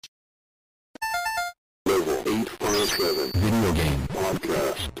24/7 Video Game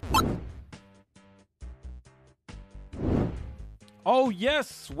Podcast. Oh,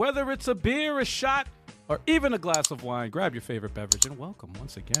 yes, whether it's a beer, a shot, or even a glass of wine, grab your favorite beverage and welcome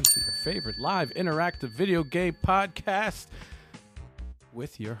once again to your favorite live interactive video game podcast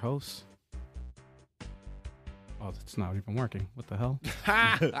with your hosts. Oh, it's not even working. What the hell?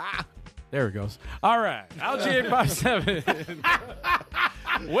 There it goes. All right. LG857.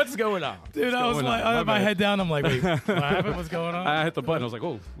 What's going on? Dude, I was like, I had my head down. I'm like, wait, what happened? What's going on? I hit the button. I was like,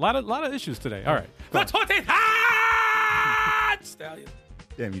 oh, a lot of issues today. All right. Let's put it hot stallion.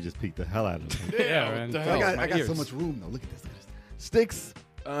 Damn, you just peeked the hell out of me. Yeah, man. I got so much room, though. Look at this. Sticks.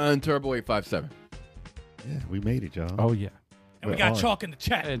 And Turbo 857. Yeah, we made it, y'all. Oh, yeah. And we got Chalk in the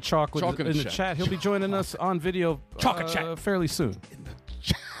chat. And Chalk, Chalk in the chat. He'll be joining us on video Chalk-a-chat. fairly soon.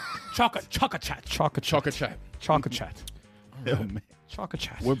 Chalk-a-chat. Chalk-a-chat. Chalk-a-chat. Oh, man.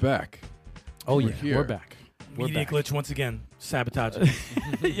 Chalk-a-chat. We're back. Oh, We're yeah. here. We're back. We're Media back. glitch once again. Sabotaging.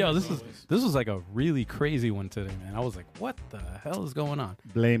 Yo, this was like a really crazy one today, man. I was like, what the hell is going on?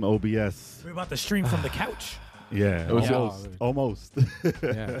 Blame OBS. We're about to stream from the couch. Yeah, It was almost.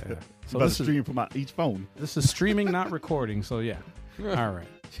 Yeah. So About this to is, stream from each phone. this is streaming, not recording. So, yeah. All right.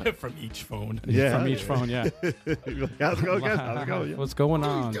 From each phone. Yeah. From each phone, yeah. You're like, how's it going, guys? How's it going? What's going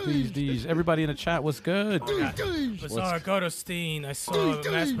on? These. Everybody in the chat, what's good? Bizarre Gotostein. I saw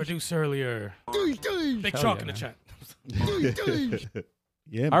mass produce earlier. Big Hell Chalk yeah, in the man. chat.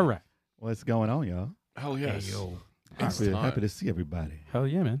 Yeah. All man. right. What's going on, y'all? Hell yes. Hey, yo. It's Happy, time. happy to see everybody. Hell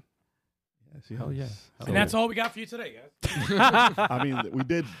yeah, man. Yes, Hell yeah. And that's all we got for you today, guys. I mean, we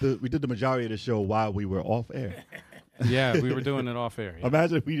did the majority of the show while we were off air. Yeah, we were doing it off air. Yeah.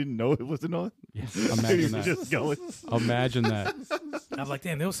 Imagine if we didn't know it wasn't on. Yes, We imagine were that. just going. Imagine that. I was like,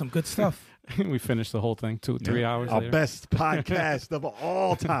 damn, there was some good stuff. We finished the whole thing 3 hours Our later. best podcast of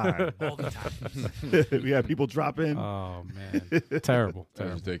all time. All the time. We had people drop in. Oh man, terrible. That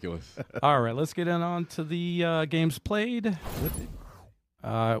was ridiculous. All right, let's get on to the games played.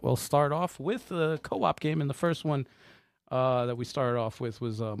 We'll start off with the co-op game, and the first one that we started off with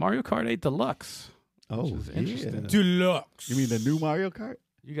was Mario Kart 8 Deluxe. Oh, is interesting. Deluxe. You mean the new Mario Kart?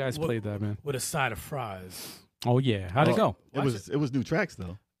 You guys What- played that, man? With a side of fries. Oh yeah, how'd it go? It was new tracks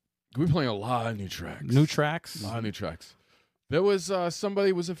though. We're playing a lot of new tracks. New tracks. A lot of new tracks. There was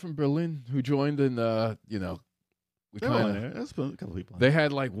somebody, was it from Berlin, who joined in, we They're kind on of... there. That's a couple people. They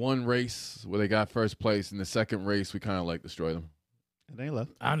had like one race where they got first place, and the second race we kind of like destroyed them. And they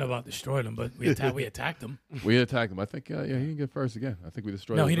left. I don't know about destroyed them, but we attacked them. We attacked them. I think, he didn't get first again. I think we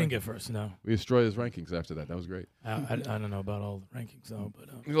destroyed No, his he didn't rankings. get first, no. We destroyed his rankings after that. That was great. I don't know about all the rankings, though.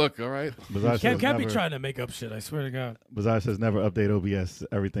 But Look, all right. Bizarre can't says be never- trying to make up shit, I swear to God. Bizarre says never update OBS.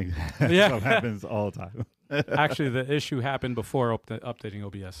 Everything Yeah. stuff happens all the time. Actually, the issue happened before updating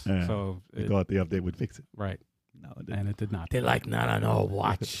OBS. Yeah. So We thought the update would fix it. right, No, it didn't. and it did not. They're like, no,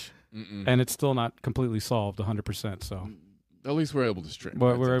 watch. Mm-mm. And it's still not completely solved 100%. So, At least we're able to stream.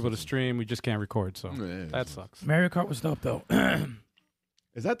 but we're That's- able to stream. We just can't record. So Yeah, that sucks. Mario Kart was dope, though.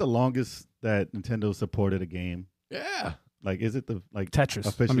 Is that the longest that Nintendo supported a game? Yeah. Like, is it the Tetris.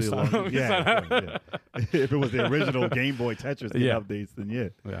 officially Let me stop. longest? Yeah. If it was the original Game Boy Tetris Yeah. updates, then yeah.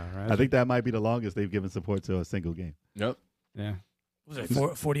 Yeah, right. I think that might be the longest they've given support to a single game. Yep. Yeah. Was it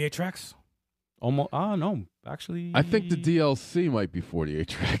 48 tracks? Almost. Oh no, actually. I think the DLC might be 48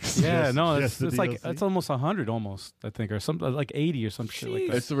 tracks. Yeah, Just- no, just it's the like DLC? it's almost 100, almost. I think, or something like 80 or some shit like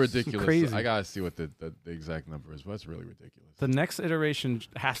that. It's ridiculous. crazy. I gotta see what the exact number is, but it's really ridiculous. The next iteration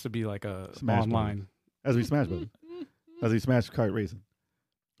has to be like a Smash online. As we Smash Brothers. As we Smash Kart Racing.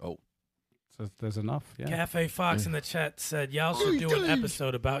 So there's enough. Yeah. Cafe Fox in the chat said, y'all should do an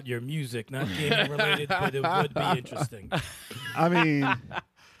episode about your music, not gaming related, but it would be interesting. I mean,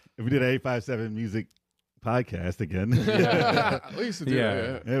 if we did an 857 music podcast again. We used to do Yeah.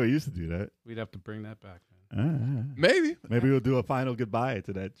 that. Yeah, we used to do that. We'd have to bring that back, man. Maybe. Maybe we'll do a final goodbye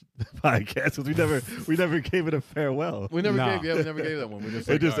to that podcast because we never gave it a farewell. We never Nah. gave that one. We just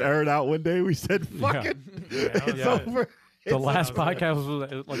It like, just all right. aired out one day. We said, "Fuck Yeah. it, it's Yeah. over." The It's last over. podcast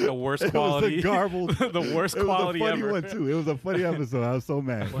was like the worst It was quality. the garbled. the worst It was quality a funny ever. one too. It was a funny episode. I was so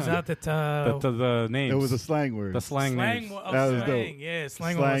mad. Was that The names. It was a slang word. the slang slang? names. Oh, That was slang. dope. Yeah,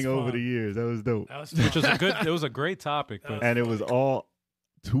 slang, Slang was over fun. the years. That was dope. That was Which fun. was a good. It was a great topic, but And it was all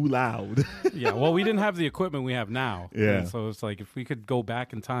too loud. yeah. Well, we didn't have the equipment we have now. Yeah. And so it's like if we could go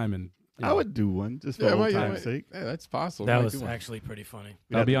back in time and you I know, would do one just for Yeah, old well, yeah, time's sake. Yeah, that's possible. That Might was do one. actually pretty funny. We'd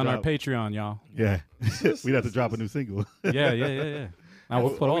that'll have be to on our drop- Patreon, y'all. Yeah, we'd have to drop a new single. Yeah. Now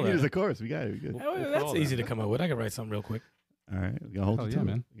we'll put all we need is that. a chorus. We got it. We good. Oh, put that's all easy that. to come up with. I can write something real quick. All right, we're gonna hold Hell you yeah, to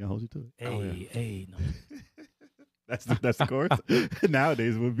man. it. We're gonna hold you to it. Hey, no. That's the chorus.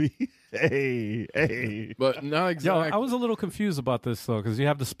 Nowadays would be hey. But not Yo, exactly. I was a little confused about this though because you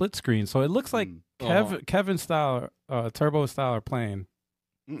have the split screen, so it looks like Kevin style, Turbo style are playing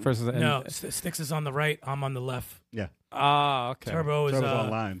versus No, Sticks is on the right. I'm on the left. Yeah. Ah, okay. Turbo's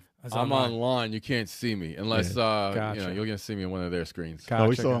online. I'm online. You can't see me unless Gotcha. you're gonna see me on one of their screens. Gotcha,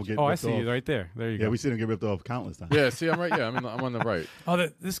 we saw him gotcha. get Oh, I ripped see you off. right there. There you Yeah, go. we seen him get ripped off countless times. Yeah, see, I'm right. Yeah, I'm on the right. Oh,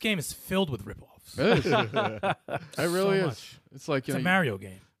 this game is filled with ripoffs. It is. It really So is. much. It's like It's a Mario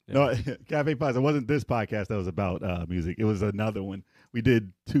game. No, Cafe Pies. It wasn't this podcast that was about music. It was another one. We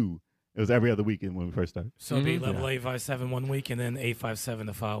did 2. It was every other weekend when we first started. So it'd be level 857 one week and then 857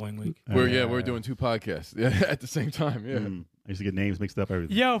 the following week. We're doing 2 podcasts at the same time. Yeah. I used to get names mixed up.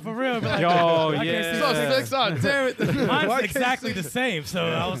 Everything. Yo, for real. Man. Yo, I yeah. can't see So the- Sticks on. Damn it. Why Mine's can't exactly see- the same. So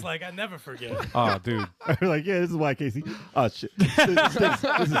I was like, I never forget. Oh, dude. We're like, yeah, this is why Casey. Oh shit, Sticks.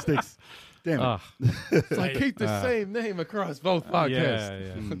 This is Sticks. Damn it. It's like keep the same name across both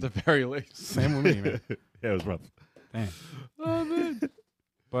podcasts. Yeah. At the very least. Same with me, man. Yeah, it was rough. Damn. Oh man.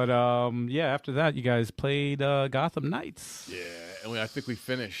 But yeah, after that, you guys played Gotham Knights. Yeah, and I think we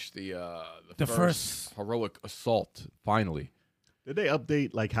finished the first heroic assault finally. Did they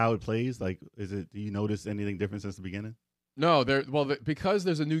update like how it plays? Like, is it? Do you notice anything different since the beginning? No, because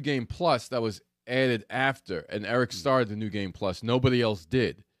there's a new game plus that was added after, and Eric started the new game plus. Nobody else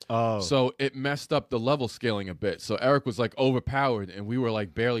did. Oh, So it messed up the level scaling a bit. So Eric was like overpowered, and we were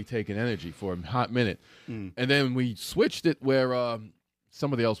like barely taking energy for a hot minute. And then we switched it where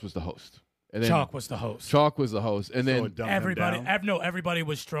somebody else was the host. And then Chalk was the host. Chalk was the host, and so then it dumbed him Everybody, down? everybody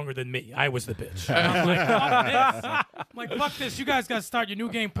was stronger than me. I was the bitch. I'm like, fuck this. I'm like, fuck this. You guys got to start your new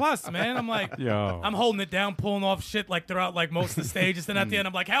game plus, man. I'm like, Yo. I'm holding it down, pulling off shit like throughout like most of the stages. Then at the end,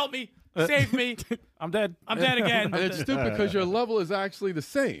 I'm like, help me, save me. I'm dead. I'm dead again. and it's stupid because your level is actually the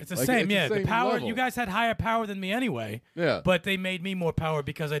same. It's the Like, same, yeah. The same power, level. you guys had higher power than me anyway. Yeah. But they made me more power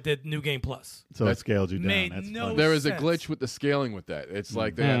because I did New Game Plus. So it scaled you down. made That's no funny. There is a sense. glitch with the scaling with that. It's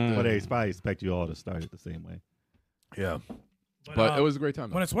like they have But to, they probably expect you all to start it the same way. yeah. But it was a great time.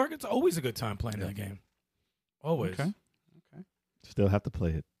 Though. When it's working, it's always a good time playing that game. Always. Okay. Still have to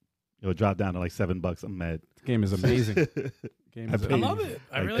play it. It'll drop down to like $7. I'm mad. The game is amazing. Game is I I paid love it.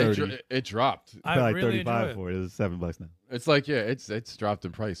 I like really, 30. It dropped. I I like really 35 enjoy it. for it. It's $7 now. It's like it's dropped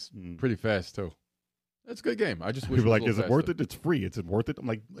in price pretty fast too. It's a good game. I just wish People are it like, was is a it little worth it? It's free. Is it worth it? I'm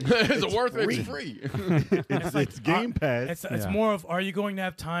like, faster. Is it worth it? It's free. It's Game Pass. It's more of, are you going to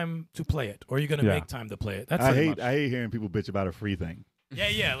have time to play it, or are you going to Yeah. make time to play it? That's I pretty hate much. I hate hearing people bitch about a free thing.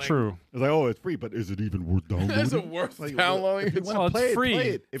 Yeah. Like, True. It's like, oh, it's free, but is it even worth downloading? Is it worth Like, downloading? If you It's- want Well, to play it's it, free. play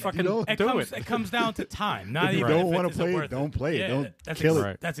it. If Fucking you don't, do it comes down to time. Not If you even don't if wanna is play it, worth don't play it. Yeah, Don't that's kill it.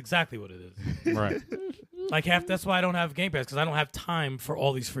 Right. That's exactly what it is. Right. Like that's why I don't have Game Pass, because I don't have time for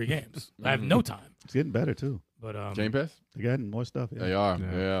all these free games. I have no time. it's getting better too. But Game Pass? They're getting more stuff. Yeah. They are.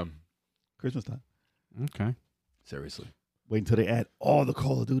 Yeah. Yeah. Christmas time. Okay. Seriously. Wait until they add all the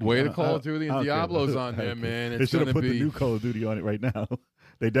Call of Duty. Way I to don't- Call I of Duty don't and care. Diablo's I on don't there, care. man. They It's should have gonna put be. the new Call of Duty on it right now.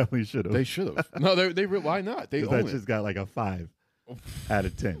 They definitely should have. They should have. No, why not? They That own just it. got like a 5 out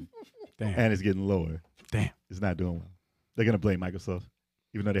of 10, Damn. and it's getting lower. Damn. It's not doing well. They're gonna blame Microsoft,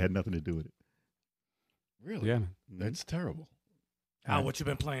 even though they had nothing to do with it. Really? Yeah. Man. That's terrible. Al, what you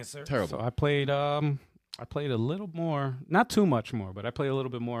been playing, sir? Terrible. So I played a little more, not too much more, but I played a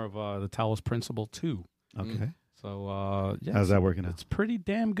little bit more of the Talos Principle 2. Okay. So yeah, How's that working out? it's pretty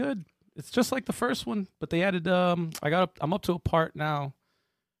damn good. It's just like the first one, but they added I'm up to a part now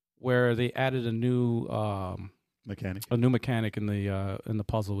where they added a new Mechanic. mechanic in the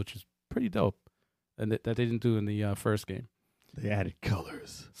puzzle, which is pretty dope, and that they didn't do in the first game. They added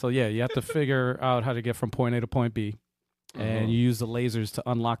colors. So yeah, you have to figure out how to get from point A to point B, and you use the lasers to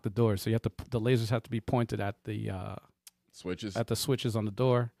unlock the door. So you have to the lasers have to be pointed at the Switches. switches on the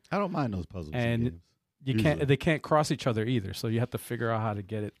door. I don't mind those puzzles. And in games. You Usually. they can't cross each other either. So you have to figure out how to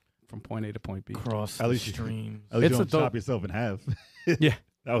get it from point A to point B. Cross At the least you- streams. At least It's you a don't chop dope- yourself in half. Yeah.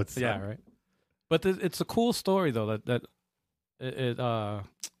 That would suck. Yeah, right. But it's a cool story though that it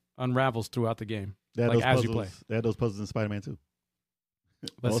unravels throughout the game. They had Like, those as puzzles, you play. They had those puzzles in Spider-Man too.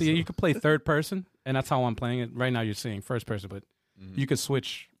 But Also. see, you could play third person, and that's how I'm playing it. Right now, you're seeing first person, but you could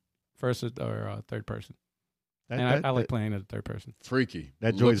switch first or third person. And I like playing it third person. Freaky.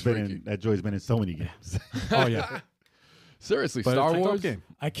 that Looks joy's been freaky. in. That joy's been in so many games. Oh yeah, Seriously, but Star it's a dope Wars. game.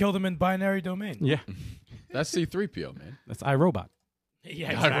 I killed him in binary domain. Yeah, That's C-3PO, man. that's iRobot.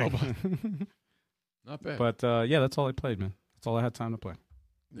 Yeah, exactly. Not bad. But yeah, that's all I played, man. That's all I had time to play.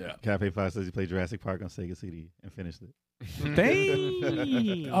 yeah. Cafe 5 says he played Jurassic Park on Sega CD and finished it.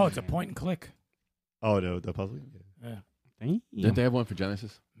 Dang. Oh, it's a point and click. Oh, the puzzle. Yeah. Yeah. Damn. Didn't they have one for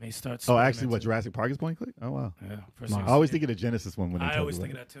Genesis? May start. Oh, actually, what Jurassic Park is point and click? Oh wow. Yeah, first Nice. thing I always see think of the Genesis one when they I talk always about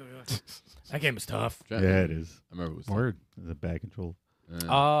think of it. that too. Yeah. That game is tough. Yeah, it is. I remember it was Word. It's a bad control.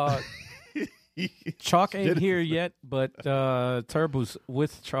 Chalk ain't here yet, but Turbo's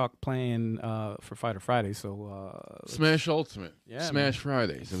with Chalk playing for Fighter Friday. So Smash Ultimate. Yeah, Smash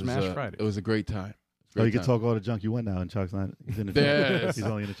Fridays. It Smash was, Friday. It was a great time. Oh, you Great can time. talk all the junk you want now, and Chalk's not. He's in the chat. Yes. He's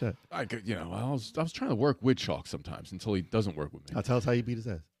only in the chat. I could, I was trying to work with Chalk sometimes until he doesn't work with me. Tell us how you beat his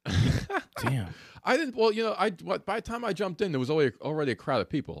ass. Damn. I didn't. Well, by the time I jumped in, there was already a crowd of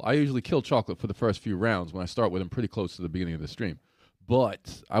people. I usually kill Chocolate for the first few rounds when I start with him pretty close to the beginning of the stream,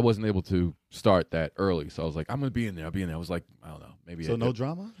 but I wasn't able to start that early. So I was like, I'm gonna be in there. I'll be in there. I was like, I don't know, maybe. So no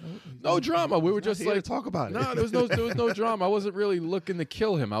drama. No drama. We were He's not just here to like talk about it. No, there was no drama. I wasn't really looking to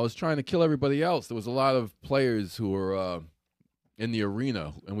kill him. I was trying to kill everybody else. There was a lot of players who were in the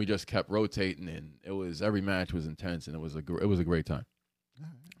arena, and we just kept rotating. And it was every match was intense, and it was a great time.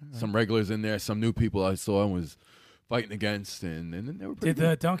 Some regulars in there, some new people I saw and was fighting against, and they were pretty Did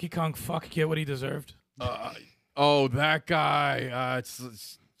the Donkey Kong fuck get what he deserved? Oh, that guy.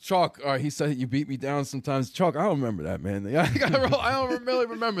 It's Chalk. He said you beat me down sometimes. Chalk, I don't remember that, man. I don't really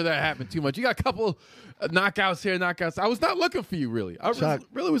remember that happened too much. You got a couple knockouts here, knockouts. I was not looking for you, really. I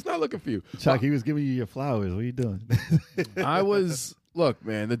really was not looking for you. Chalk, he was giving you your flowers. What are you doing? I was. Look,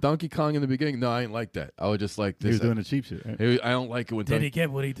 man, the Donkey Kong in the beginning. No, I ain't like that. I was just like this. He was doing the cheap shit. Right? I don't like it when. Did he get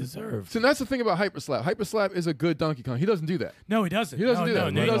what he deserved? So that's the thing about Hyper Slap. Hyper Slap is a good Donkey Kong. He doesn't do that. No, he doesn't. He doesn't do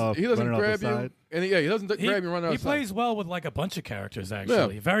that. No, He doesn't running off grab the you. side. And he doesn't grab you and run outside. He plays well with like a bunch of characters,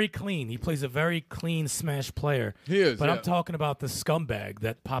 actually. Very clean. He plays a very clean Smash player. He is. But yeah. I'm talking about the scumbag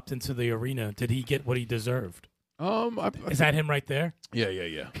that popped into the arena. Did he get what he deserved? Is that him right there?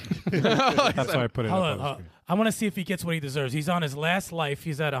 Yeah. That's why I put it Hold up on. on the screen. I want to see if he gets what he deserves. He's on his last life.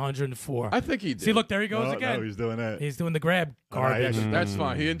 He's at 104. I think he did. See, look, there he goes No, again. no, he's doing that. He's doing the grab garbage. That's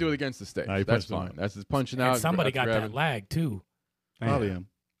fine. He didn't do it against the stage. Nah, he That's punched him fine. out. That's his punching And out. somebody that's got that grabbing. lag, too. Probably him.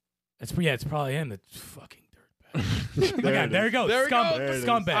 It's probably him. The fucking dirtbag. Again, there he goes. There he goes. There it is.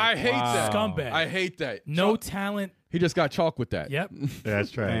 Scumbag. I hate that. Scumbag. I hate that. No Chalk- talent. He just got chalk with that. Yep. Yeah,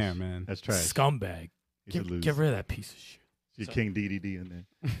 that's trash. Damn, man. That's trash. Scumbag. He should lose. Get rid of that piece of shit. Your King DDD in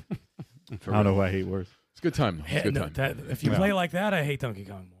there. For I don't know real. who I hate worse. It's a good time. Though. It's a good No, time. if you play like that, I hate Donkey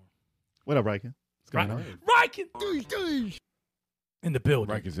Kong more. What up, Riken? What's going on? Riken! In the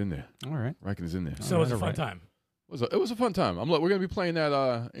building. Riken's in there. All right. Riken's in there. So it was a Alright, fun alright. time. It was a fun time. We're going to be playing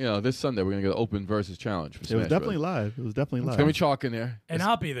that. This Sunday. We're going to get an open versus challenge. For It was Smash definitely Brothers. live. It was definitely It's live. going to be chalk in there. And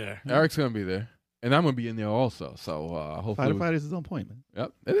I'll be there. Eric's going to be there, and I'm going to be in there also. So hopefully, Fighter Fighters is on point, man.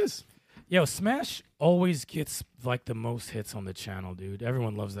 Yep, it is. Yo, Smash always gets like the most hits on the channel, dude.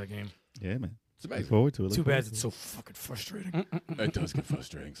 Everyone loves that game. Yeah, man. It's Look amazing. forward to it. Look Too forward bad to it's it. so fucking frustrating. It does get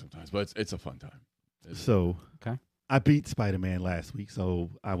frustrating sometimes, but it's a fun time. So, Okay. I beat Spider-Man last week, so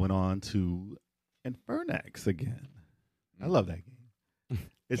I went on to Infernax again. I love that game.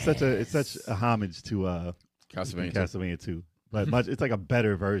 It's such a homage to Castlevania. Castlevania 2, but it's like a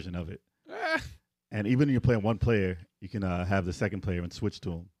better version of it. Eh. And even when you're playing one player, you can have the second player and switch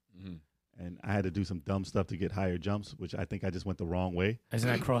to him. Mhm. And I had to do some dumb stuff to get higher jumps, which I think I just went the wrong way. Isn't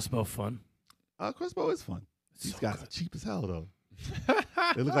that crossbow fun? Crossbow is fun. These So guys good. are cheap as hell, though.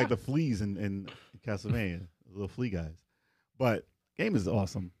 They look like the fleas in Castlevania, the little flea guys. But game is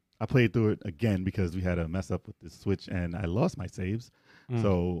awesome. I played through it again because we had a mess up with the Switch and I lost my saves.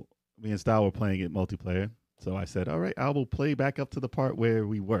 So me and Style were playing it multiplayer. So I said, all right, I will play back up to the part where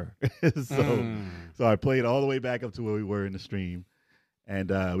we were. So I played all the way back up to where we were in the stream. And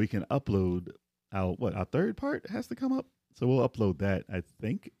we can upload our third part has to come up. So we'll upload that, I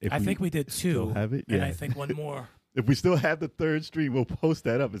think. I think we did still two. have it. And Yeah. I think one more. If we still have the third stream, we'll post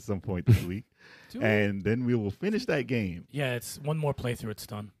that up at some point this week. Do it. And then we will finish that game. Yeah, it's one more playthrough. It's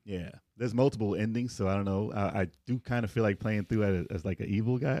done. Yeah. There's multiple endings, so I don't know. I do kind of feel like playing through it as like an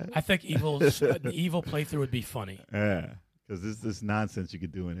evil guy. I think an evil playthrough would be funny Yeah. Because there's this nonsense you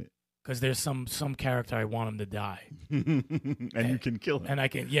could do in it. because there's some character I want him to die, And you can kill him. and I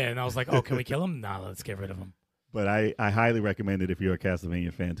can and I was like, oh, can we kill him? Nah, let's get rid of him. But I highly recommend it if you're a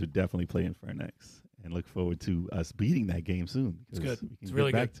Castlevania fan to definitely play Infernax and look forward to us beating that game soon. It's because good. We can It's get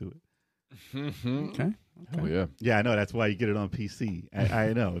really back to it. Okay. Oh yeah. Yeah, I know. That's why you get it on PC.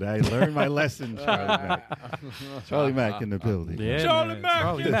 I know. I learned my lesson, Charlie Mack. Charlie Mack in the building. Yeah, Charlie man. Mack,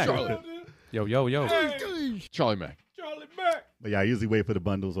 Charlie yeah, Mack. Charlie. Yo. Charlie Mack. But yeah, I usually wait for the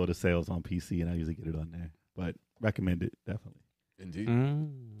bundles or the sales on PC, and I usually get it on there. But recommend it, definitely. Indeed.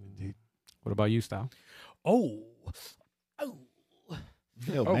 Indeed. What about you, Style? Oh,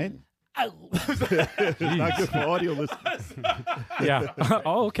 Yo, man. oh. It's not good for audio listeners. Yeah.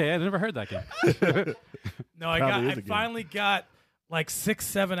 Oh, okay. I never heard that game. No, I Probably is a game. finally got like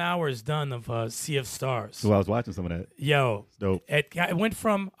 6-7 hours done of Sea of Stars. So I was watching some of that. Yo, It's dope. it went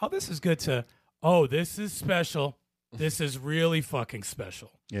from this is good to this is special. This is really fucking special.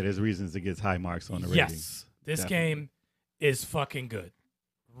 Yeah, there's reasons it gets high marks on the rating. Yes, this Definitely. game is fucking good.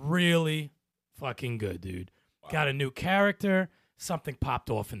 Really fucking good, dude. Got a new character. Something popped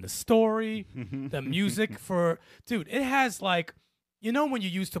off in the story. The music dude, it has like, when you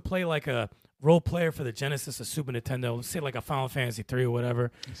used to play like a role player for the Genesis or Super Nintendo, let's say like a Final Fantasy 3 or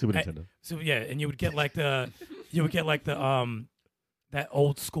whatever. Super Nintendo. So yeah, and you would get like that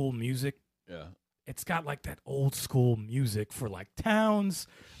old school music. Yeah. It's got like that old school music for like towns.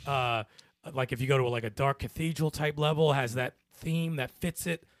 Like if you go to like a dark cathedral type level, has that theme that fits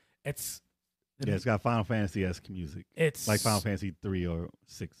it. It's got Final Fantasy-esque music. It's Like Final Fantasy 3 or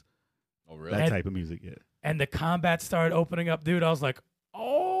 6. Oh, really? That type of music, yeah. And the combat started opening up, dude. I was like,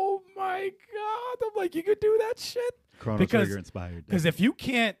 oh my God. I'm like, you could do that shit? Chrono Trigger inspired. Because if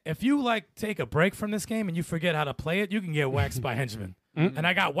you like take a break from this game and you forget how to play it, you can get waxed by henchmen. And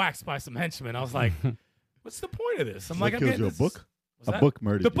I got waxed by some henchmen. I was like, what's the point of this? I'm What like, kills you, a book? What's A that? book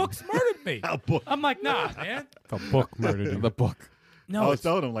murdered The you. book's murdered me. A book. I'm like, nah, man. A book murdered him. The book. No, I was it's,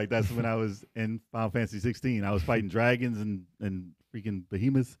 telling him like that's when I was in Final Fantasy 16. I was fighting dragons and freaking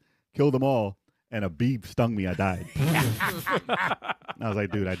behemoths, killed them all, and a bee stung me. I died. I was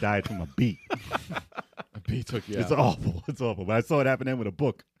like, dude, I died from a bee. A bee took you It's out. awful. It's awful. But I saw it happen then with a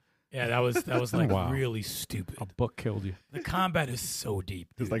book. yeah, that was like Wow. really stupid. A book killed you. The combat is so deep.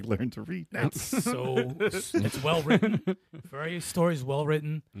 It's dude. like learn to read. It's well written. Story's well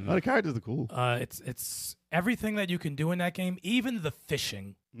written. Oh, the characters are cool. It's everything that you can do in that game. Even the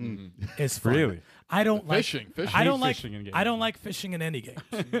fishing is fun. Really? I don't like Fishing. I don't hate like fishing in games. I don't like fishing in any game.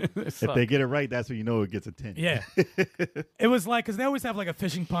 If they get it right, that's when you know it gets a 10. Yeah, it was like because they always have like a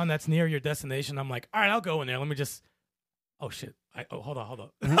fishing pond that's near your destination. I'm like, all right, I'll go in there. Let me just. Oh shit! Hold on.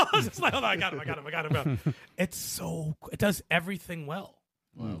 I was just like, hold on, I got him. It does everything well.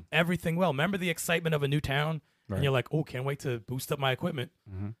 Wow. Everything well. Remember the excitement of a new town, Right. and you're like, oh, can't wait to boost up my equipment.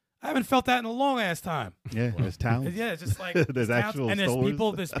 Mhm. I haven't felt that in a long ass time. Yeah, there's towns. Yeah, it's just like There's towns- actual and there's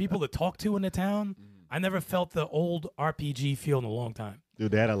stores. there's people to talk to in the town. I never felt the old RPG feel in a long time.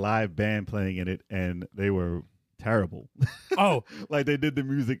 Dude, they had a live band playing in it, and they were terrible. Oh, Like they did the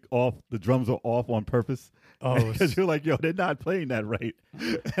music off, the drums are off on purpose. Oh, Because you're like, yo, they're not playing that right.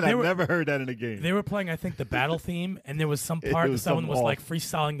 And I've never heard that in a game. they were playing, I think, the battle theme, and there was some part was someone some was off. like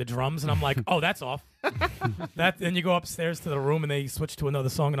freestyling the drums, and I'm like, oh, that's off. Then you go upstairs to the room, and they switch to another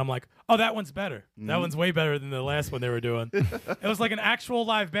song, and I'm like, oh, that one's better. That one's way better than the last one they were doing. It was like an actual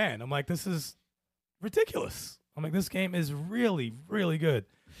live band. I'm like, this is ridiculous. I'm like, this game is really, really good.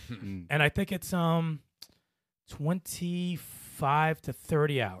 And I think it's 25 to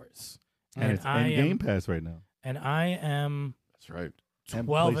 30 hours. and it's in Game Pass right now. And I am That's right. And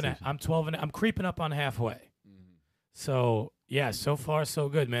 12 and PlayStation. I'm 12 and I'm creeping up on halfway. So yeah, so far so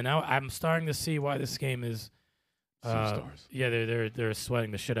good, man. Now I'm starting to see why this game is. Sea of Stars. Yeah, they're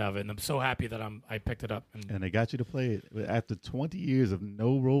sweating the shit out of it, and I'm so happy that I picked it up and And they got you to play it after 20 years of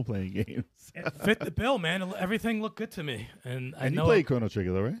no role playing games. it fit the bill, man. Everything looked good to me, and I And know. you played Chrono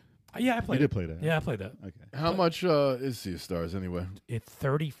Trigger, though, right? Yeah, I You played. did it. play that. Yeah, I played that. Okay. How much is Sea of Stars anyway? It's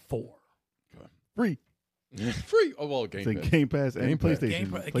 34. Free. Free. Oh, well, It's Game in Pass. Game Pass and Game Pass. PlayStation.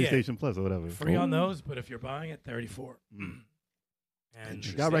 Game Pa- yeah. PlayStation Plus or whatever. Free on those, but if you're buying it, 34. And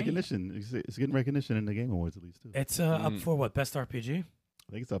It got recognition. It's getting recognition in the Game Awards at least, too. It's up for what? Best RPG?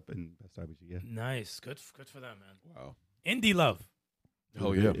 I think it's up in Best RPG, yeah. Nice. Good for them, man. Wow. Indie love.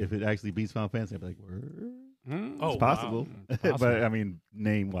 Oh, If yeah. If it actually beats Final Fantasy, I'd be like, word. Oh, It's possible. Wow. Possible. But, I mean,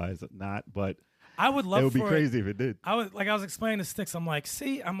 name-wise, not. But I would love it would be for crazy if it did. I was explaining to Sticks. I'm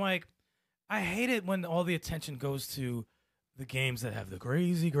like, I hate it when all the attention goes to the games that have the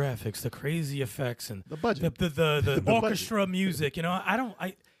crazy graphics, the crazy effects, and The budget. the orchestra music. You know,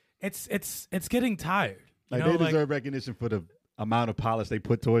 it's getting tired. You Like know, they deserve recognition for the amount of polish they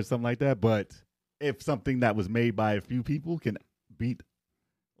put towards something like that. But if something that was made by a few people can beat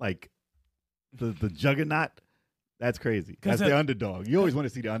like the juggernaut, that's crazy. 'Cause That's the underdog. You always want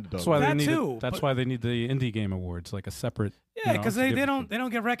to see the underdog. That's why That they need. too, That's but- why they need the indie game awards, like a separate. Yeah, because to they give- don't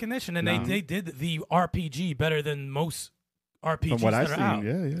get recognition, and No. they did the RPG better than most RPGs From what that I've are seen, out.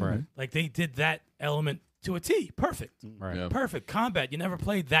 yeah. Right. Like they did that element to a T. Perfect. Right. Yeah. Perfect combat. You never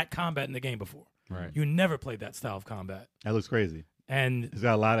played that combat in the game before. Right. You never played that style of combat. That looks crazy. And It's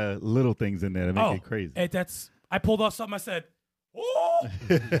got a lot of little things in there that make it crazy. I pulled off something. I said, "Oh!"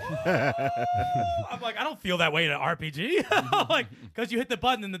 I'm like, I don't feel that way in an RPG. Like, because you hit the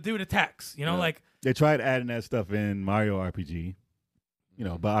button and the dude attacks. You know, like They tried adding that stuff in Mario RPG.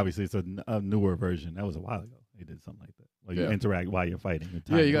 but obviously it's a newer version. That was a while ago. They did something like that. Like you Yeah. interact while you're fighting.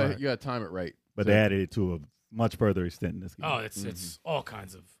 Yeah, you time. got to time it right. But So- they added it to a much further extent in this game. Oh, it's all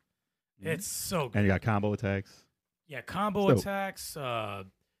kinds of. It's so good. And you got combo attacks. Yeah, combo So- attacks,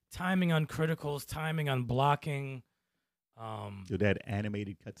 timing on criticals, timing on blocking. Dude, they had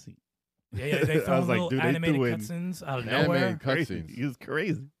animated cutscene. Yeah, they I throw was like, little dude, they animated threw in cutscenes out of Animated nowhere. cutscenes. It was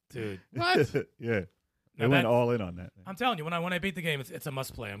crazy. Dude, What? Yeah. They Now went that- all in on that. man. I'm telling you, when I beat the game, it's a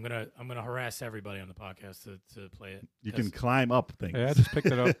must play. I'm gonna harass everybody on the podcast to play it. You 'Cause- can climb up things. Yeah, I just picked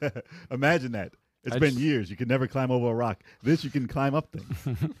it up. Imagine that. It's I been just- years. You could never climb over a rock. This, you can climb up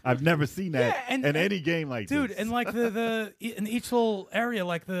things. I've never seen that Yeah, and- in any game like dude, this. and like the in each little area,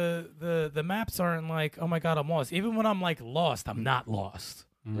 like the maps aren't like, oh my god, I'm lost. Even when I'm like lost, I'm not lost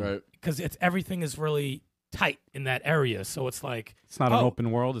Right. because everything is really tight in that area. So it's like, It's not an Oh.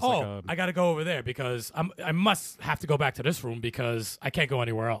 open world. It's like a I got to go over there because I must have to go back to this room because I can't go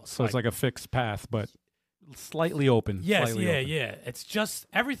anywhere else. so it's like a fixed path, but slightly open. yes, slightly yeah, open. yeah. It's just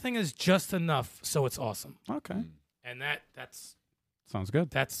everything is just enough, so it's awesome. Okay, And that's sounds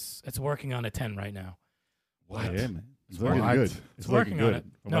good. it's working on a 10 right now. Yeah, man. It's working. looking good. It's It's working looking on good it.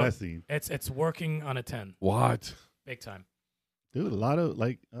 from No. what I've seen. It's working on a 10, What? big time. Dude, a lot of,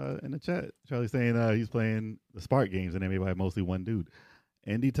 like, in the chat, Charlie's saying he's playing the Spark games and they're made by mostly one dude.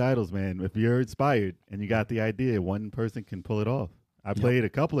 Indie titles, man. If you're inspired and you got the idea, one person can pull it off. I played a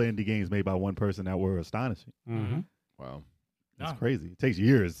couple of indie games made by one person that were astonishing. Mm-hmm. Wow. It's No. crazy. It takes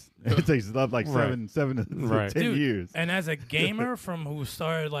years. It takes like Right. seven to Right. 10 Dude, years. And as a gamer who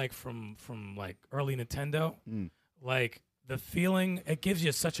started like from like early Nintendo, Mm. like the feeling, it gives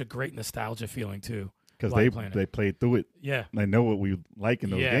you such a great nostalgia feeling too. Because while you're playing it. they played through it. Yeah. They know what we like in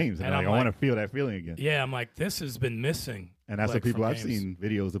those Yeah, games. And, and like, I'm I want like- to feel that feeling again. Yeah, I'm like, this has been missing. And that's like, what people, from I've games. seen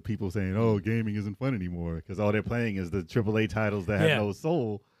videos of people saying, oh, gaming isn't fun anymore. Because all they're playing is the AAA titles that have Yeah. no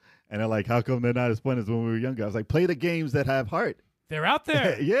soul. And they're like, how come they're not as fun as when we were younger? I was like, play the games that have heart. They're out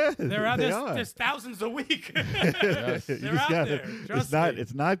there. Yeah, They're out they there. are. There's thousands a week. Yes. You They're just out gotta- there. Trust it's not. me.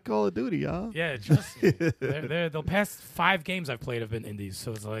 It's not Call of Duty, y'all. Yeah, trust me. The past 5 games I've played have been indies,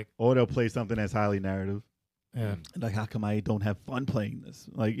 so it's like, Or they'll play something that's highly narrative. yeah. Like, how come I don't have fun playing this?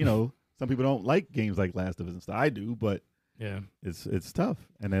 Like, some people don't like games like Last of Us and stuff. I do, but Yeah. it's tough.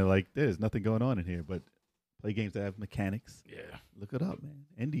 And they're like, there's nothing going on in here. But play games that have mechanics. Yeah. Look it up, man.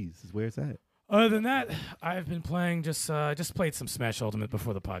 Indies is where it's at. Other than that, I've been playing just played some Smash Ultimate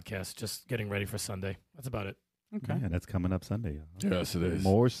before the podcast, just getting ready for Sunday. That's about it. Okay. Yeah, that's coming up Sunday, y'all. Yes, it is.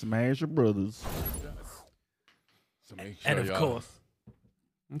 More Smash Brothers. So make And sure of y'all course,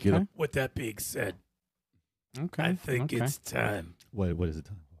 Get Okay. up. with that being said, Okay. I think okay. it's time What is it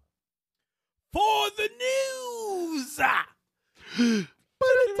time for? for the news.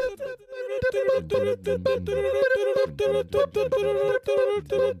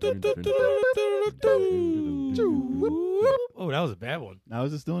 Oh, that was a bad one. I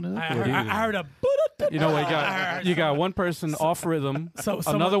was just doing it. I up there. heard a. You know, you got one person off rhythm, So-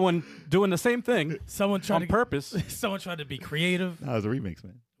 another one doing the same thing Someone tried on to purpose. Someone tried to be creative. That was a remix,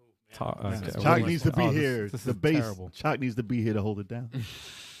 man. Chalk Chalk needs to be here. This The is bass. terrible. Chalk needs to be here to hold it down.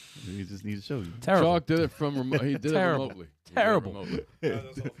 We just need to show you. Terrible. Chalk did it from he did Terrible. it remotely. He did it Terrible.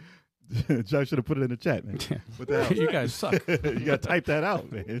 remotely. Chalk should have put it in the chat, man. What the hell? You guys suck. You got to type that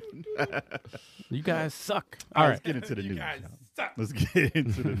out, man. You guys suck. All All right, right. let's get into the You news. guys y'all. suck. Let's get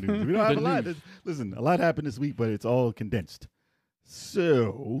into the news. We don't have a lot. Listen, a lot happened this week, but it's all condensed.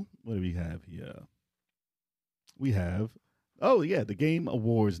 So, what do we have here? We have, the Game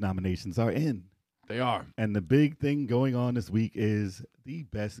Awards nominations are in. They are. And the big thing going on this week is the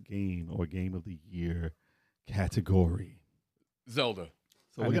best game or game of the year category. Zelda.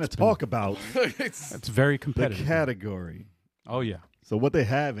 So And we're going it's to been- talk about It's- It's very the competitive. category. Oh yeah. So what they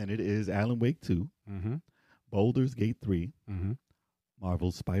have in it is Alan Wake 2, Mm-hmm. Baldur's Gate 3, Mm-hmm.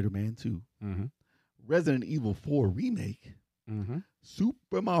 Marvel's Spider-Man 2, Mm-hmm. Resident Evil 4 Remake, Mm-hmm.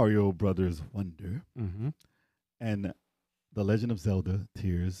 Super Mario Brothers Wonder, Mm-hmm. and The Legend of Zelda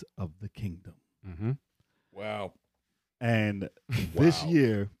Tears of the Kingdom. Mm-hmm. wow. And this Wow.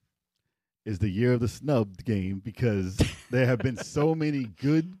 year is the year of the snubbed game because there have been so many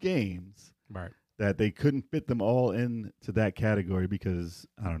good games Right. that they couldn't fit them all into that category because,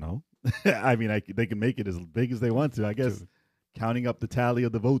 I don't know. I mean, they can make it as big as they want to. I guess True. counting up the tally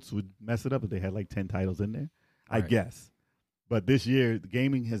of the votes would mess it up if they had like 10 titles in there. I Right. guess. But this year,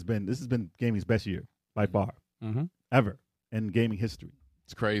 this has been gaming's best year by far, Mm-hmm. ever in gaming history.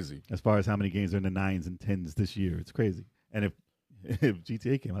 It's crazy. As far as how many games are in the 9s and 10s this year, it's crazy. And if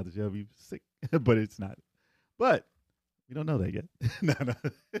GTA came out this year, I'd be sick. But it's not. But We don't know that yet. No.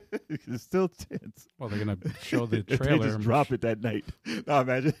 It's still a chance. Well, they're gonna show the If they trailer. just drop it that night. No,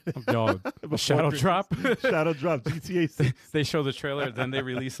 imagine. Yo, a shadow Christmas. drop. Shadow drop. GTA 6. They show the trailer, then they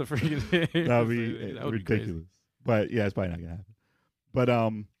release the freaking game. That would be That would be ridiculous. crazy. But yeah, it's probably not gonna happen. But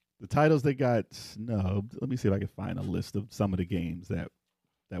the titles that got snubbed. Let me see if I can find a list of some of the games that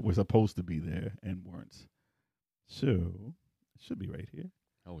were supposed to be there and weren't. So it should be right here.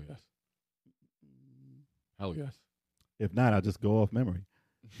 Hell yes. Hell yes. If not, I'll just go off memory.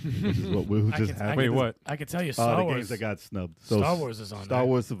 Which is what we'll just have. Wait, what? I can tell you, The Star Wars. games that got snubbed. So Star Wars is on Star there.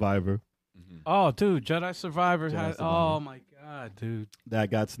 Wars Survivor Oh, dude, Jedi Survivor Jedi has. Survivor. Oh my god, dude,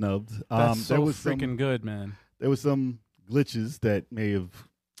 that got snubbed. that's so there was freaking good, man. There was some glitches that may have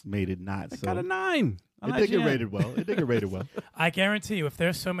made it not. It So got a 9. it did get rated well. It did get rated well. I guarantee you, if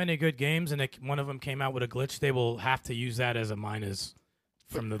there's so many good games and one of them came out with a glitch, they will have to use that as a minus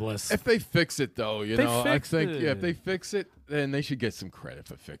from the list. If they fix it, though, They I fixed think it. if they fix it, then they should get some credit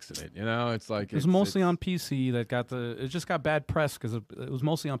for fixing it. It's like It was mostly on PC that got the. It just got bad press because it was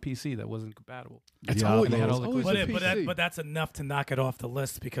mostly on PC that wasn't compatible. It's Diablo. always, They had all it's the always but, a PC. but that's enough to knock it off the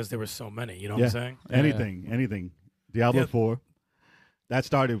list because there were so many. You know what Yeah. I'm saying? Anything. Diablo Yeah. 4, that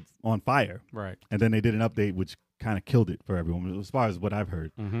started on fire, Right. and then they did an update which kind of killed it for everyone. As far as what I've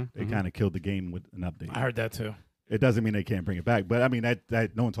heard, Mm-hmm. they kind of killed the game with an update. I heard that too. It doesn't mean they can't bring it back, but I mean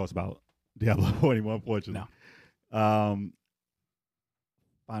that no one talks about Diablo 4 anymore, unfortunately.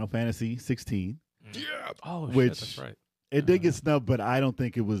 Final Fantasy 16. Yeah. Oh, shit, Which- that's right. It did get snubbed, but I don't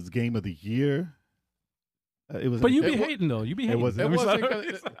think it was Game of the Year. It was. But you be It wa- hating though. You be It hating. wasn't- It I'm wasn't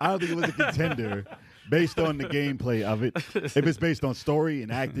sorry. 'cause- I don't think it was a contender based on the gameplay of it. If it's based on story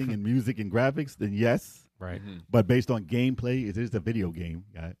and acting and music and graphics, then yes. Right. Mhm. But based on gameplay, it is a video game,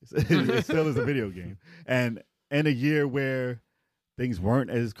 guys. It still is a video game. And in a year where things weren't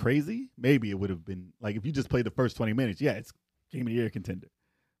as crazy, maybe it would have been like if you just played the first 20 minutes, yeah, it's Game of the Year contender.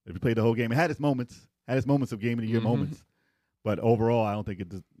 If you played the whole game, it had its moments of Game of the Year Mhm. moments. But overall, I don't think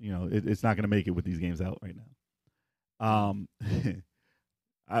it's not going to make it with these games out right now.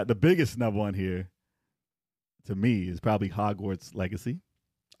 The biggest snub one here, to me, is probably Hogwarts Legacy.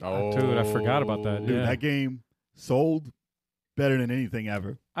 Dude, I forgot about that. Dude, Yeah. that game sold better than anything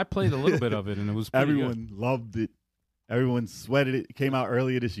ever. I played a little bit of it and it was pretty Everyone loved it. Everyone sweated it. It came out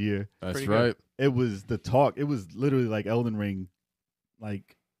earlier this year. That's Pretty right. It was the talk. It was literally like Elden Ring.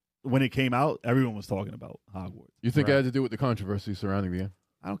 Like when it came out, everyone was talking about Hogwarts. You think Right. it had to do with the controvery surrounding the game?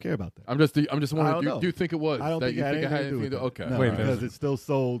 I don't care about that. I'm just I wondering. don't know. Do you think it was? I don't that think you it had think anything to do with anything it. Okay. No, Wait, all right. because it still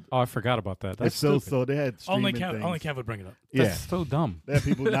sold. Oh, I forgot about that. It That's still stupid. sold. They had Only streaming Kev, things. only Kev would bring it up. Yeah, That's so dumb. they had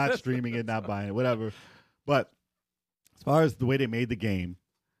people not streaming it, not buying it, whatever. But as far as the way they made the game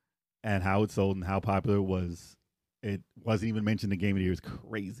and how it sold and how popular it wasn't even mentioned in Game of the Year. Is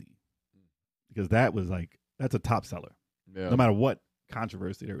crazy because that's a top seller. Yeah. No matter what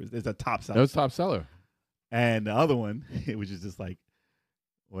controversy there is, it's a top seller. That was top seller. And the other one, which is just like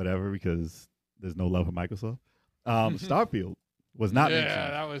whatever because there's no love for Microsoft. Starfield was not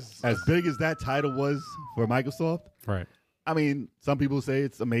mentioned. that was As big as that title was for Microsoft, Right. I mean, some people say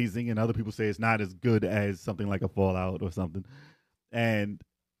it's amazing, and other people say it's not as good as something like a Fallout or something. And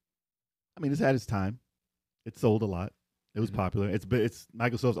I mean, it's had its time. It sold a lot. It was popular. It's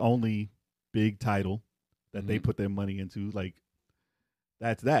Microsoft's only big title that they put their money into. Like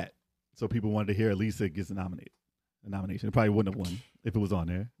that's that. So people wanted to hear at least it gets a nomination. It probably wouldn't have won if it was on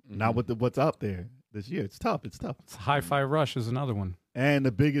there. Not with what's up there this year. It's tough. It's tough. Hi-Fi Rush is another one. And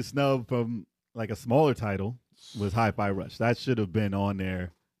the biggest snub from like a smaller title was Hi-Fi Rush. That should have been on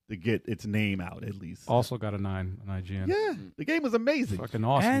there to get its name out at least. Also got a 9 on IGN. Yeah, the game was amazing. Fucking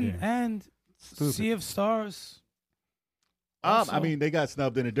awesome game. And Stupid. Sea of Stars. I also- mean, they got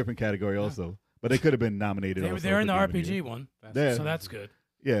snubbed in a different category also, but they could have been nominated. also They're in the for Game of RPG Year. one, Yeah. so that's good.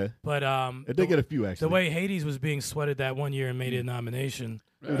 Yeah, But it did get a few actually. the way Hades was being sweated that one year and made a nomination,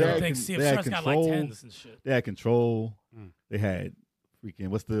 Dude, I they had think con- Sea of they had Stars got like Control. tens and shit. They had Control. Mm. They had freaking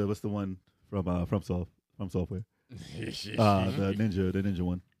what's the one from Software? The ninja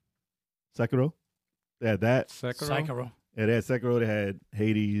one. Sekiro. They had that. Sekiro. Yeah, they had Sekiro. They had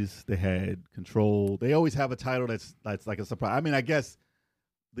Hades. They had Control. They always have a title that's like a surprise. I mean, I guess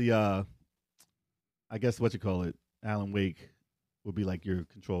what you call it, Alan Wake would be like your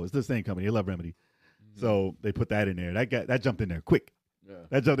Control. It's the same company. They love Remedy, so they put that in there. That jumped in there quick. Yeah.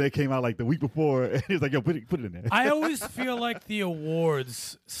 That jumped. That came out like the week before. And he was like, "Yo, put it in there." I always feel like the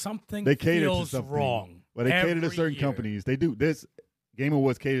awards, something They cater to feels something. wrong. Well, they cater to every certain year. companies. They do this. Game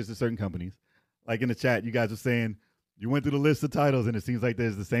Awards caters to certain companies. Like in the chat, you guys were saying you went through the list of titles, and it seems like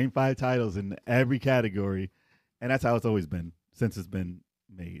there's the same 5 titles in every category, and that's how it's always been since it's been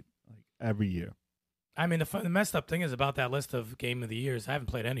made, like every year. I mean, the messed up thing is about that list of Game of the Years. I haven't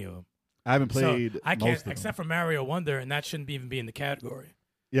played any of them. I haven't played So I most can't, of them. except for Mario Wonder, and that shouldn't even be in the category.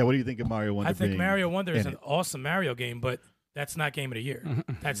 Yeah, what do you think of Mario Wonder? I think being Mario Wonder is in an it? awesome Mario game, but that's not Game of the Year.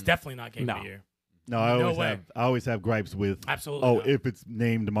 That's definitely not Game of No. the Year. No, I No always way. I always have gripes with. Absolutely. Oh, not. if it's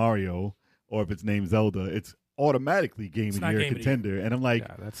named Mario or if it's named Zelda, it's automatically Game It's of the not Year Game of the Year. contender. And I'm like,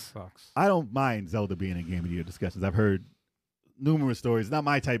 Yeah, that sucks. I don't mind Zelda being in Game of the Year discussions. I've heard numerous stories. Not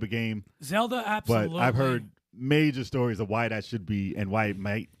my type of game, Zelda, absolutely. but I've heard major stories of why that should be and why it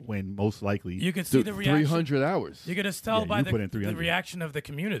might win most likely. You can see Dude, the reaction. 300 hours. You can just tell Yeah, by you the, put in the 300. reaction of the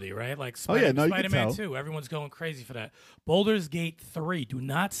community, right? Like Oh, yeah, no, you can Spider-Man tell. 2. Everyone's going crazy for that. Baldur's Gate 3. Do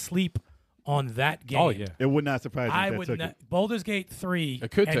not sleep on that game. Oh yeah. It would not surprise me I if that would took not. it. Baldur's Gate 3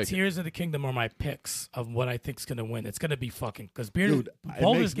 It could and take it. Tears of the Kingdom are my picks of what I think's going to win. It's going to be fucking because Dude,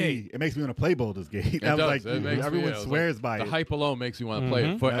 Baldur's it makes me want to play Baldur's Gate. It I was does. like, It makes me- everyone yeah, it's swears like, by the it. hype alone makes you want to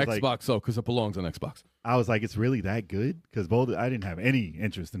play it for I was like- Xbox, because it belongs on Xbox. I was like, it's really that good? Because I didn't have any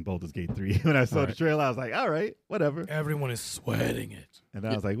interest in Baldur's Gate 3. When I saw the trailer, I was like, all right, whatever. Everyone is sweating it. And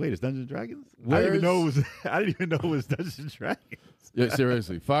then I was like, wait, it's Dungeons and Dragons? I Where's- didn't even know it was. I didn't even know it was Dungeons and Dragons. Yeah,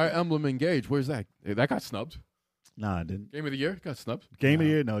 seriously. Fire Emblem Engage. Where's that? That got snubbed. Nah, I didn't. Game of the Year got snubbed. Game of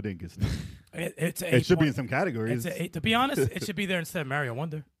the Year? No, it didn't get snubbed. It's a It should be in 8 some point- categories. It's a 8. To be honest, it should be there instead of Mario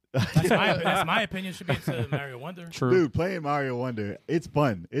Wonder. That's my opinion. It should be instead of Mario Wonder. True. Dude, playing Mario Wonder, it's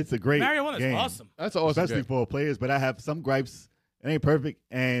fun. It's a great Mario Wonder game, is awesome. That's an awesome especially game. for players. But I have some gripes. It ain't perfect,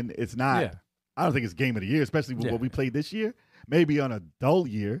 and it's not. Yeah. I don't think it's Game of the Year, especially with Yeah. what we played this year. Maybe on a dull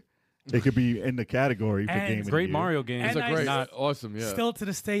year, it could be in the category for And Game of the Great Year. Mario game. It's And a I great, not- awesome, yeah. Still to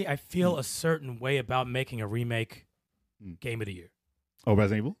this day, I feel a certain way about making a remake Mm. Game of the Year. Oh,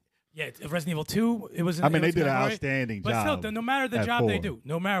 Resident Evil. Yeah, Resident Evil 2. It was. I mean, it they was did an category. outstanding But job. still, no matter the at job they 4. do,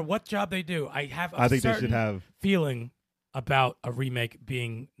 no matter what job they do, I have a I think they certain should have feeling about a remake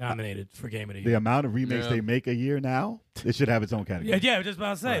being nominated for Game of the the Year. amount of remakes Yeah. they make a year now. It should have its own category. Yeah, I was just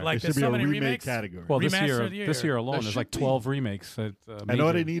about to say, Right. like, it should there's be so a many remake remakes. category. Well, Remaster this of the year year. alone, That there's should like be. 12 remakes. And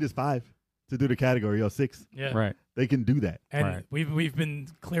all they need is 5 to do the category or 6. Yeah. Right. They can do that. And Right. we've been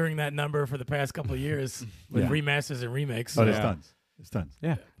clearing that number for the past couple of years with Yeah. remasters and remakes. Oh, there's Yeah. tons. There's tons.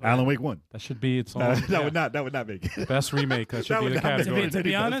 Yeah. Alan Wake 1. That should be its own. That yeah. would not make it. Best remake. That should That be would the not make category. it. To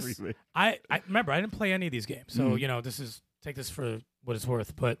be Best honest, remake. I remember I didn't play any of these games, so Mm. you know take this for what it's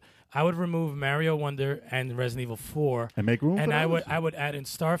worth. But I would remove Mario Wonder and Resident Evil 4, And make room and for those? I would add in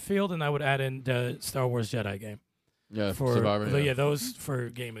Starfield, and I would add in the Star Wars Jedi game Yeah, for Survivor. yeah those for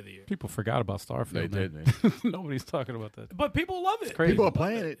Game of the Year. People forgot about They Starfield. did, man. man. Nobody's talking about that. But people love it. crazy. People are love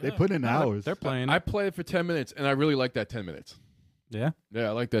playing it. They yeah. put in hours. They're playing. I played it for 10 minutes, and I really like that 10 minutes. Yeah. Yeah,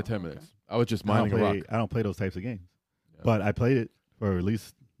 I like that 10 minutes. I was just I don't, minding a rock. play, I don't play those types of games. Yeah. But I played it for at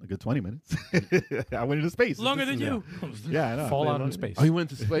least a good 20 minutes. I went into space. Longer This than is- you. Yeah, I know. I played Fallout in longer. space. Oh, you went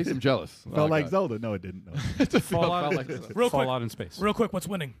to space? I'm jealous. Felt like Zelda. No, it didn't. No. Fallout, like Real quick. Fallout in space. Real quick, what's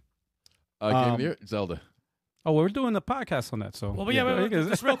winning? Game of Um, the Year? Zelda. Oh, we're doing the podcast on that. So. Well, but yeah,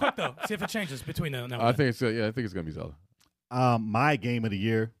 just real quick though. See if it changes between now and I think it's I think it's gonna be Zelda. My game of the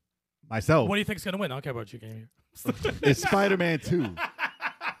year, myself, What do you think is going to win? I don't care about your game here. is Spider-Man 2.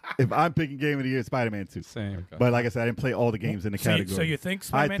 If I'm picking game of the year, it's Spider-Man 2. Same. But like I said, I didn't play all the games in the category. So you think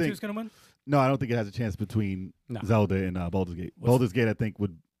Spider-Man 2 think- is going to win? No, I don't think it has a chance between No. Zelda and Baldur's Gate. What's- Baldur's Gate, I think,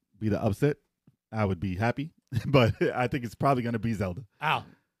 would be the upset. I would be happy, but I think it's probably going to be Zelda. Al.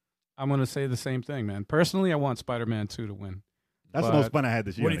 I'm gonna say the same thing, man. Personally, I want Spider-Man 2 to win. That's the But- most fun I had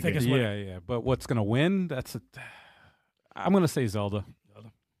this year. What do you in think a is game. winning? Yeah. But what's gonna win? I'm gonna say Zelda.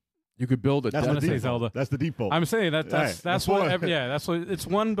 You could build a That's I'm the gonna say default. Zelda. That's the default. I'm saying that's Right. that's Before- what. That's what. It's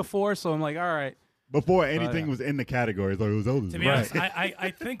won before, so I'm like, all right. Before anything yeah. was in the category, it's like, it was Zelda. To be honest,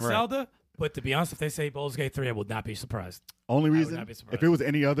 I think Right. Zelda, but to be honest, if they say Baldur's Gate 3, I would not be surprised. Only would reason, not be surprised. if it was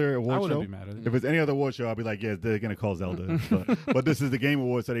any other I award wouldn't show, be mad at it. if it's any other award show, I'd be like, yeah, they're going to call Zelda. but this is the Game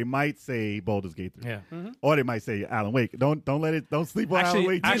Award, so they might say Baldur's Gate 3. Yeah. Or they might say Alan Wake. Don't sleep on Alan Actually,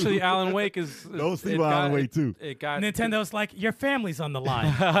 Wake 2. actually, Alan Wake is. Don't sleep it on got- Alan Wake 2. It got Nintendo's like, your family's on the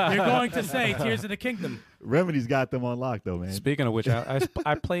line. You're going to say Tears of the Kingdom. Remedy's got them on lock, though, man. Speaking of which,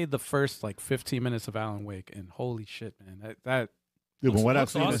 I played the first like 15 minutes of Alan Wake, and holy shit, man, that Dude, from what I've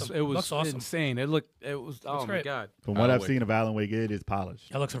looks seen, awesome. it was Looks awesome. insane. It was oh my great. god, from what Alan I've Wake. seen of Alan Wake, it is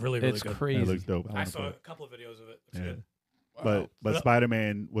polished. That looks really, really it's good. crazy. It looks dope. I wanna saw play a it. couple of videos of it. Looks Yeah. good. But But-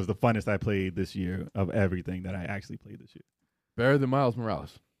 Spider-Man was the funnest I played this year of everything that I actually played this year. Better than Miles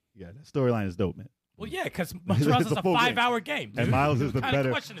Morales. Yeah, that storyline is dope, man. Well, yeah, because Morales is It's a a full game. 5-hour game. And dude. Miles is the What kind of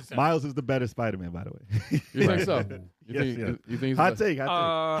better. question is that? Miles is the better Spider-Man, by the way. You think so? You Yes, think yes. you think he's Hot the- take, hot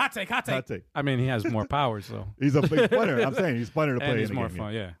Hot take, hot take, hot take. take. I mean, he has more powers though, He's a big funner. I'm saying he's funner to play. and he's in the more game,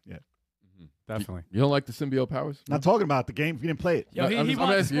 fun. Yeah, Yeah. Definitely. You don't like the symbiote powers? Not talking about the game if you didn't play it. Yo, I'm he just- I'm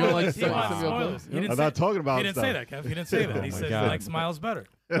wants asking, you don't like spoilers. He wants Symbiote spoilers. powers? He didn't I'm say- not talking about He didn't stuff. say that, Kev. He didn't say that. Oh He my said God. he likes Miles better.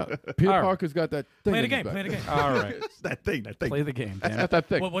 Peter All right. Parker's got that thing. Play the in his game. back. Play the game. All right. It's that thing. Play the game, damn Not it. that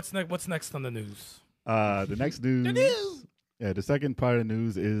thing. What's next on the news? The next news. Yeah, the second part of the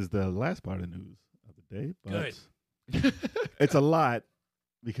news is the last part of the news of the day. But it's a lot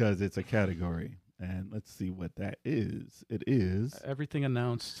because it's a category. And let's see what that is. It is Everything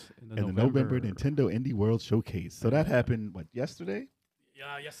announced in in the November Nintendo Indie World Showcase. So that happened, yesterday?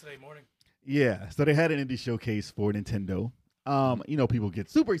 Yeah, yesterday morning. Yeah. So they had an indie showcase for Nintendo. People get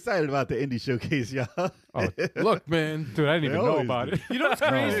super excited about the indie showcase, y'all. Oh, Look, man. dude, I didn't They even know always about do. it. You know what's I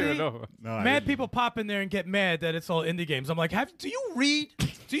crazy? didn't even know. No, I Mad didn't. people pop in there and get mad that it's all indie games. I'm like, do you read?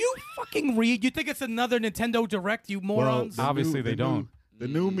 Do you fucking read? You think it's another Nintendo Direct, you morons? the Obviously they don't. The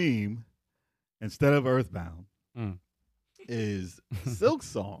new meme, instead of Earthbound, Mm. is Silk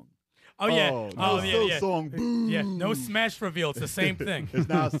Song. oh yeah. no, Oh yeah. Silk Yeah. Song. Boo. Yeah. No Smash reveal. It's the same thing. It's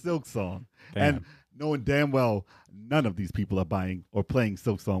now Silk Song. Damn. And knowing damn well none of these people are buying or playing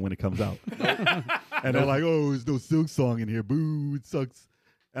Silk Song when it comes out. And they're like, oh, there's no Silk Song in here. Boo, it sucks.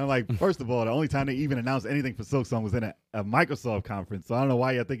 And I'm like, first of all, the only time they even announced anything for Silk Song was in a Microsoft conference. So I don't know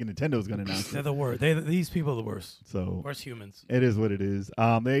why you're thinking Nintendo's going to announce They're it. the worst. These people are the worst. So Worst humans. it is what it is.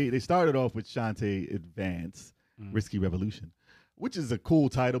 They started off with Shantae Advance, Risky Revolution, which is a cool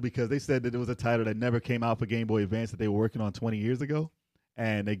title because they said that it was a title that never came out for Game Boy Advance that they were working on 20 years ago.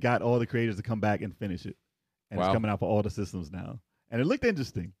 And they got all the creators to come back and finish it. And Wow. it's coming out for all the systems now. And it looked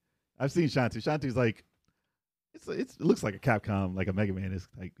interesting. I've seen Shantae. Shantae's like, it looks like a Capcom, like a Mega Man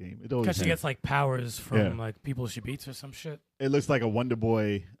type game. It always Because she has. gets like powers from Yeah. like people she beats or some shit. It looks like a Wonder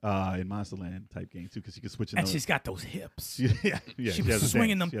Boy in Monster Land type game too, because she can switch. And she's got those hips. yeah, she has was a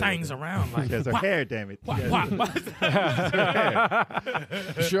swinging dance. them She has a things dance. around like She has her wah, hair, damn it. wah, She has wah, her wah.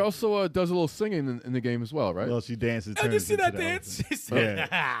 hair. She also does a little singing in the game as well, right? Well, she dances. Oh, you turns see into that the dance? elephant. She said,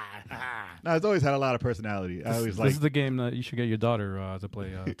 Yeah. No, it's always had a lot of personality. I always This like, is the game that you should get your daughter to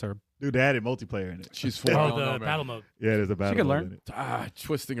play. Turb. dude, they added multiplayer in it. She's four. I Oh, don't know, the man. battle mode. Yeah, there's a battle can mode learn. in it.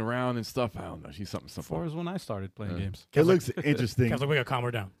 Twisting around and stuff. I don't know. She's something. Before was when I started playing games. It looks interesting, Kev's like, we gotta calm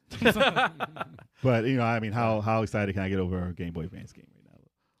her down. but I mean, how excited can I get over a Game Boy Advance game right now?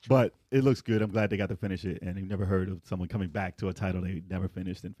 But it looks good. I'm glad they got to finish it, and you've never heard of someone coming back to a title they never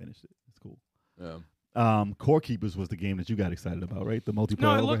finished and finished it. It's cool. Yeah. Core Keepers was the game that you got excited about, right? The multiplayer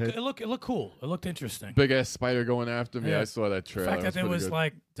No, overhead. it looked cool. It looked interesting. Big ass spider going after me. Yeah. I saw that The trailer. fact that there pretty was good.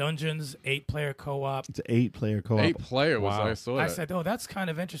 like dungeons, 8-player co-op. It's an 8-player co-op. 8-player was. Wow. I saw I that. said, oh, that's kind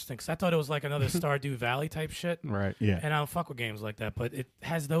of interesting because I thought it was like another Stardew Valley type shit. Right. Yeah. And I don't fuck with games like that, but it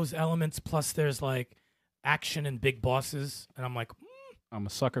has those elements. Plus, there's like action and big bosses, and I'm like, I'm a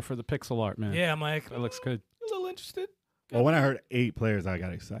sucker for the pixel art, man. yeah, I'm like, That looks good. a little interested. Well, when I heard 8 players, I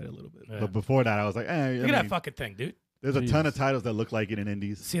got excited a little bit. Yeah. But before that, I was like, Look at that mean, fucking thing, dude. there's a ton of Jesus. titles that look like it in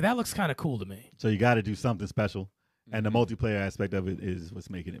indies. See, that looks kind of cool to me. So you got to do something special. And the Mhm. multiplayer aspect of it is what's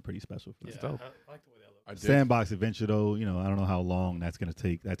making it pretty special for me. dope. I like the way that looks. I did. Sandbox adventure, though, I don't know how long that's going to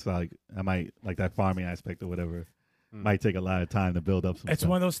take. That's like, I might, like that farming aspect or whatever, might take a lot of time to build up some It's stuff.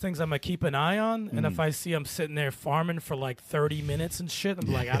 one of those things I'm gonna keep an eye on, and if Mm. I see I'm sitting there farming for like 30 minutes and shit,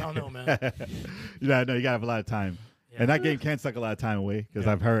 I'm like, I don't know, man. No, you got to have a lot of time. Yeah. And that game can suck a lot of time away because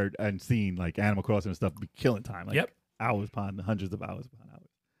Yeah. I've heard and seen like Animal Crossing and stuff be killing time. Like Yep. hours upon hundreds of hours upon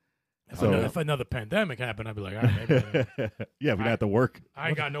hours. If another pandemic happened, I'd be like, all right, maybe Yeah, we don't have to work. I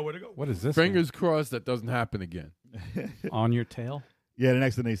ain't got nowhere to go. What is this? Fingers crossed that doesn't happen again. game? On your tail? Yeah, the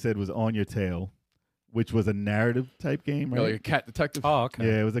next thing they said was On Your Tail, which was a narrative type game, You know, right? like a cat detective. Oh, okay.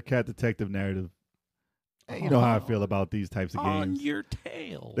 Yeah, it was a cat detective narrative. And you know how I feel about these types of On games. your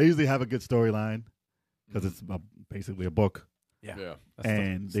tail. They usually have a good storyline because it's basically a book, Yeah. That's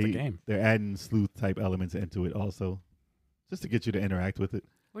and that's the game. they're adding sleuth type elements into it also, just to get you to interact with it.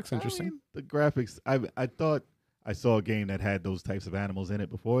 Looks interesting. I mean, the graphics. I thought I saw a game that had those types of animals in it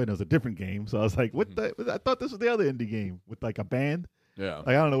before, and it was a different game. So I was like, "What the?" I thought this was the other indie game with like a band. Yeah. Like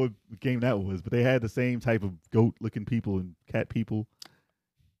I don't know what game that was, but they had the same type of goat-looking people and cat people.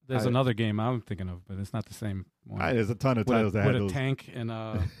 There's I- another game I'm thinking of, but it's not the same one. There's a ton of with titles a, that had with a those, tank and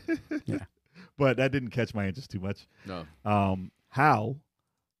yeah. but that didn't catch my interest too much. No. How?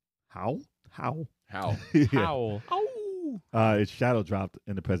 How? Yeah. Howl. It's shadow dropped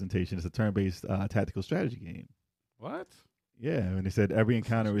in the presentation. It's a turn-based tactical strategy game. What? Yeah, and they said every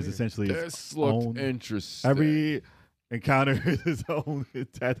encounter is weird. essentially This looked own- interesting. every encounter is its own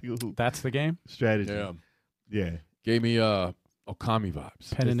tactical That's the game? strategy. Yeah. Yeah. Gave me Okami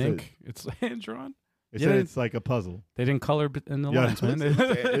vibes. Pen and It's a- ink. It's hand drawn. It Yeah, said they- it's like a puzzle. They didn't color in the Yeah, lines, man. it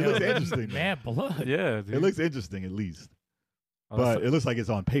looks interesting. Mad blood. Yeah, dude. It looks interesting, at least. Oh, but it looks like it's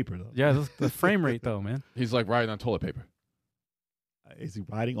on paper though. yeah, the frame rate though, man. He's like riding on toilet paper. Is he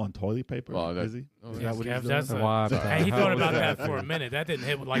riding on toilet paper? Well, is he? oh, Is yeah, that what he's Kev, doing? that's What the Hey, he hell thought was about that? that for a minute. That didn't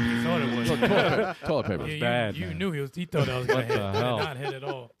hit like he thought it was. Toilet paper. You, bad, you man. knew he thought that was going to hit. the It did hell? not hit at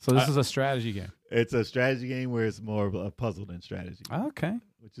all. So this is a strategy game. It's a strategy game where it's more of a puzzle than strategy, Okay,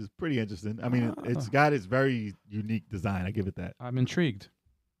 which is pretty interesting. I mean, Ah. it's got its very unique design. I give it that. I'm intrigued.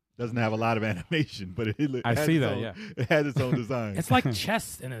 Doesn't have a lot of animation, but it I has see its that, own- yeah. it has its own design. It's like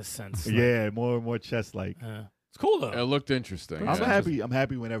chess in a sense. Like, Yeah, more chess-like. it's cool though. It looked interesting. I'm yeah. happy. I'm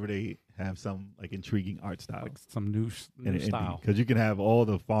happy whenever they have some like intriguing art style Like some new style. because you can have all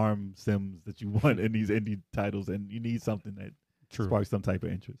the farm sims that you want in these indie titles, and you need something that True. sparks some type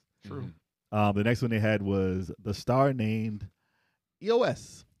of interest. True. The next one they had was the star named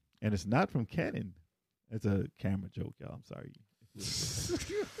EOS, and it's not from Canon. It's a camera joke, y'all. I'm sorry.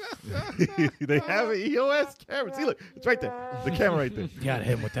 They have an EOS camera. See, look, it's right there. The camera right there. You gotta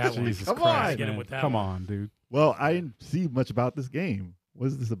hit him with that one. Jesus Come Christ, on. Get him man. with that Come one. on, dude. Well, I didn't see much about this game. What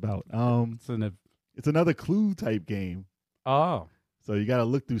is this about? It's another clue type game. Oh, So you got to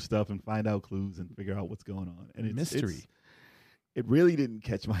look through stuff and find out clues and figure out what's going on. And it's mystery. It really didn't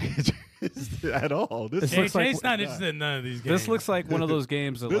catch my interest at all. This This Jay, looks like- Jay's not interested in none of these games. This looks like one of those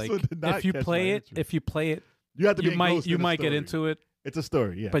games that, This one like, did not if you catch play my it, interest. if you play it, you have to be you might engrossed in the get story. into it, It's a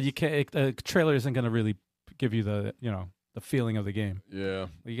story, yeah. but you can't. The trailer isn't going to really give you the the feeling of the game. Yeah.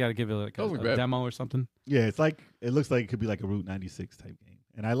 You got to give it like Doesn't look a bad. demo or something. Yeah, it's like it looks like it could be like a Route 96 type game,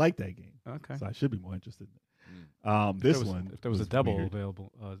 and I like that game, Okay. so I should be more interested in it. If there was a devil weird.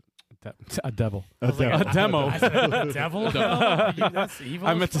 available, a devil. A A demo. I said, devil? That's evil.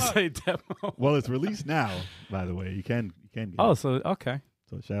 I as meant to fuck. say demo. Well, it's released now, by the way. You can get Oh, it. so okay.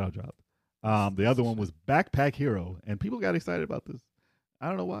 So Shadow dropped. The other one was Backpack Hero, and people got excited about this. I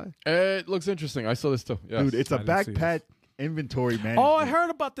don't know why. It looks interesting. I saw this too. Yes. Dude, it's a I didn't see backpack inventory management. Oh, I heard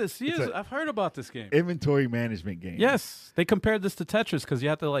about this. It's Yes, a- I've heard about this game. inventory management game. Yes, they compared this to Tetris because you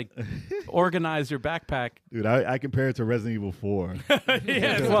have to like organize your backpack. Dude, I compare it to Resident Evil 4.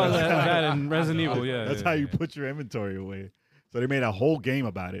 Yeah, Well, that and Resident Evil, yeah. That's yeah, how you yeah. put your inventory away. So they made a whole game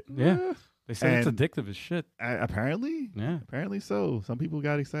about it. Yeah, they say it's And- addictive as shit. Apparently, Yeah, apparently so. Some people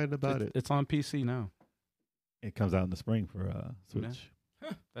got excited about it. It's on PC now. It comes out in the spring for Switch.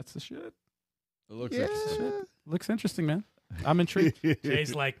 That's the shit. It looks Yeah. interesting. Looks interesting, man. I'm intrigued.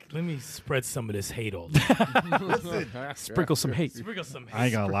 Jay's like, let me spread some of this hate on. Sprinkle some hate. Sprinkle some hate. I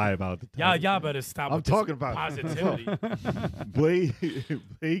ain't gonna lie about the Y'all, title. y'all better stop. I'm with this talking about positivity. Blade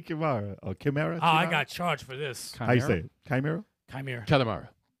Chimera. Oh, Chimera? Oh, I Chimera? got charged for this. How you say it? Chimera? Chimera. Katamara.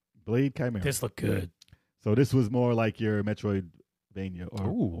 Blade Chimera. This looked good. So this was more like your Metroidvania or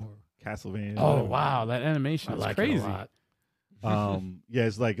Ooh. Castlevania. Oh whatever. wow, that animation I is like crazy. it a lot. Yeah,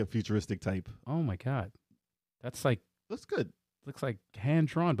 it's like a futuristic type. Oh my god, that's like Looks good. looks like hand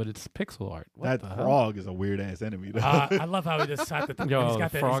drawn, but it's pixel art. What That the hell? frog is a weird ass enemy. Though. I love how he just shot the. Yo, he's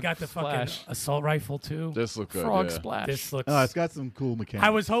got the the frog fucking splash. assault rifle too. This looked good. Frog yeah. splash. This looks. No, it's got some cool mechanics. I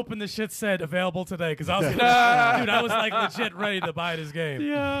was hoping the shit said available today because I was gonna, dude. I was like legit ready to buy this game.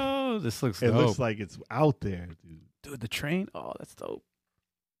 Yo, this looks It dope. looks like it's out there, dude. Dude, the train. Oh, that's dope.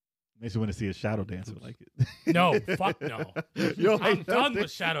 Makes you want to see a shadow dancer like it. No, fuck no. You don't I'm like done that?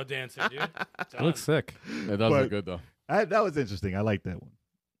 with Shadow Dancer, dude. It looks sick. It does But- look good though. That was interesting. I like that one.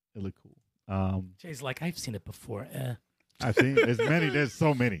 It looked cool. Jay's like, I've seen it before. I've seen there's many. There's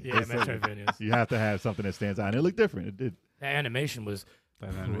so many. Yeah, There's so many. Metroidvanias. You have to have something that stands out. And it looked different. It did. The animation was That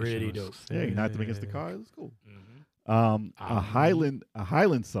animation pretty was dope. sick. Yeah, you not to against the car. It was cool. Mhm. A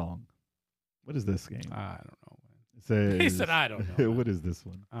Highland song. What is this game? I don't know. It says. He said, I don't know. What is this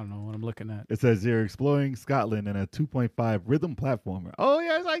one? I don't know what I'm looking at. It says you're exploring Scotland in a 2.5 rhythm platformer. Oh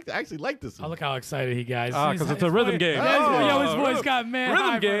yeah, I actually like this Oh, one. look how excited he got. Ah, His- 'cause it's a his rhythm voice- game. Yeah, Oh, yo, his voice rhythm- got man Rhythm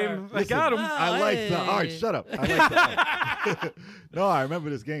high, game. bro. I got him. I like the art. Shut up. I like the art. No, I remember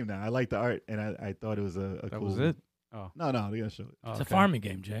this game now. I like the art, and I thought it was a That cool. was it. Oh, No, they're gonna show it. oh, It's a okay. farming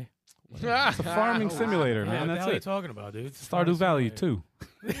game, Jay. It's a farming simulator, Yeah, man. what the That's hell are you it. talking about, dude? It's a Stardew farming Valley simulator. too.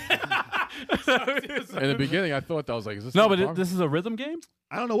 In the beginning, I thought that was like, is this No, a but farm? this is a rhythm game.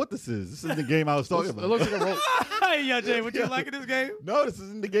 I don't know what this is. This is the game I was talking It about. looks like a roll. Hey, yo, Jay, what you liking this game? No, this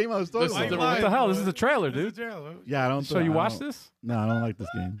isn't the game I was talking This is about. the What the hell? This is a trailer, dude. Yeah, I don't. So you I watched don't- this? No, I don't like this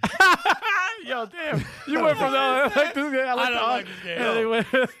game. Yo, damn! You went from I like this game. I I like don't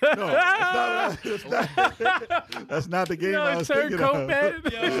like this game. That's not the game I Yo, was thinking turncoat of. man.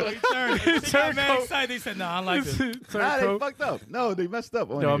 Yo, he turned. He got Turncoat. mad excited. He said, "No, I don't like this." Nah, they Turncoat. fucked up. No, they messed up.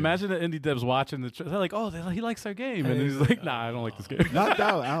 On Yo, here. imagine the indie devs watching the. They're like, oh, he likes our game, and he's like, nah, I don't like this game. Not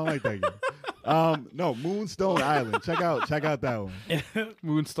that one. I don't like that game. No, Moonstone Island. Check out that one.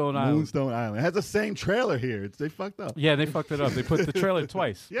 Moonstone Island. Moonstone Island. It has the same trailer here. They fucked up. Yeah, they fucked it up. They put the trailer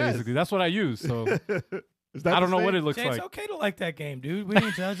twice. Yes. Basically, that's what I use. So Is that I don't the know what same? it looks Jay, it's like. okay to like that game, dude. We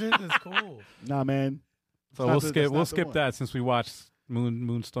didn't judge it. It's cool. Nah, man. So That's we'll not the skip one. that since we watched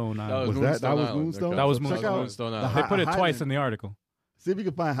Moonstone Island. Was that was Island. Moonstone? Okay. That was Check Moonstone. out Island. Moonstone The Island. They put it Highland. twice in the article. See if you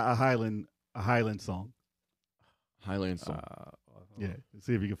can find a Highland song. Highland song. Yeah,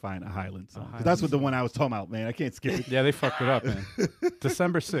 see if you can find a Highland song. 'Cause Highland that's what the one I was talking about, man. I can't skip it. Yeah, they fucked it up, man.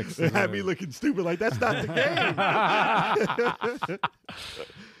 December 6th. It had me looking stupid. Like that's not the game.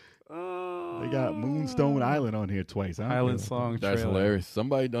 They got Moonstone Island on here twice. I don't Highland care. song That's trailer. hilarious.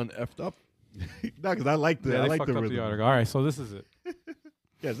 Somebody done effed up. No, because I like the Yeah, I they like fucked the up rhythm. the article. All right, so this is it.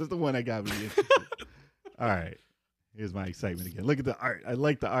 Yes, that's the one that got me interested. All right, here's my excitement again. Look at the art. I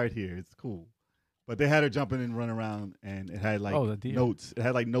like the art here. It's cool. But they had her jumping and running around, and it had like Oh, the deer. notes. It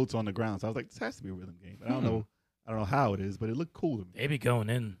had like notes on the ground. So I was like, this has to be a rhythm game. But I don't know. I don't know how it is, but it looked cool to me. They be going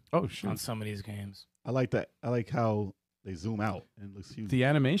in Oh, on shoot. some of these games. I like that. I like how they zoom out and it looks huge. The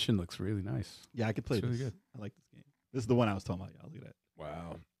animation looks really nice. Yeah, I could play It's really this. good. I like this game. This is the one I was talking about, y'all. Look at that.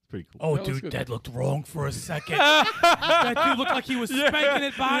 Wow. It's pretty cool. Oh, That looks dude, good. that looked wrong for a second. That dude looked like he was spanking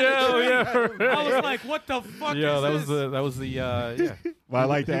it behind the tree. I was like, what the fuck Yeah, is that this? was the yeah. Well, I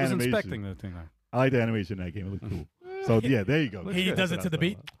like the he was animation. inspecting the thing. I like the animation in that game. It looked cool. So yeah, there you go. He That's does what it I to the was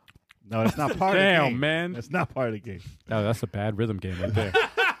beat? talking about. No, that's not part of the Damn, game. man. That's not part of the game. Oh, that's a bad rhythm game right there.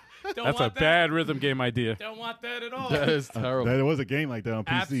 Don't That's a want that. bad rhythm game idea. Don't want that at all. That is terrible. There was a game like that on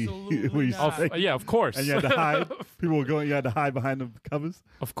PC. Absolutely where you not. sang- Yeah, of course. and you had to hide. People were going. You had to hide behind the covers.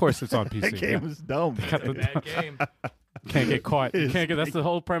 Of course, it's on That PC. game yeah. was dumb. Got the- Bad game. Can't get caught. You can't get. That's the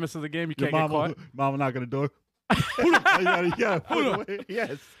whole premise of the game. You Your can't get mama, caught. mama knock on the door. you gotta put it away.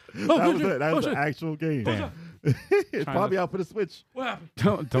 Yes, that was it. That was the actual game. Damn. It's probably out for the Switch. What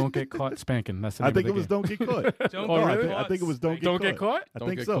happened? Don't get caught spanking. That's the I name think of it the was game. Don't Get Caught. Don't Oh, get really? I caught think it was Don't Don't Get get caught. I Don't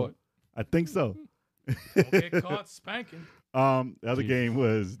think get so. caught. I think so. Don't get caught spanking. The other Jesus. game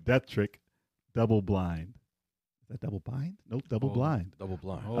was Death Trick, Double Blind. Is that Double Blind? Nope, Double Oh. Blind. Double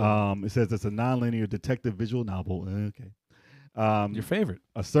blind. Oh, It says it's a nonlinear detective visual novel. Okay. your favorite.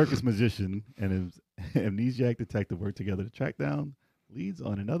 A circus magician and his amnesiac detective work together to track down leads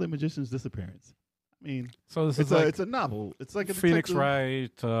on another magician's disappearance. I mean, So this it's is like it's a novel. It's like a Phoenix detective,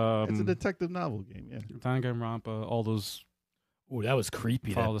 Wright, It's a detective novel game. Yeah, Danganronpa, all those. Ooh, that was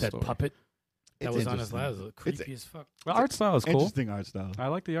creepy. Follow That the story. puppet that It's was on his interesting. lap was creepy as fuck. The art style is cool. Interesting art style. I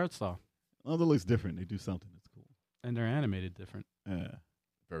like the art style, Although it looks different, they do something that's cool. and they're animated different. Yeah.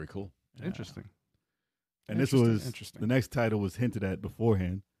 Very cool. Yeah. Interesting. And this Interesting, was interesting. the next title was hinted at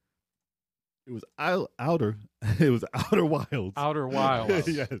beforehand. It was Outer. It was Outer Wilds. Outer Wilds.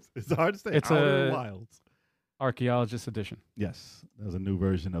 Yes, it's hard to say. It's Outer a- Wilds. Archaeologist edition. Yes, that was a new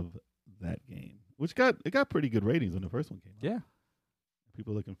version of that game, which got pretty good ratings when the first one came out. Yeah.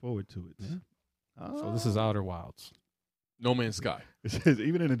 People looking forward to it. Yeah. So this is Outer Wilds. No Man's Sky. It says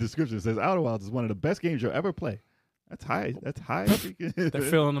even in the description it says Outer Wilds is one of the best games you'll ever play. That's high. That's high. They're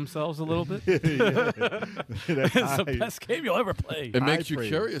feeling themselves a little bit. Yeah. That's It's the high. best game you'll ever play. It High makes you praise.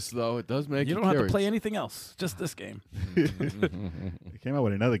 curious, though. It does make You you don't have to play curious. anything else. Just this game. They came out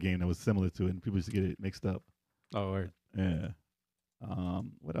with another game that was similar to it, and people used to get it mixed up. Oh, word. Yeah.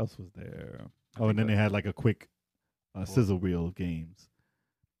 What else was there? I Oh, and think then they had like a quick sizzle reel of games,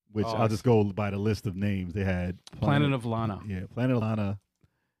 which Oh, I'll just go by the list of names. They had Planet of Lana. Yeah, Planet of Lana,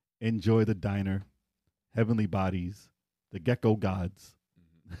 Enjoy the Diner, Heavenly Bodies, The Gecko Gods,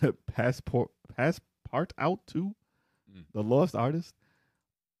 Passport Out 2, Mm. The Lost Artist,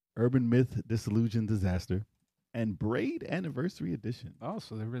 Urban Myth Disillusion Disaster, and Braid Anniversary Edition. Oh,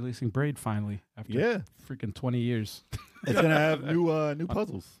 so they're releasing Braid finally after Yeah, freaking 20 years. it's gonna have new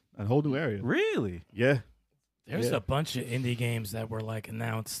puzzles, a whole new area. Really? Yeah, There's Yeah. a bunch of indie games that were like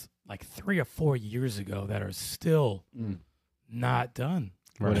announced like 3 or 4 years ago that are still not done.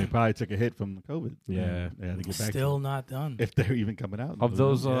 well, they probably took a hit from the COVID. Yeah. they had to get back Still not done. to it, if they're even coming out. Of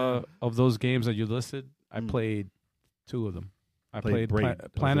those games that you listed, I Mm. played 2 of them. I Played played Braid. That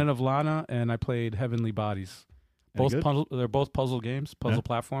was Planet it. of Lana and I played Heavenly Bodies. Any Both good? puzzle. They're both puzzle games, puzzle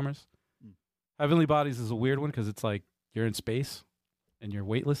platformers. Mm. Heavenly Bodies is a weird one because it's like you're in space and you're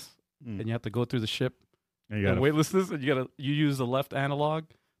weightless Mm. and you have to go through the ship And you and gotta- weightlessness and you use the left analog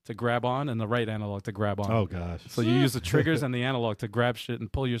to grab on and the right analog to grab on. oh gosh, So you use the triggers and the analog to grab shit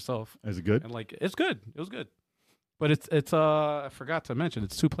and pull yourself. is it good? And like it's good. It was good. But it's I forgot to mention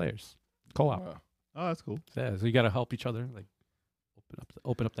it's 2 players. Co-op. Wow. Oh, that's cool, Yeah, so you got to help each other like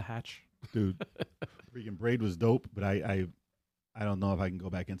open up the hatch. dude. Freaking Braid was dope, but I don't know if I can go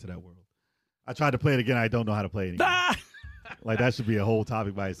back into that world. I tried to play it again. I don't know how to play it anymore. Ah! Like that should be a whole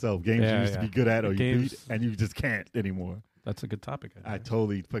topic by itself. Games you used to be good at or you beat, and you just can't anymore. That's a good topic. I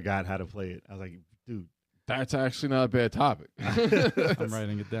totally forgot how to play it. I was like, dude, That's actually not a bad topic. I'm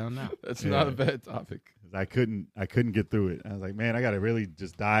writing it down now. That's not a bad topic. I couldn't get through it. I was like, man, I got to really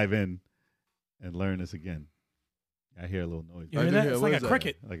just dive in and learn this again. I hear a little noise. You hear that? It's like a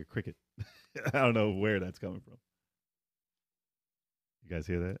cricket. Like a cricket. I don't know where that's coming from. You guys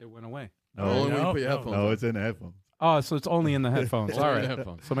hear that? It went away. No, Only when you put your headphones no, on. it's in the headphones. Oh, so it's only in the headphones. All right.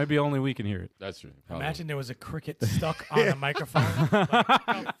 Headphones. So maybe only we can hear it. That's true. Probably. Imagine there was a cricket stuck on a microphone.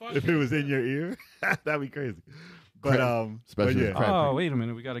 If it was in your ear, that'd be crazy. But Especially with yeah. crab Oh, cricket. wait a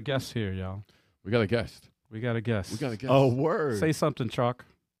minute. We got a guest here, y'all. We got a guest. We got a guest. We got a guest. Oh, word. Say something, Chalk.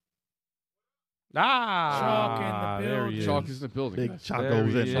 Chalk in the there he building. is. Chalk is in the building. Big guys. Chalk There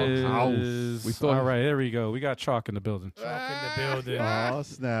goes he in the house. is. We thought- All right, there we go. We got Chalk in the building. Chalk in the building. Oh,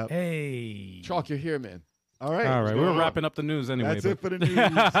 snap. Hey. Chalk, you're here, man. All right. All right, we're going on? wrapping up the news anyway. That's it for but- the news.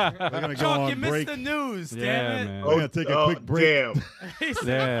 We're going to go Chalk, on you break. missed the news, Yeah, damn it. man. We're going to take a quick break. Damn. He said,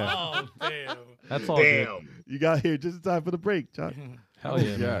 Yeah. Oh, damn. That's all good. Damn. You got here just in time for the break, Chuck. Hell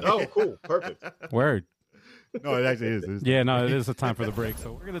yeah, man. Oh, cool. Perfect. Word. No, it actually is. It's- Yeah, no, it is a time for the break.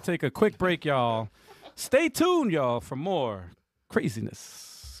 So we're going to take a quick break, y'all. Stay tuned, y'all, for more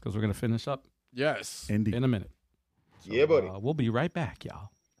craziness because we're going to finish up Yes. Indeed. in a minute. So, Yeah, buddy. We'll be right back, y'all.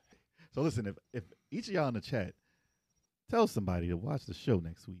 So listen, if each of y'all in the chat tell somebody to watch the show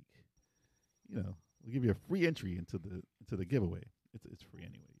next week, we'll give you a free entry into the giveaway. It's free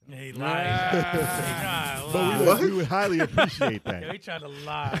anyway. Y'all. He lied. But we would highly appreciate Yeah, that. he tried to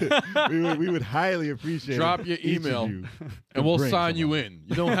lie. we would highly appreciate Drop your each of email, you And we'll bring sign you somebody. in.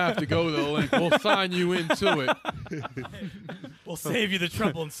 You don't have to go to the link. We'll sign you into it. We'll save you the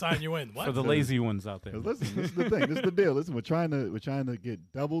trouble and sign you in. For What? the lazy ones out there. 'Cause listen, this is the thing. This is the deal. Listen, we're trying to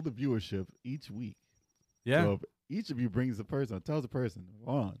get double the viewership each week. Yeah. So if each of you brings a person, or tells a person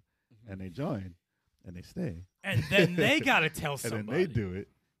on, and they join, and they stay, And then they got to tell and somebody. then they do it,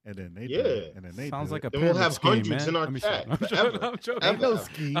 and then they do Yeah. it, and then they Sounds do like it. a Then we'll pyramid have scheme, hundreds man. in our Let me chat. stop. I'm Forever. joking. I'm joking. Ain't no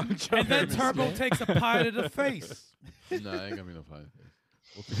scheme. I'm joking. And then Turbo takes a pie to the face. No, ain't gonna be no pie to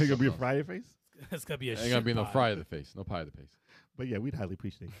the face. Ain't gonna be a Friday face. It's going to be a Ain't gonna be no shit fry pie. to the face. No pie to the face. But yeah, we'd highly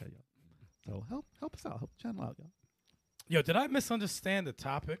appreciate that, y'all. So help us out, help the channel out, y'all. Yo, did I misunderstand the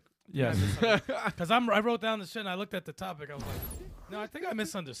topic? Yes. Because I wrote down the shit and I looked at the topic. I was like, no, I think I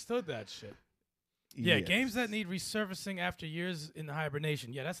misunderstood that shit. Yeah, Yes. games that need resurfacing after years in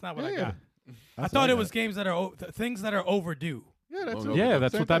hibernation. Yeah, that's not what I Yeah. got. I That's thought what it got. was games that are things that are overdue. Yeah, that's Oh, it. Yeah,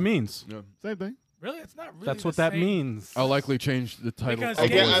 that's Same what that thing. means. Yeah. Same thing. Really, it's not really. That's the what that same. means. I'll likely change the title. Because of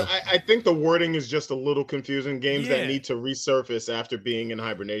Again, games- the- I think the wording is just a little confusing. Games Yeah. that need to resurface after being in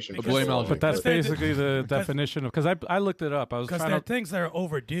hibernation. Because- for Blame so long. Algie. But that's Because they- basically the because- definition of, because I looked it up. I was Because trying they're to, things that are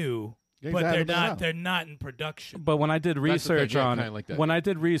overdue, Games but that they're haven't been not. out. They're not in production. but when I did That's the thing, research yeah, on kinda it, like that. when I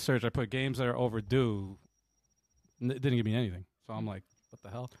did research, I put games that are overdue. It didn't give me anything. So I'm like, what the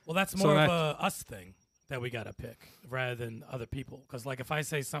hell? Well, that's So more that- of a us thing that we got to pick rather than other people. Because like if I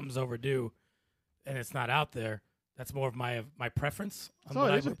say something's overdue and it's not out there, that's more of my preference. on So what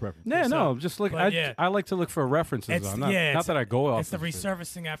it I is a would- preference. Yeah, So- no, just look. but yeah. I like to look for references. It's- On, not, yeah, not it's- that I go off. It's the of shit.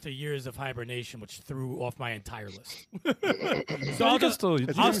 resurfacing after years of hibernation, which threw off my entire list. So I'll you can just- still,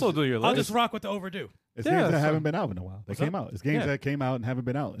 I'll- still do your list. I'll just rock with the overdue. It's Yeah, games that so- haven't been out in a while. They What's came up? out. It's games Yeah. that came out and haven't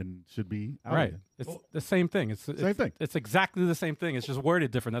been out and should be out. Right. again. It's Well- the same thing. It's Same thing. It's exactly the same thing. It's just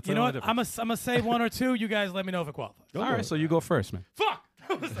worded different. That's You the know only what? I'm difference. gonna say one or two. You guys let me know if it qualifies. Go All for right, it. so you go first, man. Fuck.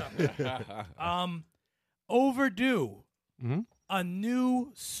 What's up? Overdue. Mhm. A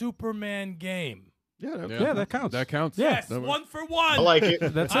new Superman game. Yeah, Yeah, that counts. That counts. Yes, That- 1 for 1. I like it.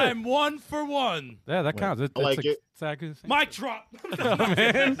 That's it. I'm 1 for 1. Yeah, that Wait. counts. I like it. Exactly the same. Mic drop.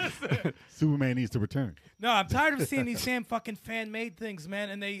 Superman needs to return. No, I'm tired of seeing these same fucking fan-made things,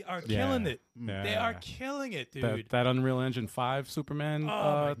 man, and they are killing it. Yeah. They are killing it, dude. That Unreal Engine 5 Superman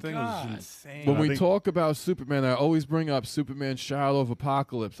Oh my thing God. was insane. When I we think- talk about Superman, I always bring up Superman Shadow of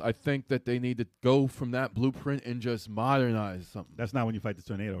Apocalypse. I think that they need to go from that blueprint and just modernize something. That's not when you fight the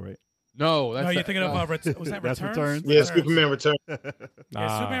tornado, right? No, that's No, you're thinking of was that That's Returns? Returns? Yeah, Superman Return.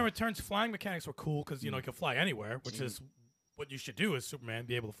 Yeah, Superman Returns flying mechanics were cool because you can fly anywhere, which is what you should do as Superman,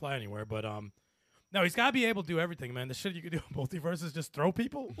 be able to fly anywhere. But no, he's got to be able to do everything, man. The shit you could do in multiverse is just throw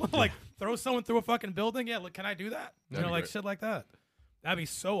people, like throw someone through a fucking building. Yeah, look, can I do that? That'd be Like great. shit like that. That'd be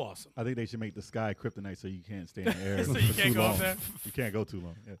so awesome. I think they should make the sky kryptonite so you can't stay in the air. So you for can't too go up long. there? You can't go too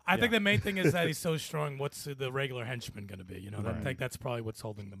long. Yeah. I think the main thing is that he's so strong. What's the regular henchman going to be? I Right. think that's probably what's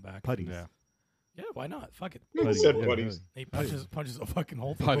holding them back. Putties. Yeah. Yeah, why not? Fuck it. Who Putties, said yeah, buddies? He punches a fucking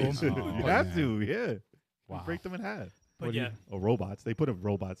hole through Putties. them. Oh, you have man. to, yeah. Wow. You break them in half. But yeah, Or robots. They put up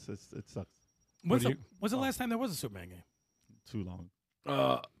robots. It sucks. when's do the last time there was a Superman game? too long.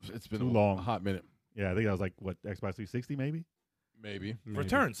 It's been Too a long. hot minute, Yeah, I think that was like what Xbox 360 maybe. maybe.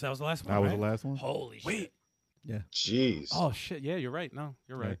 Returns. That was the last one. That was right? the last one. Holy shit! Jeez. Oh shit! Yeah, you're right. No,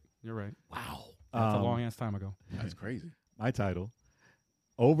 you're right. You're right. Wow. That's a long ass time ago. That's crazy. My title,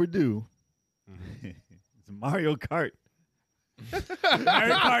 Overdue. It's Mario Kart.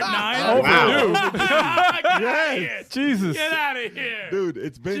 Mario Kart 9. Overdue. Get out of Yes. here. Jesus. Get out of here. Dude,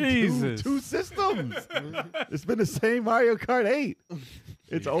 it's been Jesus. two systems. It's been the same Mario Kart 8.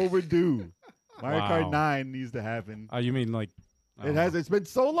 It's overdue. Mario Wow. Kart 9 needs to happen. You mean like? It has. It's been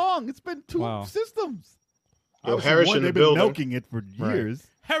so long. It's been two Wow. systems. Yo, Obviously, Harris one, in the they've been building. milking it for years.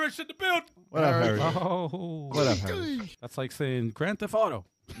 Harris in the building. What up, Harris? Oh. What up, Harris? That's like saying Grand Theft Auto.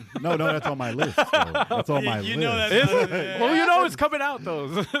 No, that's on my list. though. That's on my You list. know that's Is not- it? yeah. Well, you know it's coming out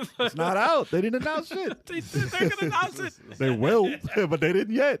though. It's not out. They didn't announce shit. They're gonna announce it. They will, but they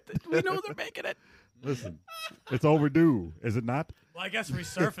didn't yet. We know they're making it. Listen, it's overdue, is it not? Well, I guess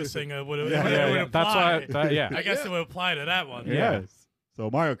resurfacing would Yeah, apply. That's why. Yeah. I guess it would apply to that one. Yeah. Yes. So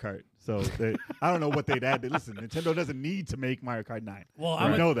Mario Kart. So I don't know what they'd add. Listen, Nintendo doesn't need to make Mario Kart 9. Well,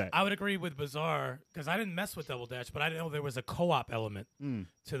 I know that. I would agree with Bizarre because I didn't mess with Double Dash, but I didn't know there was a co-op element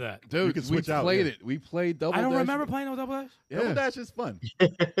to that. Dude, can we switch out, played yeah. it. We played Double I don't Dash. remember playing no Double Dash. Double Yeah. Dash is fun.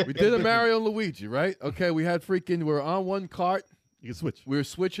 We did a Mario and Luigi, right? Okay, we had we were on one cart. You can switch. We were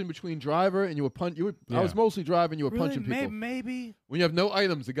switching between driver and you were I Yeah. was mostly driving, you were Really? punching people. Maybe. When you have no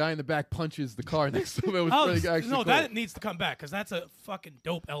items, the guy in the back punches the car next to him. It was Oh, pretty actually no, cool. that needs to come back because that's a fucking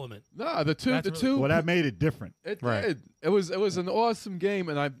dope element. Nah, the That's really two Well, that made it different. it Right. did. It was an awesome game,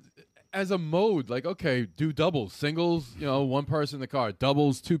 and as a mode, like, okay, do doubles, singles, one person in the car,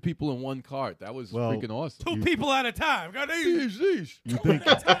 doubles, two people in one cart. That was Well, freaking awesome. Two people at a time. God, Sheesh. You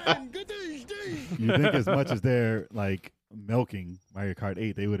think as much as they're like milking Mario Kart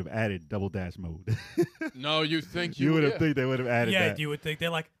 8, they would have added Double Dash mode. No, you think you would have yeah. think they would have added yeah, that. you would think they're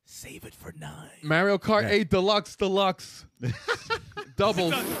like save it for 9. Mario Kart Yeah. 8 Deluxe.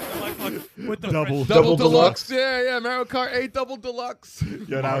 Doubles. Like, with the Double- French- Double Deluxe. Deluxe. Yeah, Mario Kart 8 Double Deluxe. Yo,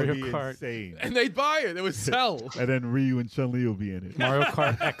 that Mario would be Kart. insane. And they'd buy it. It was sell. And then Ryu and Chun-Li will be in it. Mario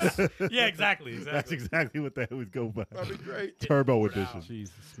Kart X. Yeah, exactly. That's exactly what that would go by. That'd be great. Turbo edition.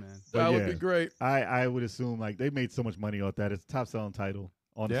 Jesus, man. But That would yeah. be great. I would assume like they made so much money off that. It's a top selling title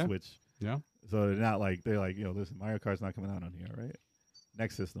on Yeah. the Switch. Yeah. So they're like, listen, Mario Kart's not coming out on here, right?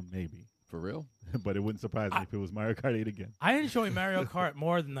 Next system, maybe. For real? But it wouldn't surprise me if it was Mario Kart 8 again. I enjoy Mario Kart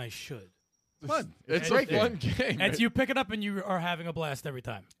more than I should. Fun. It's And- a fun game. And you pick it up and you are having a blast every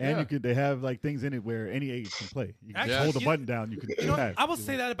time. And Yeah. they have like things in it where any age can play. You can Actually, just hold the you- button down, you can You know, have. I will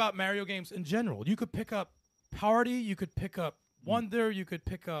say that about Mario games in general. You could pick up Party, you could pick up Wonder, you could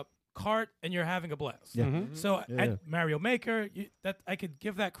pick up Kart, and you're having a blast. Yeah. Mhm. So Yeah, at yeah. Mario Maker, that I could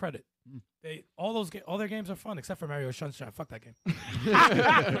give that credit. Mm. All their games are fun except for Mario Sunshine. Fuck that game.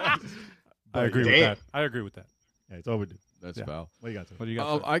 I agree with Damn. that. I agree with that. Yeah, it's overdue. That's Yeah. foul. What do you got? Sir? What do you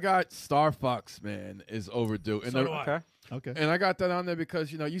got? sir? I got Star Fox, man, is overdue. And So do I. Okay. Okay. And I got that on there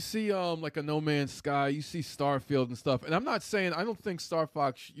because you see like a No Man's Sky, you see Starfield and stuff. And I'm not saying I don't think Star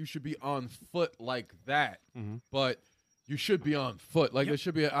Fox you should be on foot like that, Mhm. but you should be on foot. Like Yep. there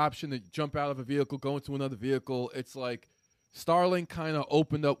should be an option to jump out of a vehicle, go into another vehicle. It's like Starlink kind of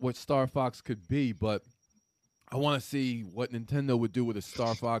opened up what Star Fox could be, but I want to see what Nintendo would do with a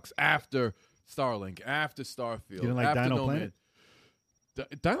Star Fox after Starlink, after Starfield. You didn't like after Dino No Planet? Man.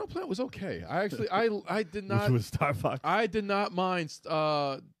 Dino Planet was okay. I actually I did not Which was Star Fox. I did not mind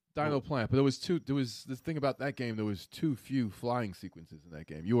Dino Plant, but there was this thing about that game. There was too few flying sequences in that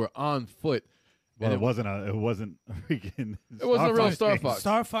game. You were on foot. Well, and it wasn't a freaking. It wasn't a real Star game. Fox.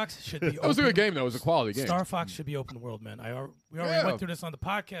 Star Fox should be It was a good game though. It was a quality game. Star Fox should be open world, man. We already Yeah. went through this on the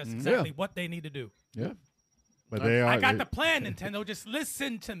podcast. Exactly what they need to do. Yeah. But they are. I got the plan, Nintendo. Just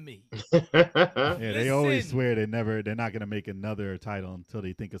listen to me. Yeah, they always Listen. swear they're not gonna make another title until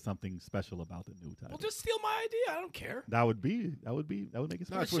they think of something special about the new title. Well, just steal my idea. I don't care. that would make it No, special. it's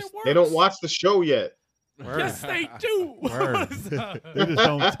That shit works. They don't watch the show yet. Word. Yes, they do. Word. They just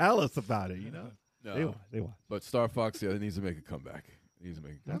don't tell us about it, you know. No. They watch. But Star Fox, yeah, it needs to make a comeback. It needs to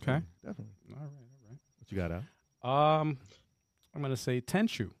make a comeback. Okay. Definitely. All right. What you got out? I'm gonna say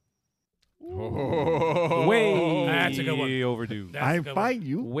Tenchu. Oh. Way That's a good one. overdue. That's a I'm good one. fighting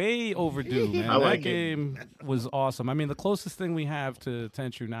you. Way overdue, man. I like that it. game was awesome. I mean, the closest thing we have to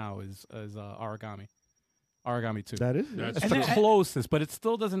Tenchu now is Origami. Origami 2. That is. That's It's And the then- closest, but it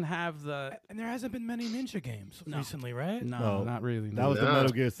still doesn't have the. And there hasn't been many ninja games recently, right? No, No, not really. That was the Nah.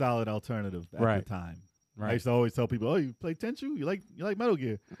 Metal Gear Solid alternative at Right. the time. I right. used to always tell people, "Oh, you play Tenchu? You like Metal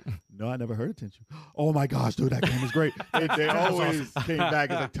Gear?" No, I never heard of Tenchu. Oh my gosh, dude, that game is great. They always came back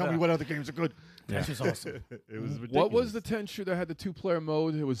and like, "Tell me what other games are good." Tenchu's awesome. It was ridiculous. What was the Tenchu that had the 2-player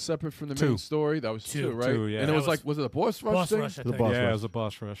mode? It was separate from the Two. main story. That was Two. 2, right? Two, yeah. And it That was was like, was it a boss rush Boss thing? Rush, I The think. boss Yeah, it rush. was a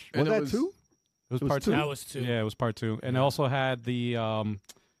boss rush. And Was it that was- 2? It was It was part two. two. That was 2. Yeah, it was part 2, and it also had the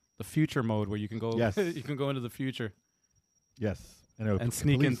future mode where you can go. Yes. you can go into the future. Yes. And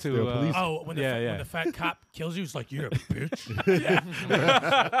sneak police, into, there were police. Oh, when the, Yeah, yeah. when the fat cop kills you, it's like, you're a bitch.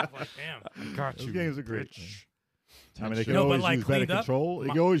 yeah. Like, damn. Got Those games are great. I mean, Tenchu. they can No, but, always like, use better cleaned up. control. They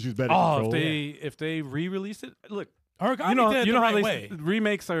can always use better Oh, control. if they re-released it, look. Origami You know did it you the know how right they way.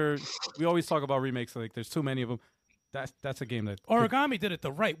 remakes are. We always talk about remakes. Like there's too many of them. That's a game that. Origami did it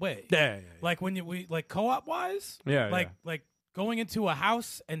the right way. Yeah. Like when we like co-op wise, Yeah, like going into a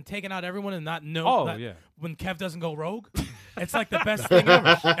house and taking out everyone and not know. Oh, not- yeah. When Kev doesn't go rogue, it's like the best thing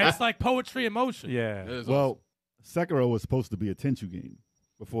ever. It's like poetry in motion. Yeah. It is Well, Sekiro was supposed to be a Tenchu game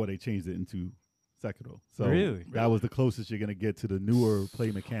before they changed it into Sekiro. So Really? that was the closest you're going to get to the newer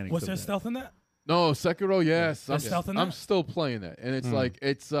play mechanics. Was of there that. stealth in that? No, Sekiro, yes. There's stealth in that? I'm still playing that, and it's Hmm. like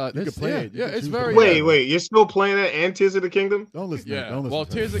it's can it's play yeah, it. You yeah, can it's choose to very play it. Wait, you're still playing that and Tears of the Kingdom? Don't listen to yeah. Don't listen Well,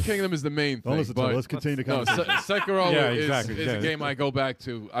 to Tears it. of the Kingdom is the main Don't thing. listen to it. but Let's continue the no, conversation. Sekiro Yeah, is exactly, a yeah. game I go back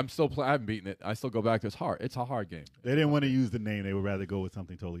to. I'm still playing. I haven't beaten it. I still go back to. It's hard. It's a hard game. They didn't want to use the name. They would rather go with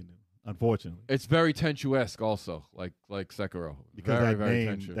something totally new, unfortunately. It's very Tenchu-esque also, like Sekiro. Because very, that very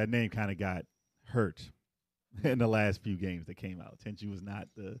name Tenchu. that name kind of got hurt in the last few games that came out. Tenchu was not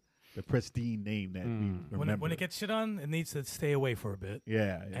the pristine name that we remember. When it gets shit on, it needs to stay away for a bit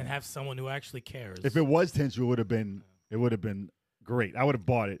yeah. and have someone who actually cares. If it was Tenchu, it would have been great. I would have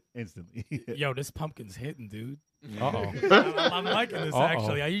bought it instantly. Yo, this pumpkin's hitting, dude. Uh-oh. I'm liking this Uh-oh.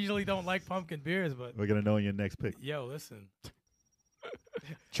 actually. I usually don't like pumpkin beers, but We're gonna know in your next pick. yo, listen.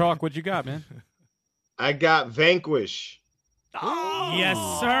 Chalk, what you got, man? I got Vanquish. Yes,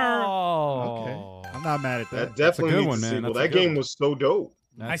 sir. Oh. Okay, I'm not mad at That that. definitely good needs one, a man. sequel. That's a That good game one. was so dope.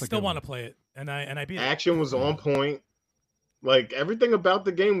 I still want to play it, and I beat it. Action was on point. Like everything about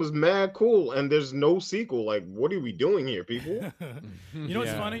the game was mad cool, and there's no sequel. Like, what are we doing here, people? You know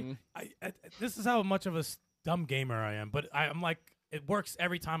what's Yeah. funny? I this is how much of a dumb gamer I am, but I'm like, it works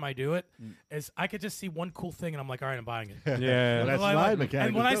every time I do it. Is I could just see one cool thing, and I'm like, all right, I'm buying it. Yeah. Well, that Like- slide mechanic.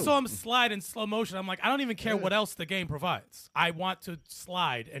 And when was I dope. saw him slide in slow motion, I'm like, I don't even care what else the game provides. I want to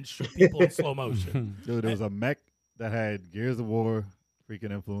slide and shoot people in slow motion. dude, there was a mech that had Gears of War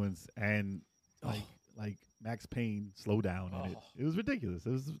freaking influence and like Max Payne slowdown in it. It was ridiculous. It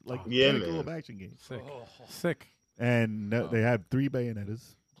was like Yeah, pinnacle man. of action game. Sick. Sick. And they had 3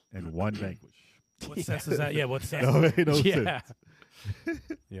 Bayonettas and 1 Vanquish. What sense is that? Yeah, what sense? No, it made no Yeah. sense.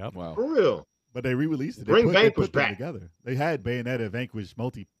 Yep. Wow. For real. But they re-released it. Bring they Vanquish put them back. together. They had Bayonetta Vanquish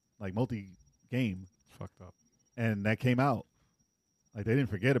multi game, Fucked up. and that came out. Like they didn't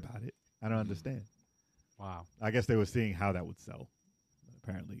forget about it. I don't understand. Wow. I guess they were seeing how that would sell.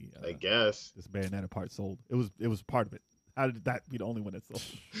 Apparently, I guess. this Bayonetta part sold. It was part of it. How did that be the only one that sold?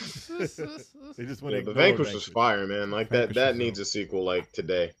 They just went. Yeah, the Vanquish was fire, man. Like Vanquish that was needs a sequel like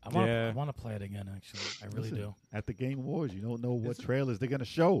today. I want Yeah. to play it again. Actually, I really Listen, do. At the Game Awards, you don't know what trailers they're gonna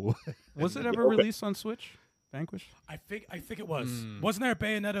show. Was it ever released on Switch? Vanquish? I think it was. Wasn't there a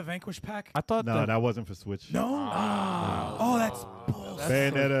Bayonetta Vanquish pack? I thought No, that wasn't for Switch. No. Oh, that's bullshit.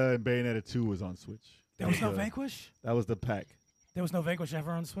 Bayonetta and Bayonetta 2 was on Switch. There was no the- Vanquish. That was the pack There was no Vanquish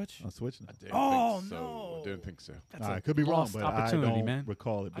ever on Switch. on Switch. No. I didn't Oh, think so. no. I didn't think so. That's Nah, a I could be wrong, lost but opportunity, I don't man.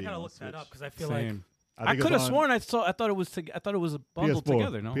 recall it I being gotta on look that Switch. up because I feel Same. like I think it's could have on sworn I thought it was I thought it was bundled PS4,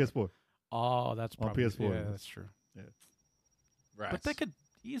 together. No. PS4. Oh, that's On probably PS4, Yeah, yeah. that's true. Rats. But they could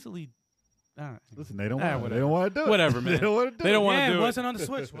easily. Listen, they don't Ah, want. They whatever. don't want to do it. Whatever, they man. don't want to do They it. don't want to yeah, do it it. wasn't on the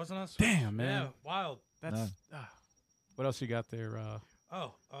Switch. Wasn't on the Switch. Damn, man. Yeah, wild. That's. What else you got there?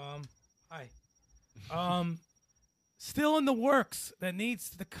 Oh, hi. Still in the works that needs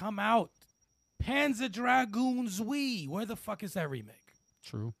to come out. Panzer Dragoon's Wii. Where the fuck is that remake?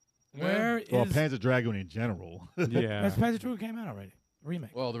 True. Where is? Well, Panzer Dragoon in general. Yeah. That's Panzer Dragoon came out already.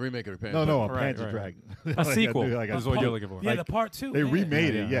 Remake. Well, the remake of Japan. no, a Right, Panzer right. Dragoon. A sequel Like is what you're looking for. yeah, like, the part 2. They yeah.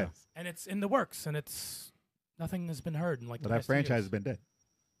 remade Yeah, it, yeah. yes, and it's in the works, and it's nothing has been heard in like but the that past 2 franchise years. has been dead.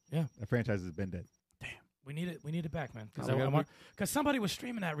 Yeah. that franchise has been dead. We need it. We need it back, man. Oh, we gotta Because somebody was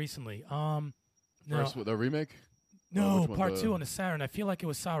streaming that recently. No, First, the remake. no, which one, part the- 2 on the Saturn. I feel like it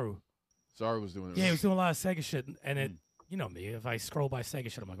was Saru. Sorry, was doing it. Yeah, he was doing a lot of Sega shit, and it. You know me. If I scroll by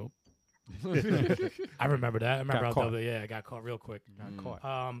Sega shit, I'm like, oh. I remember that. I remember Got how caught. I got caught real quick. Got caught.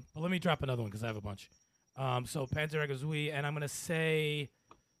 But let me drop another one because I have a bunch. So Panzer Dragoon's Wii, and I'm gonna say,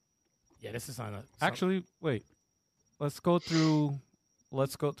 yeah, this is on a. Actually, wait. Let's go through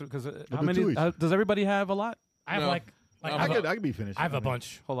because how do many? two each. Does everybody have a lot? I have No. like I'm I I have, not- could be finished. I have a mean,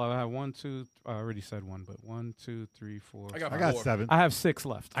 bunch. Hold on. I have 1, 2. I already said one, but 1, 2, 3, 4. I got I got four. 7. I have 6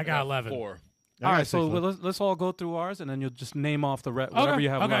 left. I got 11. 4. All right, so let's all go through ours, and then you'll just name off the whatever you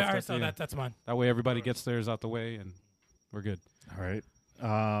have okay, left. all right, so that's mine. That way everybody gets theirs out the way, and we're good. All right.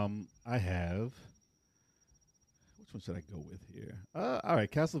 I have. Which one should I go with here? All right,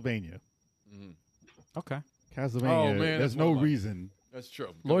 Castlevania. Okay. Castlevania. Oh, man, there's that's no one of mine. reason. That's true.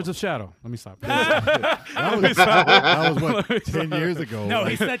 Lords of Shadow. Let me stop. That was what 10 years ago. No,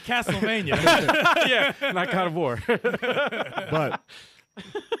 he like, said Castlevania. Yeah, not God of War. but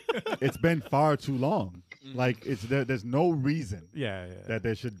it's been far too long. Like there's no reason yeah. that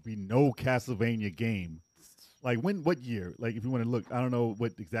there should be no Castlevania game. Like what year? Like if you want to look, I don't know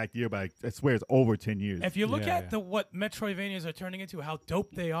what exact year, but I swear it's over 10 years. If you look Yeah, at what Metroidvanias are turning into, how dope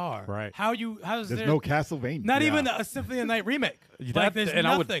they are. Right. How's There's there no Castlevania. not even a Symphony of the Night remake? That- Like there's and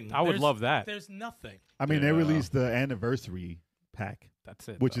nothing. I would There's- love that. There's nothing. I mean, they Yeah. released the anniversary pack, That's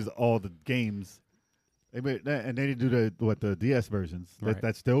it. which though. is all the games. And they do the DS versions. Right.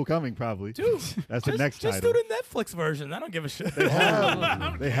 That's still coming probably. Dude, That's the next just title. do the Netflix version. I don't give a shit.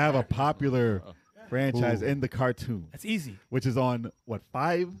 They have a popular franchise in the cartoon, That's easy. which is on what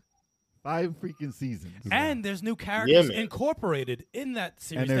five freaking seasons. And there's new characters man. incorporated in that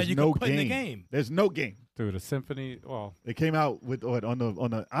series And that there's you no can put game. in the game. There's no game. Dude, a symphony. Well, They came out with what on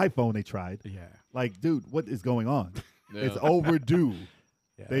the iPhone. They tried. yeah. Like, dude, what is going on? Yeah. It's overdue.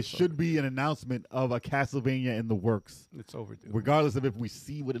 Yeah, There it's should be an announcement of a Castlevania in the works, It's overdue. regardless of if we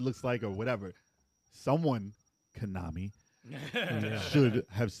see what it looks like or whatever. Someone, Konami, should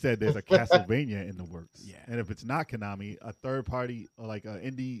have said there's a Castlevania in the works. Yeah. And if it's not Konami, a third party or like an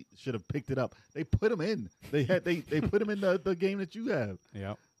indie should have picked it up. They put them in. They put them in the game that you have.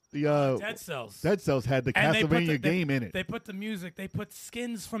 Yep. The Dead Cells. Dead Cells had the And they put Castlevania game in it. They put the music. They put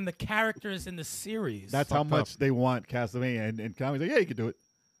skins from the characters in the series. That's how fucked much up. they want Castlevania. And Konami's like, yeah, you can do it.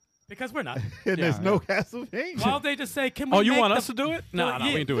 because we're not. And Yeah, there's no Castlevania. Why don't they just say, "Can we?" Oh, you make want the- us to do it? No, yeah.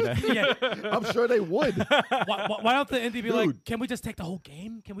 we ain't doing that. Yeah. I'm sure they would. Why don't the indie be like, Dude. "Can we just take the whole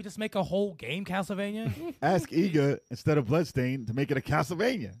game? Can we just make a whole game Castlevania?" Ask Iga instead of Bloodstain to make it a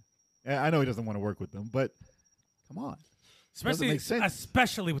Castlevania. And I know he doesn't want to work with them, but come on. Especially, make sense.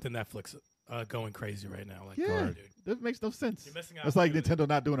 especially with the Netflix going crazy right now. Like, Yeah, dude. that makes no sense. You're missing out It's like completely. Nintendo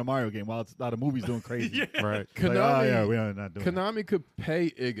not doing a Mario game while the movie's doing crazy. Yeah. Right. It's like, Konami, oh, yeah, we're not doing it. Konami could pay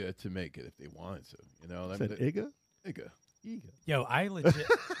Iga to make it if they wanted to. You know, Said Iga? Iga. Iga. Yo, I legit.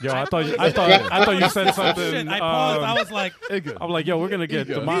 Yo, I thought you said something. Shit, I paused. I was like, Iga. I'm like, yo, we're gonna get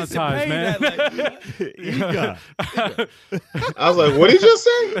Ego. demonetized, pay man. that, like, Iga. I was like, what did you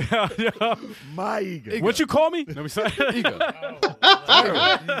say? My Iga. What you call me? Let me say. Iga.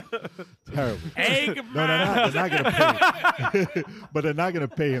 Terrible. egg. No, they're not going to pay. But they're not going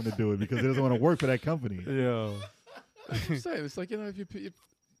to pay him to do it because he doesn't want to work for that company. Yo. I'm saying, it's like, you know, if you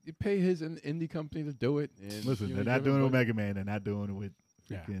pay his indie company to do it. And, Listen, you know, they're not give doing it with everybody- Mega Man. They're not doing it with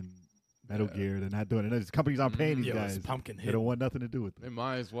Yeah. freaking Metal Gear. They're not doing it. These companies aren't paying these Yo, guys. it's pumpkin They hit. don't want nothing to do with They them.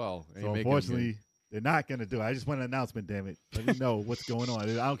 might as well. Ain't So making a unfortunately, game. they're not going to do it. I just want an announcement, damn it. Let me know what's going on. I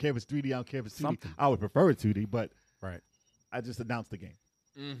don't care if it's 3D. I don't care if it's 2D. Something. I would prefer it 2D, but Right. I just announced the game.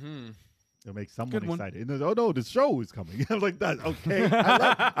 Mm-hmm. It'll make someone Good one. excited. And there's, oh, no, the show is coming. I'm like, that okay.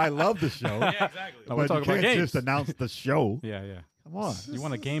 I love the show. Yeah, exactly. No, we're But you talking about can't games. just announce the show. Yeah, yeah. Come on. You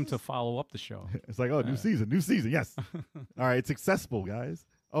want a game to follow up the show. It's like, oh, new season, yes. All right, it's successful, guys.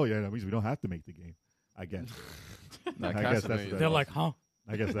 Oh, yeah, that means we don't have to make the game, I guess. Not I guess that's Castlevania. what They're like, huh?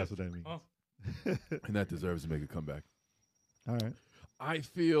 I guess that's what that means. Oh. And that deserves to make a comeback. All right. I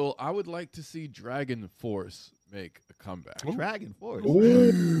feel I would like to see Dragon Force make a comeback. Dragon Force.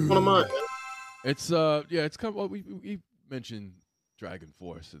 Ooh, one of mine. It's it's come. Well, we mentioned Dragon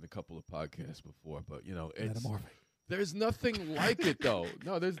Force in a couple of podcasts before, but you know, it's there's nothing like it though.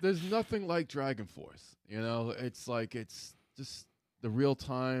 No, there's nothing like Dragon Force. You know, it's like it's just the real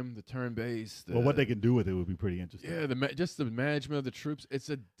time, the turn based. Well, what they can do with it would be pretty interesting. Yeah, just the management of the troops. It's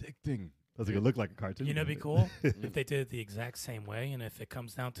addicting. Does it look like a cartoon? You know, it'd be cool if they did it the exact same way, and if it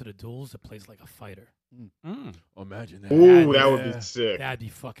comes down to the duels, it plays like a fighter. Mm. Oh, imagine that. Ooh, that would Yeah. be sick. That'd be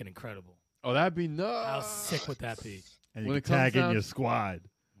fucking incredible. Oh, that'd be How nuts. sick would that be? And you when can it comes tag in down- your squad.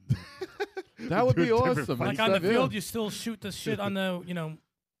 That would be Different awesome. fights. Like on the Stuff, yeah. field, you still shoot the shit on the, you know,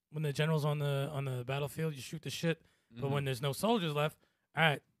 when the general's on the battlefield, you shoot the shit. But Mhm. when there's no soldiers left, all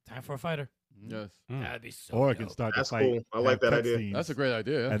right, time for a fighter. Yes, That'd be so. Or it can dope. start That's the fight. cool. I like have that idea. cutscenes, that's a great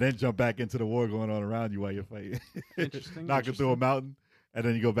idea. And then jump back into the war going on around you while you're fighting. Interesting, Knock him through a mountain, and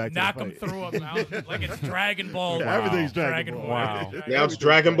then you go back Knock to the him fight. through a mountain like it's Dragon Ball. Yeah, everything's Dragon Ball. Wow. Now it's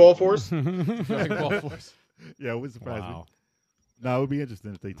Dragon Ball Force. Dragon Ball Force. Yeah, it would surprise Wow. me. No, it would be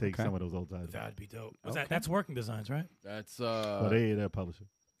interesting if they take Okay. some of those old titles. That'd be dope. Okay. That's Working Designs, right? That's Well, they're a publisher.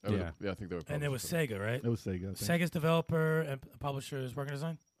 that was- Yeah. I think they were. And it was publishers. Sega, right? It was Sega. I think. Sega's developer and publisher is Working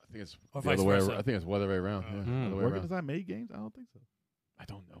Design. I think it's Or the vice other way. versa. I think it's the other way around. Yeah, other way Working around. Design made games? I don't think so. I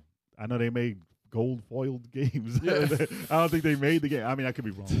don't know. I know they made gold foiled games. Yeah. I don't think they made the game. I mean, I could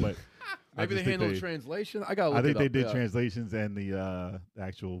be wrong, but Maybe they just think handled translation. I got. I think they did translations and the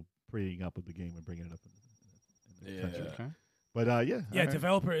actual prettying up of the game and bringing it up in the Yeah. country. Okay. But Yeah, all right.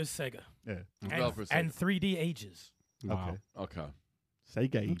 developer is Sega. Yeah. Developer is And 3D Ages. Wow. Okay. Okay.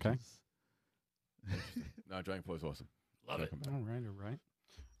 Sega Ages. Okay. No, Dragon Force awesome. Love it. All right,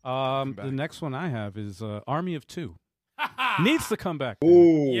 all right. back. The next one I have is Army of Two. Needs to come back.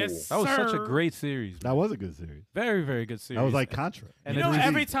 Ooh. Yes, That was such a sir. great series. That was a good series. Very, very good series. That was like Contra. And You it's know, 3D.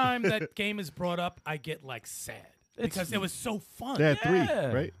 every time that game is brought up, I get like sad because it was so fun. They had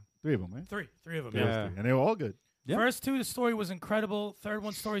Yeah. 3, right? 3 of them, right? Three of them. There was Yeah. 3. And they were all good. Yep. First two, the story was incredible. Third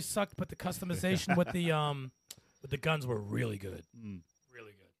one, story sucked, but the customization with the guns were really good.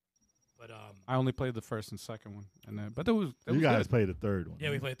 Really good. But I only played the first and second one, and then but it was You guys good. played the third one. yeah,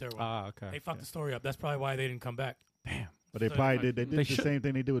 we right? played third one. Ah, okay. They fucked the story up. That's probably why they didn't come back. Damn. But they So probably like- did. They did They the should- same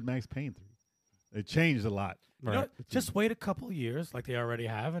thing they did with Max Payne 3. They changed a lot. You know Right. what? Just wait a couple years, like they already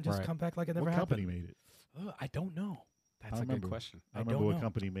have, and just Right. come back like it never What company happened. made it? I don't know. That's I a remember. good question. I I remember don't what know.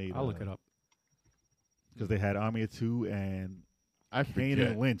 company made. I'll look it up. Because they had Army of 2 and I Kane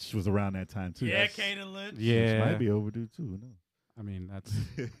forget. and Lynch was around that time too. Yeah, That's- Kane and Lynch. which Yeah. might be overdue too. No. I mean,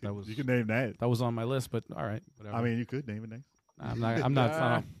 that was You can name that. that was on my list, but all right, whatever. I mean, you could name it next. I'm not. It's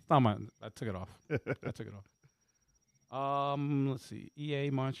not my. I took it off. I took it off. Let's see. EA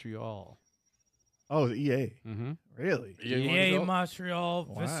Montreal. Oh, it's EA. Mm-hmm. Really? EA Montreal,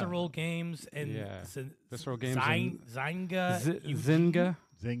 Wow. Visceral Games, and Yeah. Visceral Games Zynga. Zynga.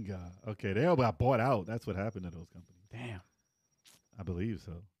 Zynga. Okay, they all got bought out. That's what happened to those companies. Damn. I believe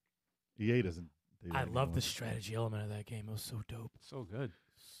so. EA doesn't. do I that love anymore. the strategy element of that game. It was so dope. So good.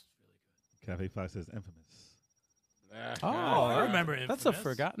 Cafe 5 says infamous. Oh, I remember That's a Infamous.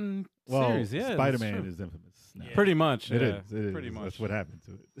 forgotten Well, series. Yeah, that's Spider-Man true. is infamous. Now. Yeah. Pretty much. It yeah, is. It is. Pretty much. That's what happened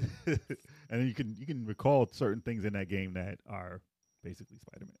to it. And then you can recall certain things in that game that are basically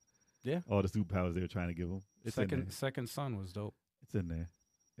Spider-Man. Yeah. All the superpowers they were trying to give him. It's in there. Second Son was dope. It's in there.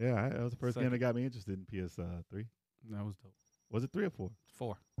 Yeah, that was the first game that got me interested in PS3. That was dope. Was it 3 or 4?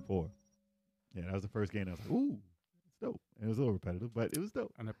 4. 4. Yeah, that was the first game. I was like, ooh, it's dope. And it was a little repetitive, but it was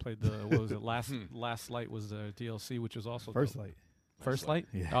dope. And I played the what was it? Last Light was the DLC, which was also First dope. Light. First Light.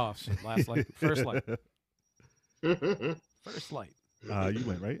 Yeah. Oh shit! Last Light. First Light. First Light. You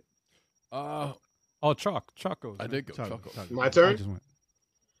went, right? Oh, Chalk. Chalk goes. I right? did go. Chuck- Choco. Chuck. My I turn. just went.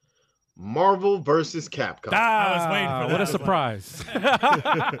 Marvel versus Capcom. I was waiting for that. What I a was surprise!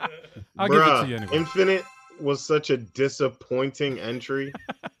 I'll give it Bruh, to you anyway. Infinite was such a disappointing entry.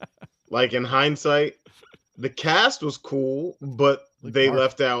 Like in hindsight, the cast was cool, but Look they dark.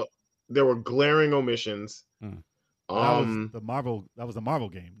 left out. There were glaring omissions. Hmm. That was a Marvel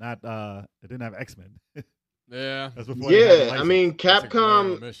game. Not it didn't have X-Men. Yeah. That's before they had the Yeah, I license. mean That's a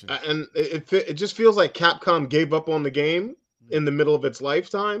glaring Capcom, omission. and it just feels like Capcom gave up on the game in the middle of its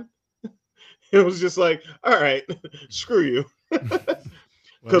lifetime. It was just like, all right, screw you.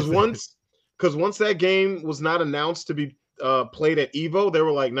 Because once that game was not announced to be played at Evo, they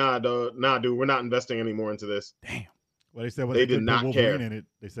were like, nah, dude, we're not investing any more into this. Damn. Well, they said when They they did couldn't put not Wolverine care. in it,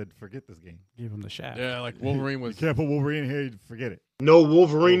 they said forget this game. Give him the shaft. Yeah, like Wolverine was. You can't put Wolverine in here. Forget it. No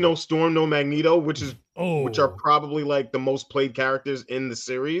Wolverine, no Storm, no Magneto, which Oh, are probably like the most played characters in the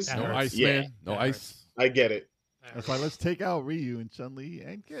series. That No hurts. Iceman. Yeah. No That ice. hurts. I get it. That's why let's take out Ryu and Chun-Li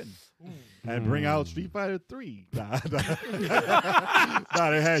and Ken. And bring out Street Fighter 3. Nah,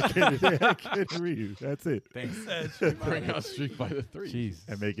 they had Ken and Ryu. That's it. Bring out Street Fighter 3. Jeez.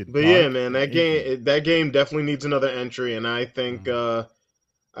 And make it. But dark yeah, man, that and edgy. game definitely needs another entry, and I think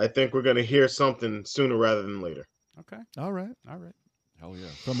we're gonna hear something sooner rather than later. Okay. All right. All right. Hell yeah.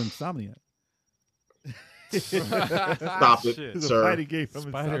 From Insomniac. Stop it, Shit. It's a sir. fighting game from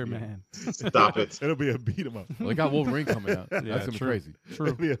Spider Insomniac. Man. Stop it. It'll be a beat 'em up. Well, they got Wolverine coming out. Yeah, That's gonna be true. crazy.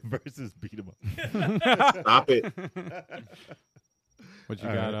 It'll be a versus beat 'em up. Stop it. What you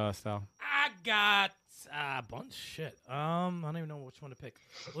All got, right. Sal? I got a bunch of shit. I don't even know which one to pick.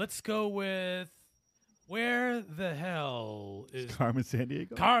 Let's go with where the hell is Carmen San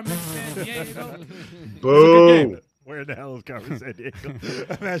Diego. Carmen San Diego? Boo. Where the hell is Carmen San Diego?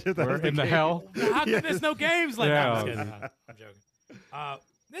 Imagine if that We're was in the game. hell. How come there's no games like Yeah. that? I'm, just kidding. I'm joking.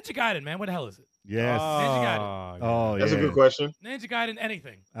 Ninja Gaiden, man. What the hell is it? Yes. Oh, Oh, That's yeah. a good question. Ninja Gaiden,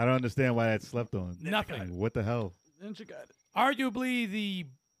 anything. I don't understand why that slept on. Nothing. Like, what the hell? Ninja Gaiden. Arguably the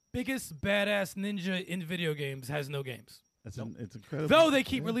biggest badass ninja in video games has no games. It's incredible. Though they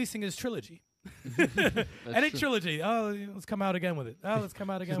keep Yeah. releasing his trilogy. Any trilogy. Oh, let's come out again with it. Oh, let's come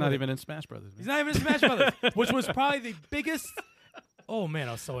out again He's with not it. even in Smash Brothers. He's not even in Smash Brothers, which was probably the biggest Oh man,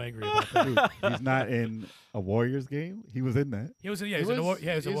 I was so angry about that. Dude, he's not in a Warriors game. He was in that. He was in, yeah, he was in a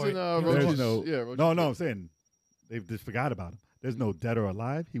Warriors. He's in, He was Roaches- There's no, yeah, Roaches- no. I'm saying they just forgot about him. There's no Dead or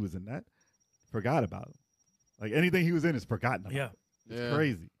Alive. He was in that. Forgot about him. Like anything he was in is forgotten about. Yeah. It's Yeah.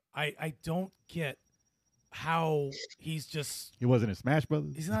 crazy. I don't get how he's just He wasn't in Smash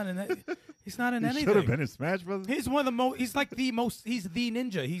Brothers. he's not in that. He's not in He anything. should have been in Smash Brothers. He's one of the most. He's like the most. He's the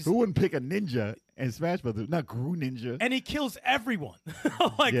ninja. He's Who wouldn't pick a ninja in Smash Brothers? Not Gru Ninja. and he kills everyone.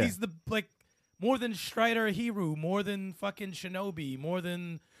 Like Yeah. he's the more than Strider Hiru, more than fucking Shinobi, more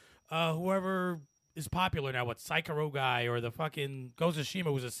than whoever is popular now. What Saikaro guy or the fucking Ghost of Tsushima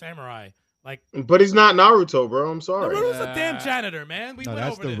who's a samurai. Like But he's not Naruto, bro. I'm sorry. Naruto's a damn janitor, man. We No, went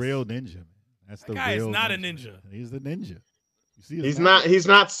that's over the this. real ninja. Man. That's the guy is real not a ninja. He's the ninja. You see, his He's mask? not. He's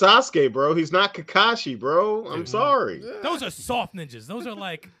not Sasuke, bro. He's not Kakashi, bro. I'm sorry. Those are soft ninjas. Those are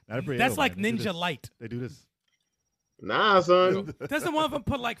like Not a that's Brielle, like man. They do ninja this. light. They do this. Nah, son. Doesn't one of them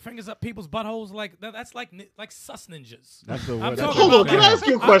put like fingers up people's buttholes? Like that's like sus ninjas. That's the I'm word. talking Hold on. about Can I that. ask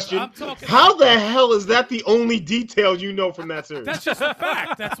you a question? I'm talking How about- the hell is that the only detail you know from that series? That's just a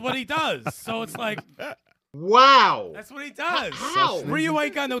fact. That's what he does. So it's like Wow. that's what he does. How? Ryu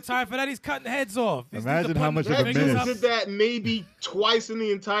ain't got no time for that. He's cutting heads off. He's Imagine either how putting much of That a fingers dude menace. up- did that maybe twice in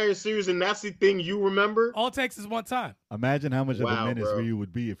the entire series, and that's the thing you remember? All it takes is one time. Imagine how much of a Wow, menace bro. Ryu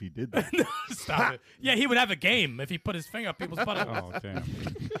would be if he did that. Stop it. Yeah, he would have a game if he put his finger up people's buttholes. Oh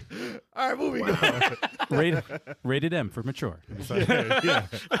damn. All right, moving on. Rated M for mature. Yeah.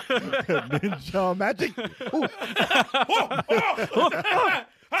 Ninja magic. Ooh,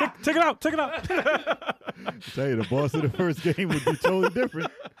 Take it out. Take it out. I tell you, the boss of the first game would be totally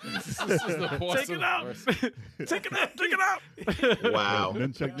different. This is the boss Take of it the out. first- Take it out. Take it out. Wow.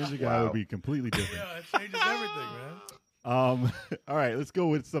 Nunchuck Ninja guy Wow. would be completely different. Yeah, it changes everything, man. All right, let's go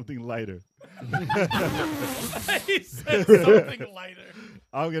with something lighter. He said something lighter.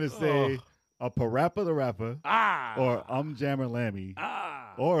 I'm gonna say a Parappa the Rapper Ah. or Jammer Lammy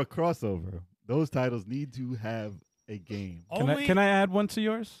or a crossover. Those titles need to have a game. Can I add one to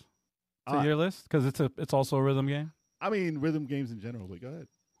yours? To Uh, your list? Because it's also a rhythm game. I mean, rhythm games in general, but go ahead.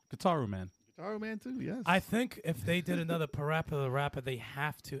 Guitaru Man. Guitar Man too, yes. I think if they did another Parappa the Rapper, they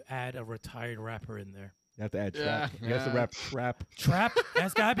have to add a retired rapper in there. You have to add Yeah. trap. You have to rap trap. Trap?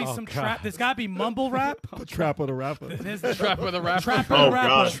 There's got to be some trap. There's got to be mumble rap. Trap of the rapper. There's Trap with a rapper. Trapper Oh, the rapper.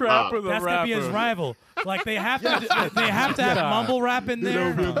 God. Trapper the That's gonna be his rapper. rival. Like they have to. They have to have mumble rap in Dude, that there.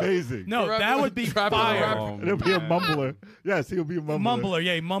 would be amazing. No, that would be Trapper the fire. rapper. Oh, And it'll be a man. mumbler. Yes, he'll be a mumbler. Mumbler,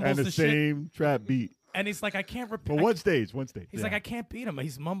 yeah, he mumbles And the the shit. same trap beat. And he's like, I can't repeat. But one stage. He's yeah. like, I can't beat him.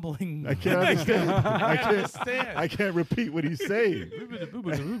 He's mumbling. I can't understand. understand. I can't repeat what he's saying.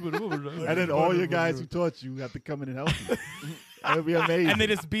 And then all your guys who taught you have to come in and help you. That'd be amazing. And they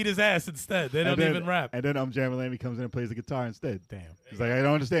just beat his ass instead. They don't then, even rap. And then Jammer Lammy comes in and plays the guitar instead. Damn. He's like, I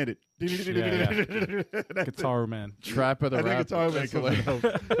don't understand it. That's it. Guitaru Man. Trap of the And then rapper. Guitar Man That's comes in and hilarious.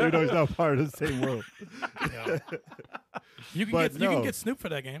 helps, even though he's not part of the same world. You can But get you can no. get Snoop for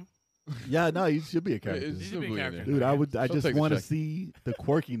that game. Yeah, no, he should be a character. It's should be a Snoop in character. there. Dude, I She'll just take the want to check. see the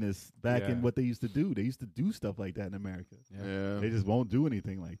quirkiness back Yeah. in what they used to do. They used to do stuff like that in America. Yeah. They just won't do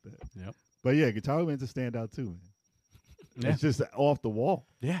anything like that. Yep. But yeah, Guitar Man's a standout too, man. Yeah. It's just off the wall.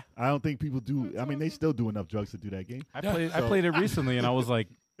 Yeah. I don't think people do. I mean, they still do enough drugs to do that game. I So- played it recently and I was like,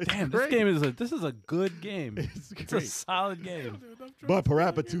 It's damn, great. this is a good game. It's It's a great. solid game. But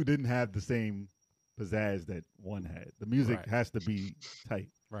Parappa 2 didn't have the same pizzazz that one had. The music Right. has to be tight.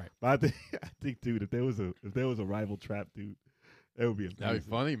 Right. But I think, dude, if there was a rival trap, dude, it would be amazing. That'd be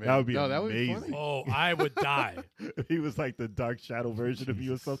funny, man. That would be no, that would be amazing. funny. Oh, I would die. If he was like the Dark Shadow version of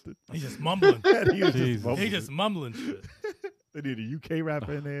you or something. He's just mumbling. And he was Jesus. just mumbling. He's just mumbling shit. They need a UK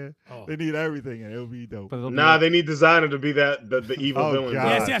rapper in there. Oh. They need everything, and it would be dope. But it'll be Nah, like- they need designer to be the evil Oh, villain.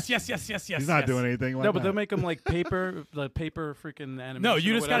 God. Yes, yes. He's not doing anything like no, that. but they'll make them like paper freaking animation. No,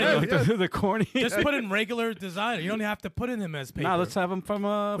 you or just gotta whatever, go- like the corny. Just put in regular designer. You don't have to put in him as paper. Nah, let's have him from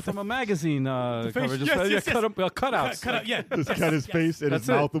a magazine face- cover. Just yes, yes, cut him cutouts. cut out. Yeah, Just cut his face and his That's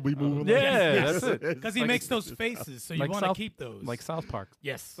it. mouth will be moving. Yeah, like that's it. because he makes those faces, so you like want to South- keep those. like South Park.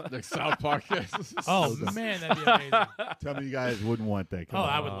 yes. Like South Park. Yes. Oh man, that'd be amazing. Tell me you guys wouldn't want that. Come Oh, on.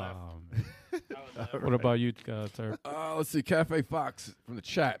 I would laugh. Man. What about you, Sir? Let's see. Cafe Fox from the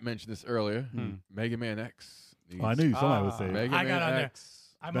chat mentioned this earlier. Mega Man X. Oh, I knew somebody would say it. Mega I Man got on there. X.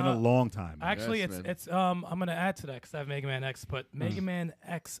 I'm It's been a long time. Actually, Yes, man. it's I'm gonna add to that because I have Mega Man X, but Mega Man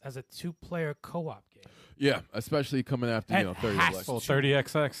X as a 2-player co-op game. Yeah, especially coming after It 30 has Lex. to. Well,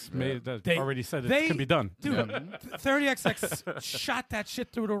 30XX made that They- already said they- it can be done. Dude, Yeah. 30XX shot that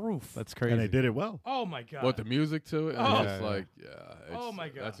shit through the roof. That's crazy. and they did it well. Oh my god. What the music to it? Oh. It's Yeah. like, it's, Oh, my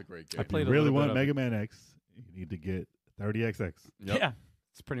God. That's a great game. I If played you a really little bit want of Mega it. Man X, you need to get 30XX. Yep. Yeah,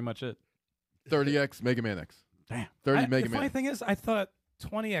 that's pretty much it. 30X, Mega Man X. Damn. 30 Mega The Man. funny thing is, I thought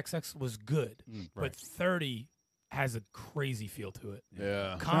 20XX was good, Right. but 30 has a crazy feel to it. Yeah. It's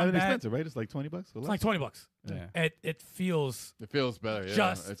not that Combat, expensive, right? It's like $20 or it's less. like $20. Yeah. It feels It feels better. Yeah.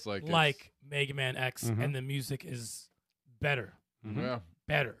 just it's like Mega Man X, Mhm. and the music is better. Mhm. Yeah.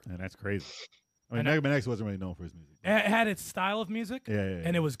 Better. And that's crazy. I mean, And Mega Man X wasn't really known for his music. It had its style of music, Yeah.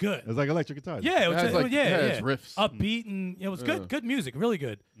 and it was good. It was like electric guitars. Yeah, it was It has, like, yeah, it's riffs. upbeat, and it was Yeah. good. Good music, really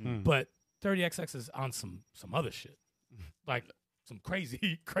good. Mm. But 30XX is on some other shit, like some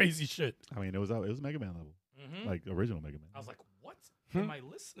crazy crazy shit. I mean, it was Mega Man level, like original Mega Man. I was like, what Hmm. am I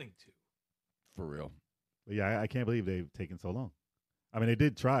listening to? For real. But yeah, I can't believe they've taken so long. I mean, they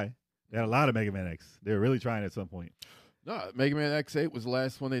did try. They had a lot of Mega Man X. They were really trying at some point, No, Mega Man X8 was the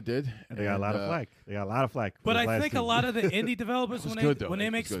last one they did. and they got a lot of flack. They got a lot of flack. for But those I last think two. a lot of the indie developers It was when good, they though. when they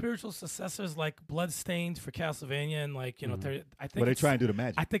It make was good. spiritual successors like Bloodstained for Castlevania and like Mhm. 30, I think Well, they it's- try and do the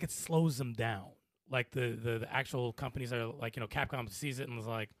magic. I think it slows them down. Like the actual companies are like Capcom sees it and is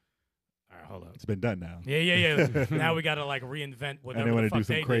like, all right, hold up. It's been done now. Yeah. Now we got to like reinvent whatever And they want the to do fuck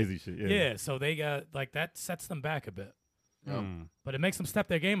some they crazy did. shit. Yeah, so they got like that sets them back a bit, Yeah. Mm. but it makes them step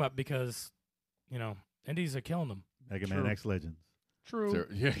their game up because indies are killing them. Mega Man True. X Legends. True.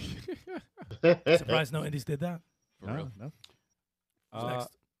 Yeah. Surprised no indies did that. For No, real. no. Who's Uh,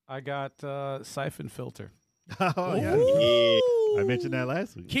 next? I got Siphon Filter. Oh, yeah. Ooh. I mentioned that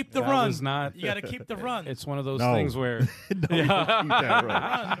last week. Keep the That run. was not. You got to keep the run. It's one of those No. things where No, you don't keep that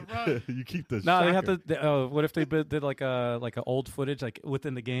Run, right. You keep the no, they have shocker. to. What if they did like a old footage like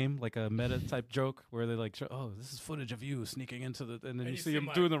within the game, like a meta type joke where they like, show, oh, this is footage of you sneaking into the, and then you you see see him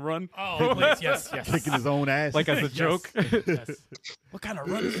my- doing the run, Oh, please, yes. kicking his own ass. like as a Yes. joke. Yes. What kind of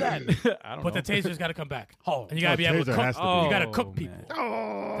run is that? I don't But know. the taser's got to come back. Oh, And you got to be able to taser cook. has to be. You got to Oh, cook people.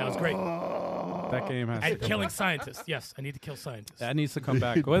 man. That was great. That game has to And come killing back. scientists. Yes, I need to kill scientists. That needs to come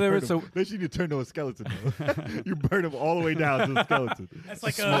back. Whether it's a They should turn to a skeleton. Though. You burn him all the way down to a skeleton. That's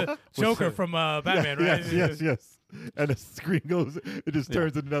like a Joker from Batman, right? Yes. And the screen goes. It just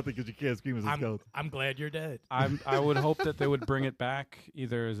turns into nothing because you can't scream as a skeleton. I'm glad you're dead. I would hope that they would bring it back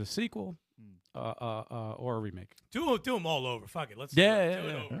either as a sequel, or a remake. Do them all over. Fuck it. Let's Yeah, do yeah, it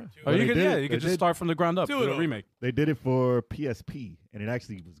yeah. over. Do Or it Well, you they could, did. you They could just did. start from the ground up. Do Do it a over. remake. They did it for PSP, and it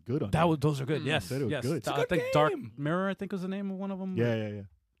actually was good on. there. Those are good. Yes, Said it was yes. good. It's a I good think Dark game. Mirror, I think was the name of one of them. Yeah. Oh, man.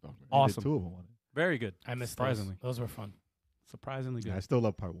 They did Awesome. 2 of them on it. Very good. I missed Surprisingly. those. Those were fun. Surprisingly good. I still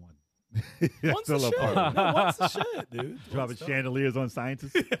love part 1. I Once the still love shit. part 1. No, once the shit, dude. Dropping chandeliers on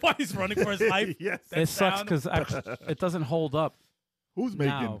scientists. While he's running for his life. Yes. That It sucks sound. because it doesn't hold up. Who's making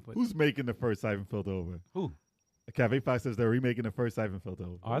now, but- Who's making the first Siphon Filter over? Who? Cafe Fox says they're remaking the first Siphon Filter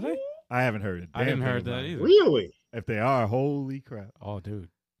over. Are they? I haven't heard it. I didn't Damn heard thing that about it. either. Really If they are, holy crap! Oh, dude,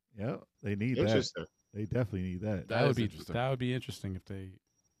 Yeah, they need that. interesting. They definitely need that. that would is be interesting. that would be interesting if they.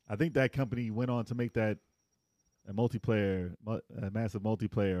 I think that company went on to make that a massive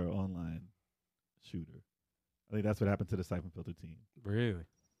multiplayer online shooter. I think that's what happened to the Siphon Filter team. Really?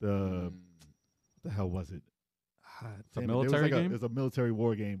 The Mm. what the hell was it? It's a Damn it, military it game? was a military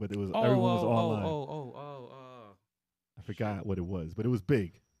war game, but it was Oh, everyone was online. oh. I forgot what it was, but it was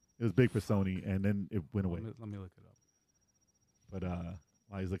big. It was big for Sony, and then it went away. Let me look it up. But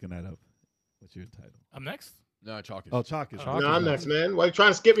while he's looking that up, what's your title? I'm next. No, chalk is. Oh, Chalk is. Oh. Chalk No, is I'm nice. next, man. Why you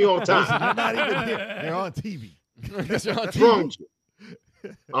trying to skip me all the You're time? not even here. They're on TV. Because you're on What's wrong TV.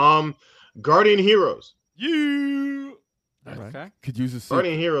 with you? Guardian Heroes. You. All right. Okay. Could use a suit.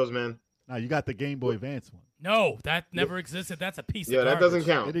 Guardian Heroes, man. Now you got the Game Boy Advance one. No, that never existed. That's a piece Yeah, of that garbage. doesn't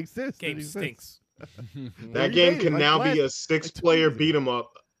count. It exists. Game it exists. stinks. That You game made it, can like now last- be a 2 6-player years ago. beat 'em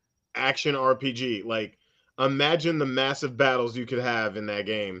up action RPG. Like, imagine the massive battles you could have in that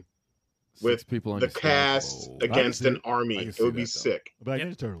game with 6 people on the your squad. cast Oh. against see an it. army. I can It see would be that, though. sick. Black Yep.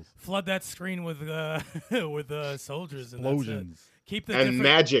 Ninja Turtles. Flood that screen with with soldiers and that's it. Explosions. Keep the And different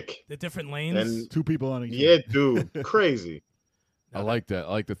magic. the different lanes. And 2 people on each. yeah, side. dude, crazy. I like that. I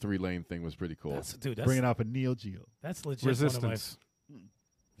like the 3-lane thing was pretty cool. That's Bring it out for Neo Geo. that's legit. Resistance. One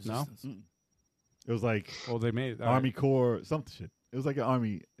of No? my, Resistance. It was like Well, they made it. Army Corps, some shit. It was like an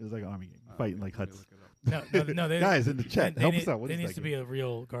army. It was like an army game, fighting like Let me huts. look it up. No, they, Guys in the chat, they help need, us out. What there is needs that to game? be a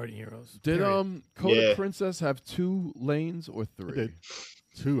real Guardian Heroes. Did period. Code Yeah. Princess have 2 lanes or 3? did.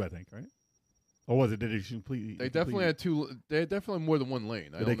 2, I think, right? Or was it? Did it completely? They definitely had 2. They had definitely more than 1 lane.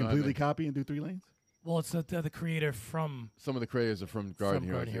 I Did don't they know how completely copy and do 3 lanes? Well, it's the creator from. Some of the creators are from Guardian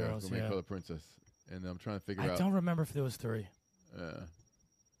Heroes. Guardian Heroes, who made yeah. Code Princess, and I'm trying to figure I out. don't remember if there was 3. Yeah.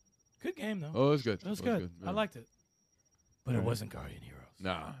 Good game though. Oh, it was good. it was It good. yeah. I liked it, but it Alright. wasn't Guardian Heroes.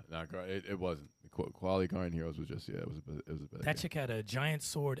 Nah, it wasn't. The quality Guardian Heroes was just it was a better That game. chick had a giant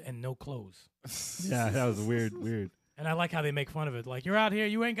sword and no clothes, Yeah, that was weird. and And I like how they make fun of it. Like, you're out here,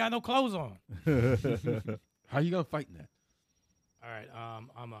 you ain't got no clothes on. How you gonna fight in that? All right,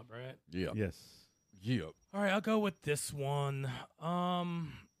 I'm up, right? Yeah. Yes. Yeah. All right, I'll go with this one.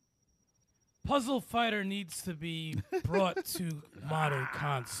 Puzzle Fighter needs to be brought to modern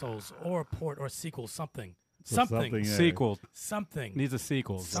consoles or a port or sequel, something. Something. Sequel. Something. Needs a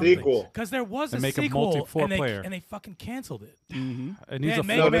sequel. Sequel. Because there was a And make a sequel, four-player. and they fucking canceled it. It needs Yeah, a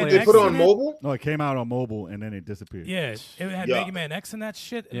Mega No, Man they X put it on in it? mobile. No, it came out on mobile and then it disappeared. Yeah, it had Yuck. Mega Man X and that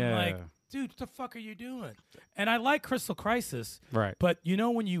shit. And Yeah. like, dude, what the fuck are you doing? And I like Crystal Crisis, Right. but you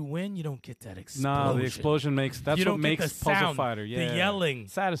know when you win, you don't get that explosion. No, the explosion makes that's You what don't get makes the Puzzle sound, Fighter. the Yeah, yelling,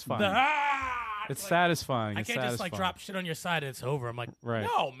 satisfying. It's like, satisfying. I It's can't just like satisfying. drop shit on your side and it's over. I'm like, Right.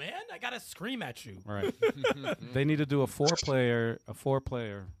 no, man, I gotta scream at you. Right. They need to do a four-player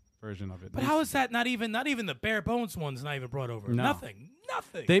version of it. But how is that not even the bare bones one's not even brought over? No. Nothing.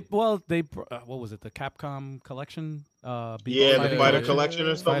 What was it? The Capcom collection? Yeah, Fighting the Fighter Collection? Collection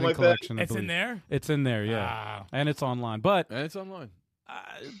or something Fighting like that. collection, I It's in believe. there. It's in there, yeah, Ah. and it's online. But And it's online.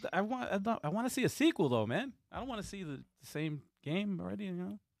 I want to see a sequel though, man. I don't want to see the same game already. You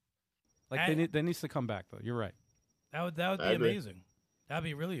know, like they needs to come back though. You're right. That would I be agree. amazing. That'd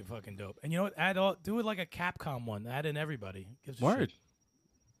be really fucking dope. And you know what? Do it like a Capcom one. Add in everybody. Gives a Word. shit.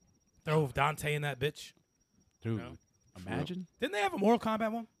 Throw Dante in that bitch. Dude, No. imagine. Didn't they have a Mortal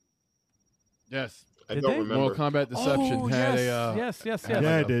Kombat one? Yes. I Did don't they? remember. Mortal Kombat Deception Oh, had yes. a yes. had Yeah,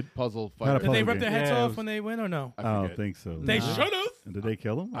 like it a did. puzzle Not a fighter. Did they puzzle rip their game. heads Yeah, it off was- when they win or no? I don't forget. think so. They No. should have. And did they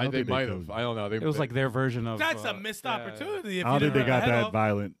kill him? They think might killed have. him. I don't know. It was like their version of. That's a missed yeah. opportunity. If I you don't think they didn't got rip their head that off.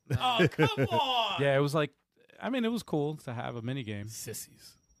 violent. Oh, come on. Yeah, it was like. I mean, it was cool to have a mini game.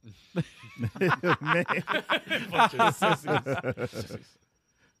 Sissies. Man. Bunch of sissies.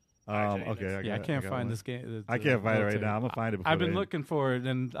 Okay. I can't find this game. I can't find it right now. I'm gonna find it. Before I've been they- looking for it,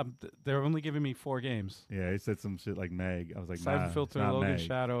 and they're only giving me 4 games. Yeah, it said some shit like Mag. I was like, Siphon nah, Filter, it's not Logan Mag.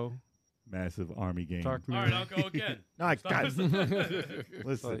 Shadow, Massive army game. Dark All Mirror. right, I'll go again. No, I Stop. got. So,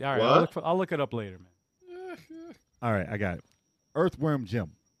 Listen. all right, What? I'll look it up later, man. All right, I got it. Earthworm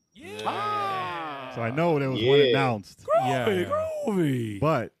Jim. Yeah. So I know there was one Yeah. announced, Groovy.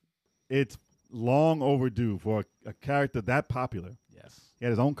 but it's long overdue for a character that popular. Yes. He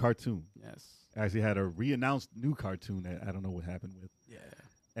had his own cartoon. Yes. Actually, had a re-announced new cartoon that I don't know what happened with. Yeah.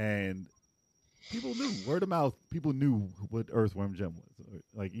 And people knew, word of mouth, people knew what Earthworm Jim was.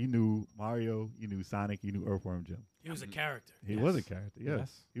 Like, you knew Mario, you knew Sonic, you knew Earthworm Jim. He was a character. He Yes. was a character, yes.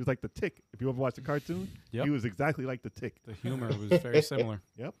 Yes. He was like the Tick. If you ever watched the cartoon, Yep. he was exactly like the Tick. The humor was very similar.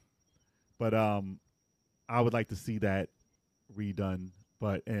 Yep. But I would like to see that redone,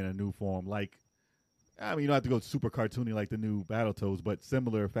 but in a new form. Like, I mean, you don't have to go super cartoony like the new Battletoads, but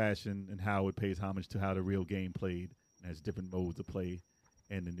similar fashion and how it pays homage to how the real game played and has different modes of play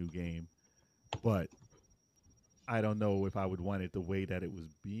in the new game. But I don't know if I would want it the way that it was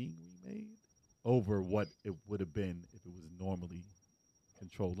being remade over what it would have been if it was normally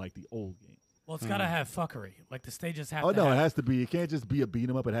controlled like the old game. Well, it's got to have fuckery. Like the stages have Oh to no, have it has to be. It can't just be a beat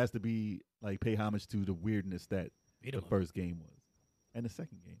 'em up. It has to be like pay homage to the weirdness that beat the 'em up. first game was, and the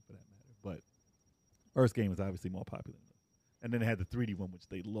second game for that matter. But first game was obviously more popular, and then they had the 3D one, which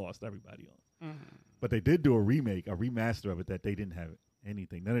they lost everybody on. But they did do a remake, a remaster of it that they didn't have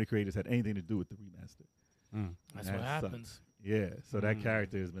anything. None of the creators had anything to do with the remaster. Mm. That's And what that happens. sucks. Yeah, so that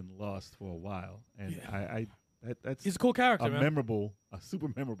character has been lost for a while, and Yeah. that's He's a cool character, a man. a super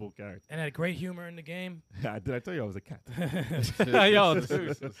memorable character. And had great humor in the game. Did I tell you I was a cat? Yo,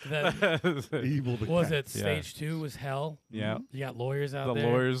 dude. That, Evil the what was cat. it? Stage 2 was hell. Yeah. You got lawyers out The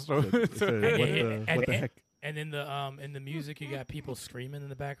there. lawyers. It said, And- what the heck? And in the music, you got people screaming in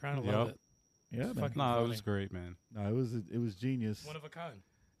the background. I love Yep. it. Yeah, man. fucking No, it funny. was great, man. No, it was genius, One of a kind.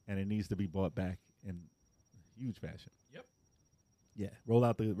 and it needs to be brought back in huge fashion. Yep. Yeah, roll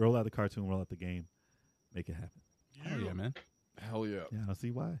out the cartoon, roll out the game, make it happen. Oh yeah, man. Hell yeah. Yeah, I don't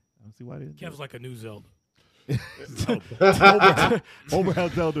see why. They didn't. do Kev's like a new Zelda. it.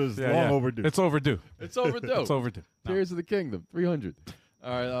 Overhead Zelda is long overdue. It's overdue. It's overdue. It's overdue. No. Tears of the Kingdom, 300.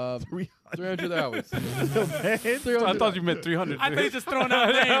 All right, 300 hours. 300 I thought you meant 300. I think he's just throwing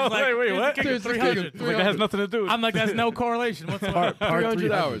out names. Like, Wait, here's what? the King of Here's the King of 300. Like, it has nothing to do with I'm like, that's no correlation whatsoever. Part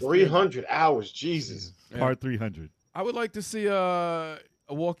 300 hours. 300 hours, Jesus. Part 300. I would like to see a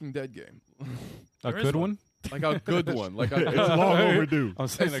Walking Dead game. a There is good one. one. Like a good one. Like It's a, long overdue. I'm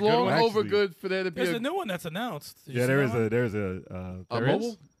saying it's a good long one. Actually. over good for there to be There's a a new one that's announced. Did you Yeah, see there that is one? a there's a There is?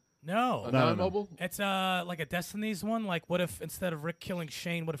 mobile? No. A No, no, no. non-mobile? It's like a Destiny's one. Like, what if instead of Rick killing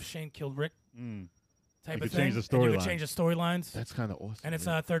Shane, what if Shane killed Rick? type You of could thing. change the And you storyline. could change the storylines. That's kind of awesome. And it's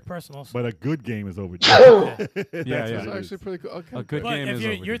man. third person also. But a good game is overdue. Yeah, That's yeah. actually pretty cool. Okay. A good But game if is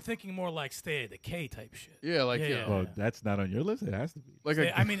you're overdue. thinking more like Stay of Decay type shit. Yeah, like Yeah, yeah. yeah. Well, that's not on your list. It has to be. Like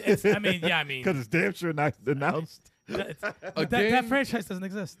I mean, it's. I mean, yeah. I mean, Because it's damn sure not announced. that game- franchise doesn't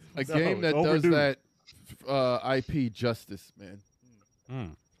exist. a No, game that it's does overdue. that IP justice, man.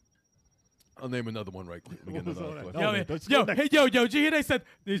 Mm. I'll name another one right quick. Let me get What was another all one. that? Yo, man, let's yo, go next. hey, yo, did you hear they said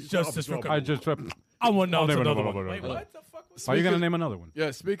it's justice no, for I just. I want to I'll know name another another one. one. Wait, what the fuck was Are you gonna name another one?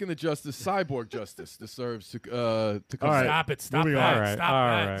 Yeah, speaking of justice, cyborg justice deserves to come All right. Stop it! Stop Moving that! on. All right, Stop all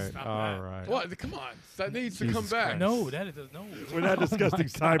that! right, Stop all that! right. What? Come on, that needs to Jesus come back. Christ. No, that is no. We're not discussing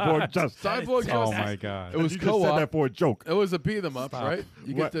cyborg justice. Cyborg Oh Oh justice. my god. It was you just said co-op. that for a joke. It was a beat 'em up, Stop. right?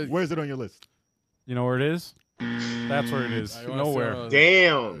 You get the. Where's it on your list? You know where it is? That's where it is. I wanna Nowhere. say,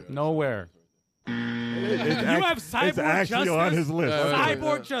 Damn. Nowhere. You have cyborg It's actually justice. on his list.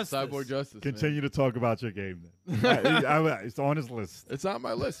 Cyborg justice. Cyborg justice. man. Continue to talk about your game then. It's on his list. It's on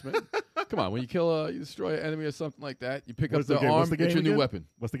my list, man. Come on, when you kill you destroy an enemy or something like that, you pick What's up the the game? What's arm, the get game your new again? weapon.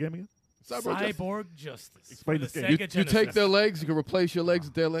 What's the game again? Cyborg justice. Explain For this the game. You Sega take Genesis. their legs, you can replace your legs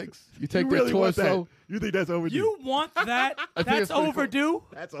with their legs. You take You their really want torso. that? You think that's overdue? You want that? think That's it's pretty cool. overdue,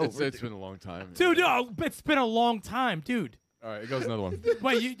 That's It's overdue. been a long time. dude. No, it's been a long time, dude. All right, it goes another one.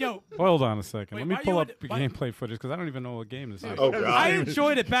 Wait, yo, Hold on a second. Wait, Let me why pull you up would- the why- gameplay footage because I don't even know what game this is. Oh, I God.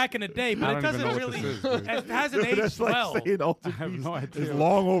 enjoyed it back in the day, I but it don't doesn't even know what really. this is, dude. It hasn't Dude, aged that's like well. saying Ultra I have Beast no is idea.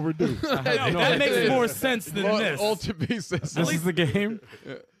 long overdue. No, no that idea. makes more sense than this. Ultra Beast. This is the game?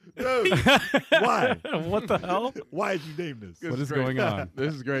 Dude, why? What the hell? Why did you name this? What is great. going on?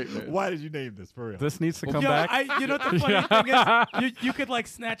 This is great, man. Why did you name this for real? This needs to come Yo, back. you know what the funny thing is? You could like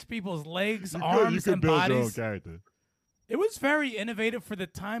snatch people's legs, arms, you could and build your own bodies. character. It was very innovative for the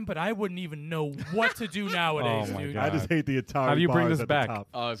time, but I wouldn't even know what to do nowadays, Oh, my dude. God. I just hate the Atari. How do you bring bars this at the back? top.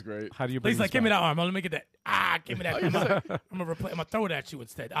 Oh, that's great. How do you bring He's this like, give me back? that arm. Let me get that. Give me that. I'm gonna throw it at you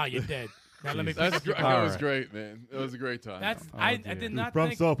instead. Ah, you're dead. Now let me. That's pick up great. your- That All was right. great, man. It was a great time. That's Oh, I dear. did not From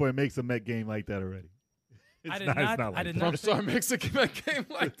think. Software makes a mech game like that already. It's I did it's not. like I did that. not. From Star Mexican game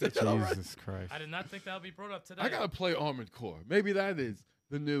like that. All right. Jesus Christ. I did not think that would be brought up today. I gotta play Armored Core. Maybe that is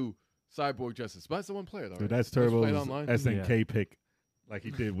the new Cyborg Justice. But that's the one player, though. Dude, right? that's Let's play it Turbo's online. SNK pick, like he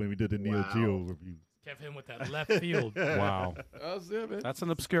did when we did the Neo Wow. Geo review. Kept him with that left field. Wow. That was it, man. That's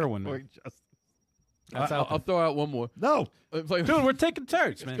an obscure one, man. That's out I'll there. throw out one more. No, Play- Dude, we're taking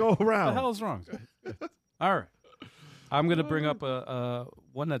turns, man. go What the around. hell is wrong? All right. I'm going to bring up a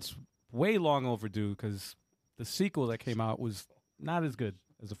one that's way long overdue because the sequel that came out was not as good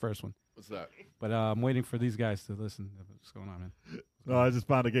as the first one. What's that? But I'm waiting for these guys to listen. What's going on, man? No, I just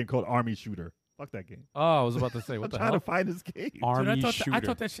found a game called Army Shooter. Fuck that game. Oh, I was about to say, I'm what the trying hell? to find this game. Army Dude, Shooter. I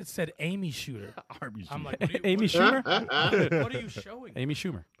thought that shit said Amy Shooter. Army Shooter. I'm like, what are you, Amy what, Schumer? what are you showing? Amy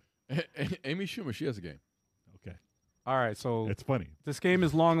Schumer. Amy Schumer, she has a game. okay, All right, so it's funny. this game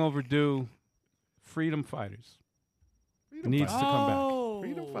is long overdue. Freedom Fighters. Needs to come back. Oh.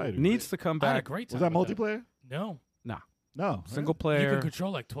 Freedom Fighters. Needs to come I had a back. great time. Was that with multiplayer? No. No. Single You player. could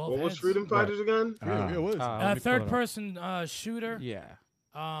control like 12 What was heads. Freedom Fighters again? Ah. Yeah, what is it? let me pull it Third up. person shooter. Yeah.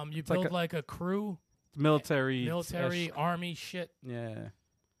 You like build like a crew, Military. army shit, Yeah.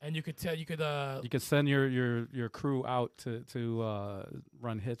 and you could You could send your crew out to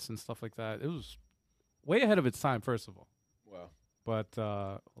run hits and stuff like that. It was way ahead of its time, first of all. Wow. But hold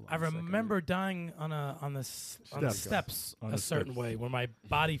on I a second. remember dying on the Steps. steps On a the certain steps. way where my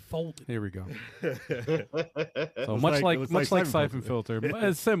body folded. Here we go. It So was much it like was much like Siphon Siphon Filter, but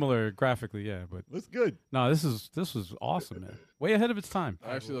it's similar graphically, yeah. But Looks good. no, this was awesome, man. Way ahead of its time.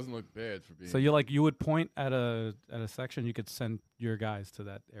 Actually, doesn't look bad for being. So you would point at a section, you could send your guys to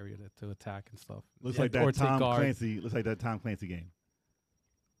that area to attack and stuff. Looks Yeah, like or that take Tom guard. Clancy. Looks like that Tom Clancy game,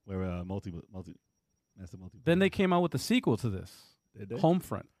 where master multi. Then they came out with the sequel to this, Did they?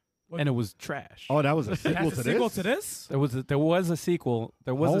 Homefront, What? and it was trash. Oh, that was a sequel That's to a sequel this. to this. There was a sequel.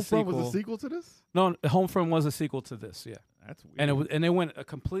 There was a Homefront sequel. was a sequel to this. No, Homefront was a sequel to this. Yeah, That's weird. and they went a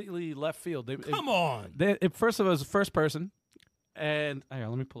completely left field. Come on, First of all, it was first person, and hang on,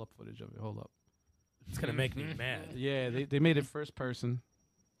 let me pull up footage of it. Hold up. it's gonna make me mad. Yeah, they made it first person.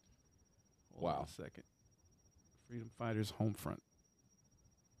 Hold on Wow. a second. Freedom Fighters Homefront.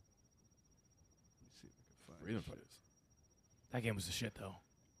 Let me see if I can find Freedom it. Fighters. That game was the shit though.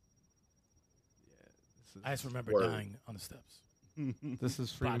 This is- I just remember Word. dying on the steps. This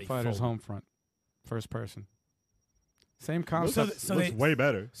is Freedom Body Fighters fold. Homefront, first person. Same Looks, concept. So looks they- way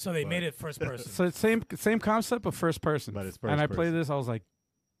better. So they But- made it first person. So it's same concept, but first person. But it's and first I played person. this, I was like,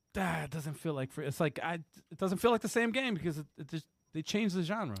 it doesn't feel like it's like it doesn't feel like the same game because it just they changed the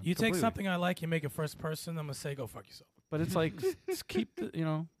genre. You take completely. something I like, you make it first person. I'm gonna say, go fuck yourself. but it's like just keep the,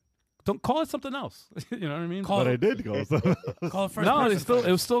 Don't call it something else. You know what I mean? Call But I it, did go. So. call it first no, person it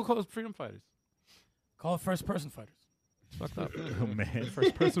fighters. was still called Freedom Fighters. Call it first person fighters. Fucked up. Oh man.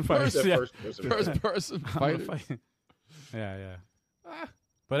 First person fighters. That Yeah. first person. First person I'm gonna fighters. fight. Yeah.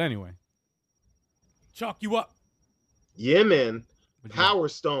 But anyway, Chalk you up. Yeah, man. what'd you got? Power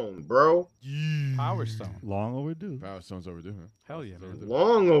Stone, bro. Power Stone. Long overdue. Power Stone's overdue, huh? Hell yeah, man.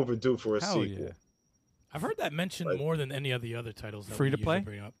 Long overdue for a Hell sequel. yeah. I've heard that mentioned Like- more than any of the other titles. That Free we to play?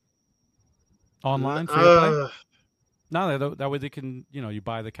 usually bring up. Online free to play. Uh, No, that way they can, you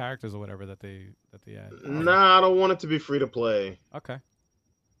buy the characters or whatever that they add. nah, I don't want it to be free to play. Okay.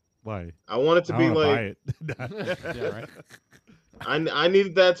 Why? I want it to I be wanna like buy it. Yeah, right. I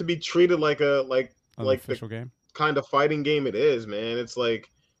needed that to be treated like An the official game. kind of fighting game it is, man. It's like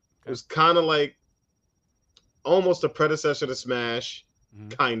it was kind of like almost a predecessor to Smash,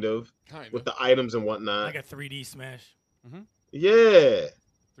 Mhm. kind of, with the items and whatnot. Like a 3D Smash. Yeah,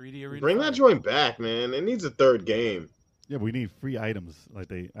 3D arena. bring that fighting. joint back, man. It needs a third game. Yeah, but we need free items. Like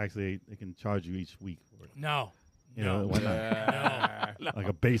they can charge you each week for it. No. You no. know, why not? Yeah. Like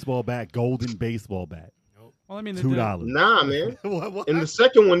a baseball bat, golden baseball bat, Nope. Well, I mean, they $2. did- Nah, man. What? In the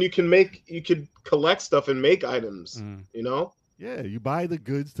second one, you could collect stuff and make items. Mm. You know, Yeah, you buy the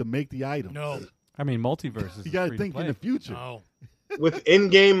goods to make the items. No. I mean, multiverse is You got to free think in play. the future. No. with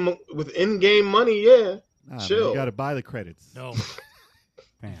in-game money, yeah. Nah, man, chill. you got to buy the credits. No.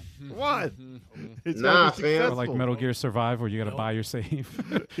 Man. What? It's Nah, gotta be fam. Or successful. like Metal Gear Survive, where you got to Nope. buy your save.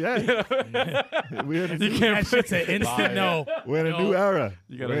 Yeah, we're in a You new, can't That shit's an instant no. we're in a new No. era.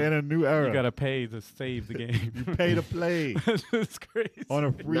 You gotta- we're in a new era. You got to pay to save the game. You pay to play It's crazy. on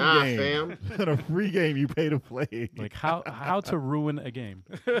a free Nah, game. fam. On a free game, you pay to play. Like how to ruin a game.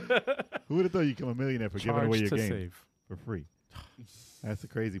 Who would have thought you become a millionaire for giving away Charge your to game save. for free? That's the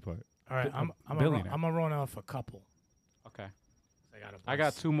crazy part. All right, I'm Billionaire. gonna run off a couple. Okay. I I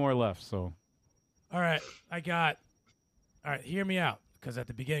got 2 more left, so. All right, all right, hear me out, because at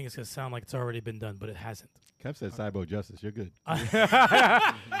the beginning it's gonna sound like it's already been done, but it hasn't. Kev said Cybo Justice. You're good.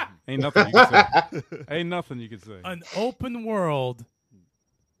 Ain't nothing you can say. Ain't nothing you can say. An open world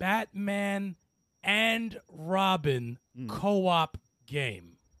Batman and Robin co-op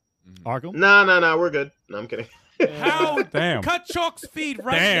game. Arkham? Nah. We're good. No, I'm kidding. How? Damn. Cut Chalk's feed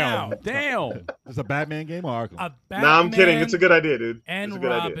right Damn. now. Damn. It's a Batman game or Arkham? A Batman Nah, I'm kidding. It's a good idea, dude. It's a and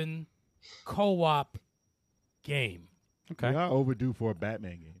good idea. Robin co-op game. We Okay. are overdue for a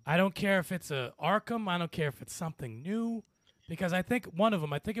Batman game. I don't care if it's a Arkham. I don't care if it's something new, because I think one of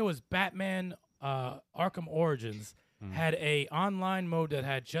them, I think it was Batman Arkham Origins, had a online mode that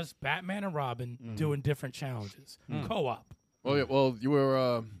had just Batman and Robin doing different challenges, co-op. Well, yeah, well, you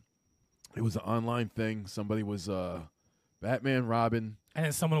were. It was an online thing. Somebody was Batman, Robin. And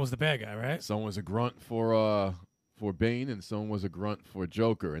then someone was the bad guy, right? Someone was a grunt for Bane, and someone was a grunt for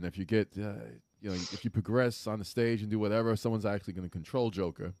Joker. And if you get, if you progress on the stage and do whatever, someone's actually going to control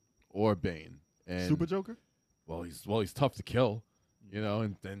Joker or Bane. And Super Joker? well, he's tough to kill,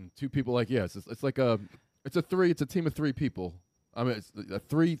 And then 2 people it's like it's a team of 3 people. I mean, it's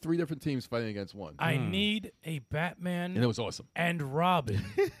three different teams fighting against one, I need a Batman and it was awesome. and Robin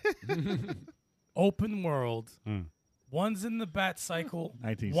open world. Mm. One's in the Bat Cycle,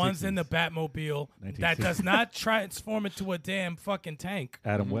 1960s. one's in the Batmobile that 1960s. does not transform into a damn fucking tank.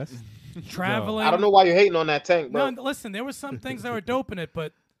 Adam West? Traveling. I don't know why you're hating on that tank, bro. No, listen, there were some things that were dope in it,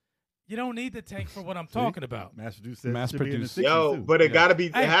 but you don't need the tank for what I'm talking about. Mass produced. Says Mass it should be in the produced. 60s Yo, too. but it gotta be.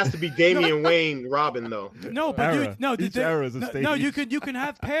 It Hey. has to be Damian Wayne, Robin, though. No, but Era. Each era is a no, stage. no, you can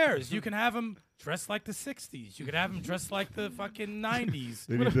have pairs. You can have them dressed like the '60s. You could have them dressed like the fucking '90s.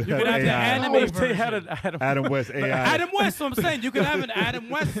 They need to You have could have the AI. anime What if they had version. an Adam? Adam West AI. Adam West. So I'm saying you could have an Adam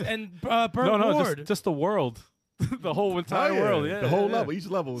West and Burt No, Ward. just the world, the whole Oh, entire yeah. world. Yeah, The whole yeah. level. Each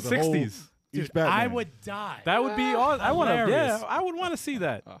level is a whole. 60s. Each Dude, Batman. I would die. That would be awesome. I want to. Hilarious. Yeah, I would want to see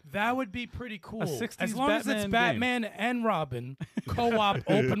that. That would be pretty cool. 60s As long as it's Batman Batman and Robin co-op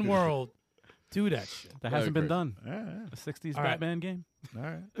open world, do that shit. That hasn't been crazy. done. Yeah, A 60s All right. Batman game.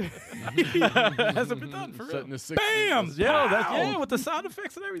 yeah. All right. hasn't been done for Set real. in the 60s. Bam! Yeah, that's Pow! yeah, with the sound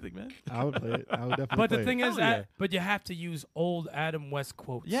effects and everything, man. I would play it. I would definitely But play the thing it. is, Hell yeah. but you have to use old Adam West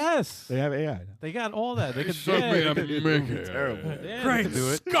quotes. Yes, They have AI now. they got all that. They could. Shut Yeah, me they a could- Mickey. Terrible. yeah, they Great could do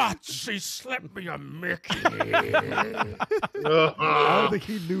it. Scott, she slapped me a Mickey. I don't think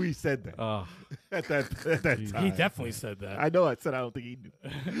he knew he said that Oh, at that time. He definitely said that. I know I said I don't think he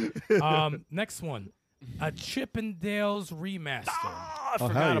knew. Next one, a Chippendales remaster. I Oh,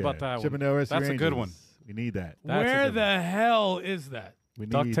 forgot hell yeah. about that one. Chippendale Rescue That's a good Rangers. one. We need that. That's a Where good the hell is that? We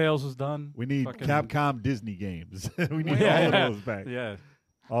need DuckTales was done. We need Fucking- Capcom Disney games. We need Yeah. all of those back. Yeah,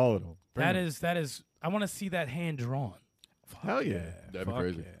 All of them. Bring That them. is. I want to see that hand drawn. Hell yeah. That'd be Fuck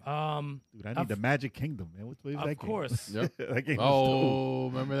crazy. yeah. Dude, I need the Magic Kingdom, man. What's that Of game? course. Yep. That game Oh,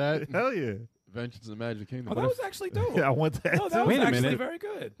 remember that? Hell yeah. Adventures in the Magic Kingdom. Oh, that was actually dope. Yeah, I want that. No, that too. was Wait a actually minute. very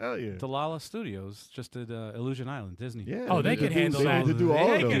good. Hell yeah. Delala Studios just did Illusion Island, Disney. Yeah. Oh, they could handle they that. need to do all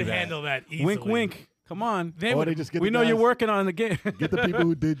They of could those. handle that easily. Wink, wink. Come on. They Or would, they just get We the know you're guys- working on the game. Get the people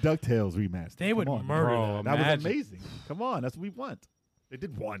who did DuckTales remastered. they would Come on. murder Bro, that. That was Imagine. amazing. Come on, that's what we want. They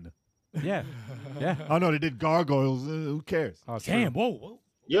did one. yeah. Yeah. Oh no, they did Gargoyles. Who cares? Oh, true. Damn, whoa.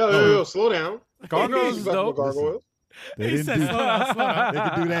 Yo, slow down. Gargoyles is You fucking dope. with Gargoyles. They He didn't said do. slow down, slow down. They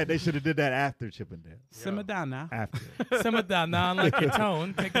could do that. They should have did that after Chippendale. Simmer down now. After. Simmer down now, like your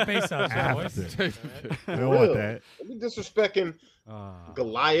tone. Take the bass out, your After. voice. I don't want Real. that. Don't be disrespecting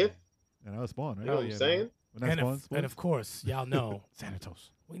Goliath. And that was Spawn, right? You know what I'm yeah, saying? When that's Spawn, And of course, y'all know Xanatos.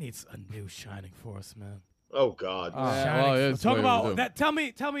 we need a new Shining Force, man. Oh God. Uh, Shining. well, it's Talk way about overdue. that. Tell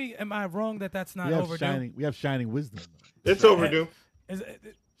me, am I wrong that that's not we have overdue? shining wisdom. It's overdue. Is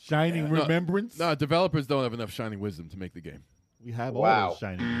it, Shining No, remembrance. No, developers don't have enough shining wisdom to make the game. We have Wow. all those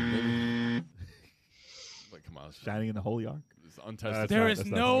shining. Like, come on, Shining in the Holy Ark. it's untested. there not- is that's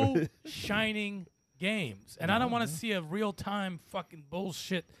not no true. Shining games, and I don't want to see a real time fucking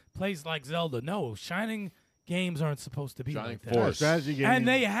bullshit plays like Zelda. No, Shining games aren't supposed to be Shining like that. Force. Strategy game. And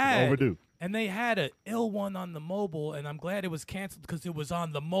they is had overdue. And they had a ill one on the mobile, and I'm glad it was canceled because it was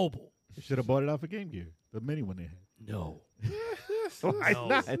on the mobile. You should have bought it out for Game Gear. The mini one they had. No. Why No.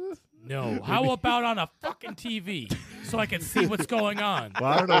 not? No. How about on a fucking TV so I can see what's going on?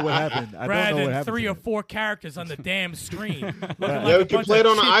 Well, I don't know what happened. I Rather don't know what than happened. 3 to or it. 4 characters on the damn screen. Looking Yeah, like we a can bunch play it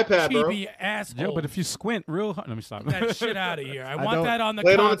of on an iPad, bro. chibi assholes. Yeah, but if you squint real hard, let me stop. Get that shit out of here. I I want don't- that on the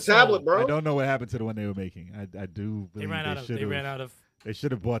Play it on a console. tablet, bro. I don't know what happened to the one they were making. I do They believe ran out of. They ran out of. They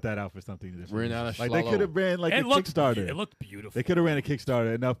should have bought that out for something different. Ran out of Like they Schlalo. could have ran like a It looked. Kickstarter. It looked beautiful. They could have ran a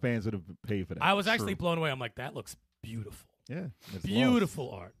Kickstarter. Enough fans would have paid for that. I was actually blown away. I'm like, that looks beautiful. yeah, it's Beautiful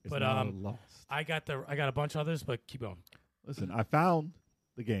lost. art. It's But now lost. I got a bunch of others, but keep going. Listen, I found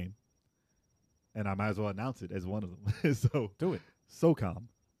the game, and I might as well announce it as one of them. So Do it. SOCOM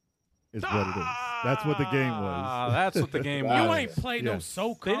is what it is. That's what the game Ah, was. that's what the game Wow. You was. ain't played no Yes.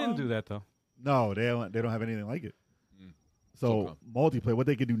 SOCOM. They didn't do that though. No, they don't have anything like it. Mm. So multiplayer, what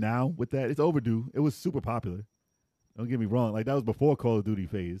they can do now with that, it's overdue. It was super popular. Don't get me wrong. Like that was before Call of Duty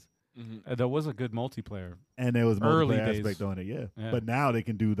phase. Mm-hmm. There was a good multiplayer. And there was Early multiplayer days. aspect on it, yeah. Yeah. But now they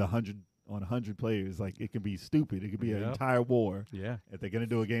can do the 100 players. Like it can be stupid. It could be an Yep. entire war Yeah. if they're gonna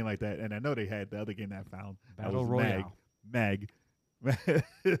do a game like that. And I know they had the other game that I found. Battle that was Royale. Mag.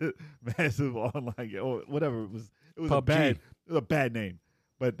 Massive online or whatever. It was a PUBG. bad. It was a bad name.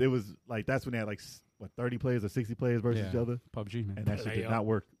 But it was like that's when they had like 30 players or 60 players versus each Yeah. other, PUBG, man. and that shit There did you not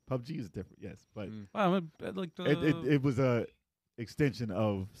work. PUBG is different, yes, but Mm. Well, like the it was a extension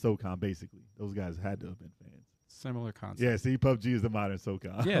of SOCOM basically. Those guys had to have been fans. similar concept. Yeah, see, PUBG is the modern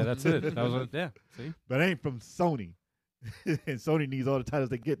SOCOM. Yeah, that's it. That was yeah. See, But it ain't from Sony, and Sony needs all the titles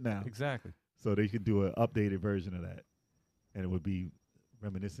they get now, exactly. so they could do an updated version of that, and it would be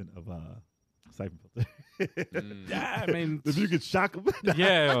reminiscent of Siphon Filter. Mm. Yeah, I mean, If you could shock them,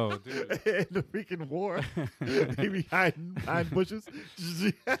 yeah, oh, dude. in the freaking war, they be hiding behind bushes.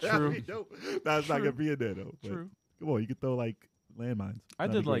 True. That's not gonna be in there though. But True. come on, you could throw like landmines. I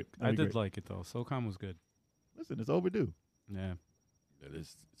That'd did be like great. That'd be great. like it though. SOCOM was good. Listen, it's overdue. Yeah. It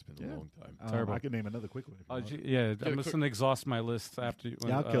is. It's been Yeah. a long time. Terrible. I can name another quick one. If you want. Yeah, a I'm just quick- gonna exhaust my list after.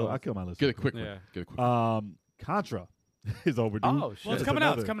 Yeah, I'll kill my list. Get real a quick Yeah. one. Get a quick one. Contra is overdue. Oh shit! Well, it's It's coming out.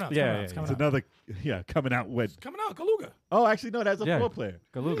 another- It's coming out. Yeah, It's yeah, coming It's out. another, coming out when? It's coming out. Galuga. Oh, actually, no, that's a Yeah. 4-player.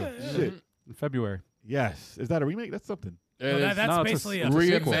 Galuga. Yeah. Shit. In February. Yes. Is that a remake? That's something. No, It is that's no, it's a- basically it's a a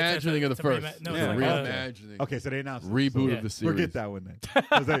sequel. reimagining of the it's a first. no, Yeah. it's like a- Reimagining. Okay, so they announced it. Reboot Yeah. of the series. Forget that one then.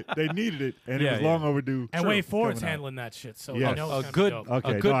 'Cause they needed it, and it Yeah, was yeah. long overdue. and True. Way It's Forward's coming out. handling that shit, so Yes. you know A it's good- gonna be dope.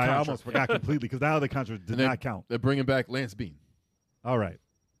 Okay, good no, I Contra. almost forgot completely because the other Contra did And they- not count. They're bringing back Lance Bean. All right.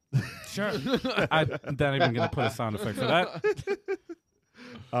 Sure. I'm not even gonna put a sound effect for that.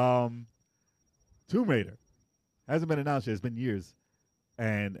 Tomb Raider hasn't been announced yet. It's been years,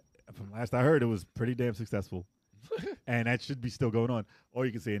 and from last I heard, it was pretty damn successful, and that should be still going on. Or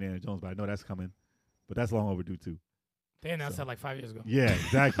you can say Indiana Jones, but I know that's coming, but that's long overdue too. They announced that like 5 years ago. Yeah,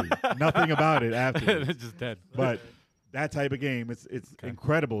 exactly. Nothing about it after. It's just dead. But that type of game, it's Okay.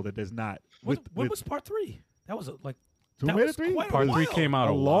 incredible that there's not. When with was part 3? That was like Tomb that Raider was 3? quite a Part while. 3 came out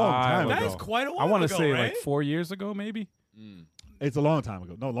A long time while That ago. is quite a while I want to ago, say right? like 4 years ago, maybe. Mm. It's a long time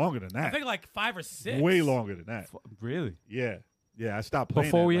ago. No, longer than I that. think like 5 or 6. Way longer than that. Really? Yeah. Yeah, I stopped playing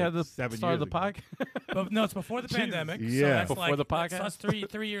Before that we like had the 7 start of years the ago. podcast. But no, it's before the Jesus. pandemic. So Yeah. that's Before like, the that's podcast?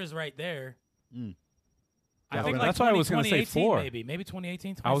 three years right there. Mm. I Yeah, think but like that's why I was gonna say 2018 4. Maybe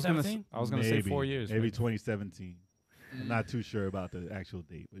 2018, I was 2017. gonna say 4 years. Maybe 2017. I'm not too sure about the actual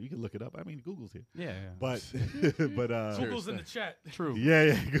date, but you can look it up. I mean, Google's here. Yeah. But but Google's in the chat. True.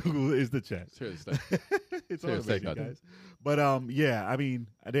 yeah, Google is the chat. It's here to stay. It's Here to stay, automated, goddamn. guys. But yeah, I mean,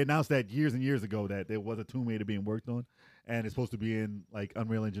 they announced that years and years ago that there was a Tomb Raider being worked on, and it's supposed to be in like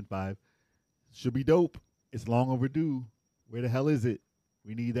Unreal Engine 5. Should be dope. It's long overdue. Where the hell is it?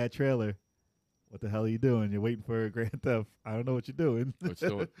 We need that trailer. What the hell are you doing? You're waiting for Grand Theft. I don't know what you're doing. What you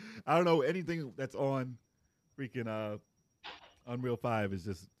doing? I don't know anything that's on freaking Unreal 5 is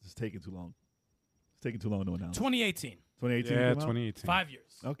just taking too long. It's taking too long to announce. 2018. 2018. Yeah, came out? 2018. 5 years.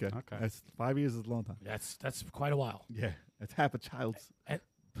 Okay. Okay. That's 5 years is a long time. That's quite a while. Yeah, that's half a child's And-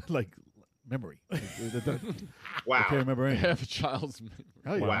 like memory. I Wow. can't remember anything. Half a child's memory.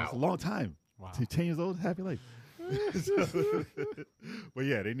 Hell yeah, Wow. it's a long time. Wow. 10 years old, happy life. So- but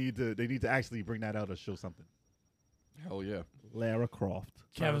yeah, they need to actually bring that out or show something. Hell yeah. Lara Croft.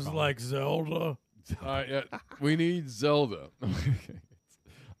 Kevin's like Zelda. All right, yeah. We need Zelda.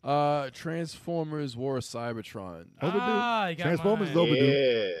 Transformers War of Cybertron. Overdue. You got Transformers mine. is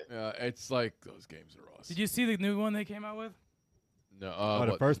overdue. Yeah. It's like those games are awesome. Did you see the new one they came out with? No, Oh,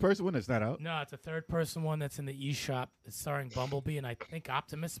 the what? first person one that's not out. No, it's a third-person one that's in the eShop. It's starring Bumblebee, and I think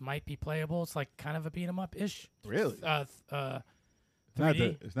Optimus might be playable. It's like kind of a beat 'em up ish. Really? It's, It's not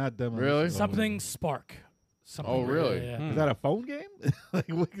 3D. it's not demo. Really? Something Spark. Something Oh, really? Yeah. Is that a phone game? Like,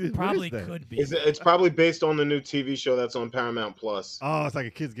 what is Probably that? could be. It's probably based on the new TV show that's on Paramount Plus. Oh, it's like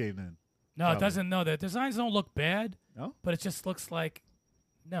a kids game then. No, it Probably. doesn't. No, the designs don't look bad, No, but it just looks like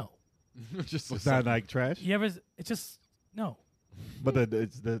no. Just it's not like trash. You ever? It just no. But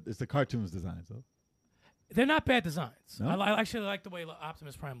it's the cartoons design. So They're not bad designs. No? I actually like the way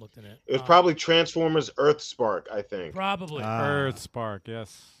Optimus Prime looked in it. It was probably Transformers Earthspark, I think. Probably. Earth Spark, yes.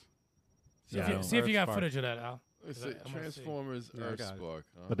 see if yeah, you, see if you got Earthspark. footage of that, Al. It's I wanna see. Transformers Yeah, I got it. Earthspark.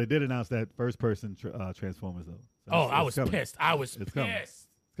 But they did announce that first person Transformers though. So Oh, it's I was coming. pissed. I was It's coming. pissed.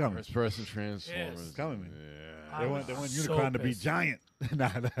 It's coming. First person Transformers. Yes. Coming, man. Yeah. They I want was Unicron so to be pissed. giant. nah,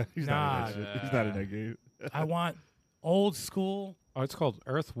 he's not in that shit. He's not in that game. I want old school. Oh, it's called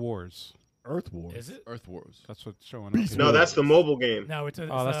Earth Wars. Earth Wars. Is it? Earth Wars. That's what's showing up. Beast here. No, that's the mobile game. No, it's Oh,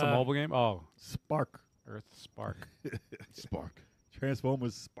 that's the mobile game? Oh, Spark. Earth Spark. Spark.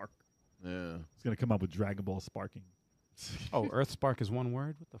 Transformers Spark. Yeah. It's gonna come up with Dragon Ball Sparking. Oh, Earth Spark is one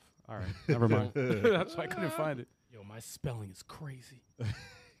word? What the all right, never mind. That's why I couldn't find it. Yo, my spelling is crazy.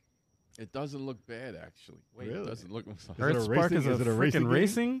 It doesn't look bad, actually. Wait, Really? it doesn't look. it Earth a Spark racing- is a is it a racing freaking game?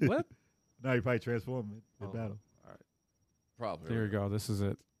 racing? What? No, you probably transform it in Oh. battle. Probably. There you go. This is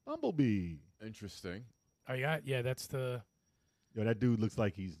it. Bumblebee. Interesting. Oh yeah, that's the. Yo, that dude looks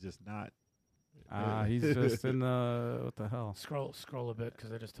like he's just not. He's just in the what the hell? Scroll a bit because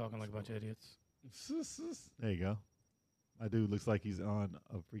they're just talking like a bunch of idiots. There you go. That dude looks like he's on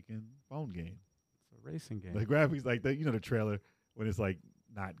a freaking phone game. It's a racing game. The graphics, like the the trailer when it's like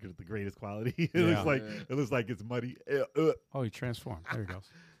not good, the greatest quality. it Yeah. looks like Yeah. it looks like it's muddy. Oh, he transformed. There he goes.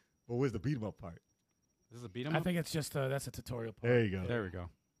 But where's the beat 'em up part? This is a beat 'em I up. think it's just that's a tutorial part. There you go. There we go.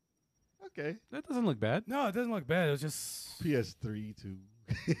 Okay. That doesn't look bad. No, it doesn't look bad. It was just. PS3 too.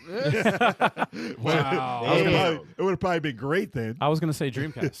 Wow. Damn. It would have probably been great then. I was gonna say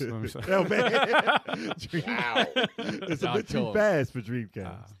Dreamcast. Let me say. Oh, man. Wow. It's a Nah, bit kill too 'em. fast for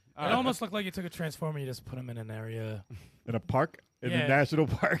Dreamcast. It almost looked like you took a transformer and you just put them in an area. In a park? In Yeah. the national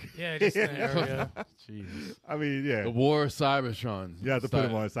park? Yeah, just in an area. Jesus. I mean, yeah. The War of Cybertron. You have to put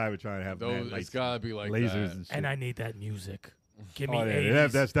them on Cybertron and have Those, mad it's lights, gotta be like lasers that. and shit. And I need that music. Give me Oh, yeah,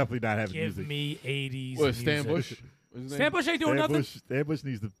 80s. that's definitely not having Give music. me 80s. What, Stan music. Bush? What's his Stan name? Bush ain't doing nothing. Stan Bush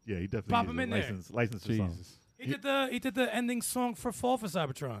needs to, yeah, he definitely Pop needs him to in there. license the song. Jesus. He did the ending song for Fall for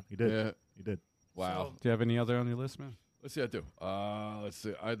Cybertron. He did. Yeah. He did. Wow. So- Do you have any other on your list, man? Let's see. I do. Let's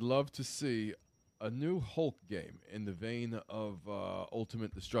see. I'd love to see a new Hulk game in the vein of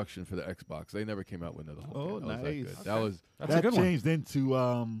Ultimate Destruction for the Xbox. They never came out with another Hulk Oh, game. That was nice. that good. That was That's that a good one. changed into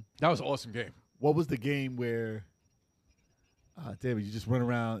that was an awesome game. what was the game where damn it, you just run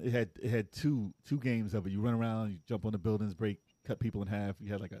around. It had two games of it. You run around, you jump on the buildings, cut people in half.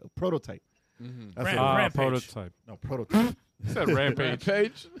 You had like a prototype. Mm-hmm. That's Ram- what it- Rampage. Prototype. no prototype. You said Rampage.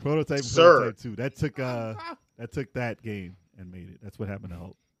 Page. prototype and Sir. prototype 2. That took that game and made it. That's what happened to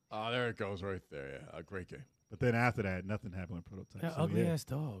Hulk. Oh, there it goes right there. Yeah, a great game. But then after that, nothing happened with prototype. That So, ugly yeah. ass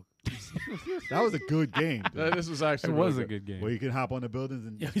dog. That was a good game. dude. This was actually It really was a good. good game. Where you can hop on the buildings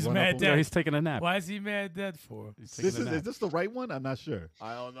and Yeah, just he's run mad up dead. Yeah, he's taking a nap. Why is he mad dead for? He's taking a nap. Is this the right one? I'm not sure.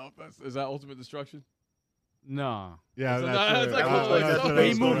 I don't know if is that Ultimate Destruction. No, Yeah, I'm It's not not- sure. it's like I'm a- not like sure a- that He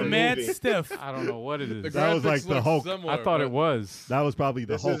was moving moving the- mad movie. stiff. I don't know what it The is. That was graphics like the look Hulk. similar, I thought but- it was. That was probably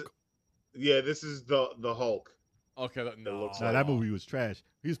the This Hulk. is, yeah, this is the Hulk. Okay, no. looks No, that movie was trash.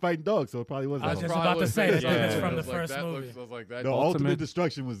 He was fighting dogs, so it probably wasn't. I was dope. just about to say that Yeah. it's from It the was like first that movie. looks like that. No, Ultimate Ultimate-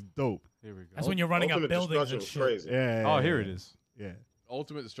 Destruction was dope. Here we go. That's when you're running up Ultimate buildings Destruction and was shit. crazy. Yeah. Oh, here it is. Yeah.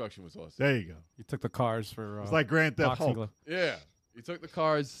 Ultimate Destruction was awesome. There you go. He took the cars for. It's like Grand Theft boxing Hulk. glove. Yeah. He took the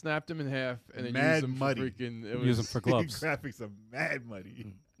cars, snapped them in half, and then Mad used them muddy. for freaking. It Use was, them for gloves. Graphics are mad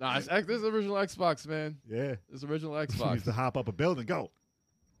muddy. Nah, this is original Xbox, man. Yeah. This is original He used Xbox. to hop up a building, go.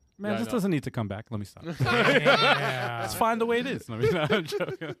 Man, Yeah, I this know. doesn't need to come back. Let me stop. Yeah. It's fine the way it is. I mean, I'm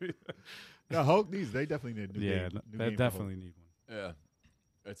joking. No, Hulk needs. They definitely need a new Yeah, game. New they game for definitely need one. Yeah.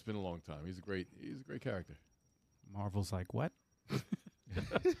 It's been a long time. He's a great character. Marvel's like, what?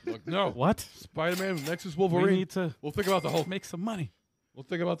 Look, no. What? Spider-Man, Nexus We Wolverine. need to We'll think about the Hulk. make some money. We'll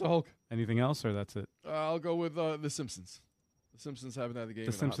think about the Hulk. Anything else, or that's it? I'll go with The Simpsons. The Simpsons haven't had a game. The in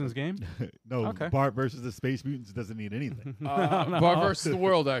a hot Simpsons game? Hulk. No, Okay. Bart versus the Space Mutants doesn't need anything. minute. Bart versus the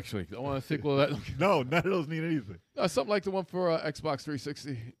World, actually. I want a sequel to that. No, none of those need anything. Something like the one for Xbox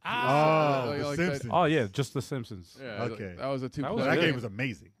 360. Ah. Oh, Like The that. Simpsons. Oh yeah, just The Simpsons. Yeah, Okay. that was a two. That was that good. game was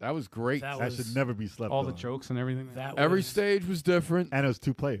amazing. That was great. That That was, should never be slept All on. the jokes and everything. that Every was, stage was different. And it was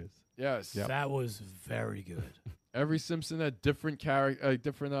 2 players. Yes. Yep. That was very good. Every Simpson had different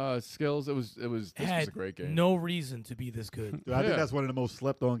different skills. This was Had a great game. no reason to be this good. Dude, I think Yeah. that's one of the most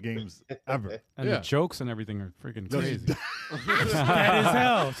slept on games ever. And Yeah. the jokes and everything are freaking Those- crazy. That is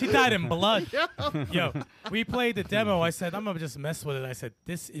hell. She died in blood. Yo, we played the demo. I said, I'm going to just mess with it. I said,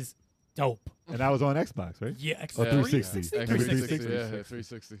 this is dope. And that was on Xbox, right? Yeah, Oh, 360. Xbox 360. 360. Yeah,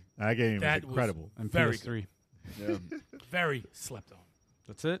 360. That game That was was- incredible. And Very PS3. Yeah. Very slept on.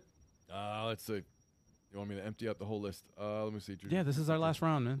 That's it. Let's see. You want me to empty out the whole list? Let me see. Drew. Yeah, this is our last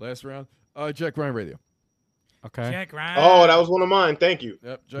round, man. Last round. Jack Ryan Radio. Okay. Jack Ryan. Oh, that was one of mine. Thank you.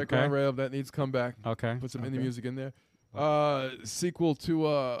 Yep. Jack Okay. Ryan Radio. That needs to come back. Okay. Put some indie Okay. music in there. Sequel to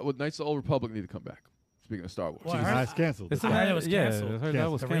what Knights of the Old Republic need to come back. Speaking of Star Wars. Well, I Nah, heard- it's canceled. Isn't I heard that it was yeah, canceled. I heard that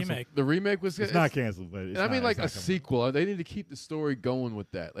Canceled. was The canceled. remake. The remake was. It's not canceled, but it's And I mean, not- like it's a not coming. sequel. They need to keep the story going with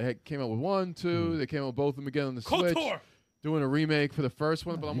that. They came out with 1, 2. They came out with both of them again on the Switch. KOTOR. Doing a remake for the first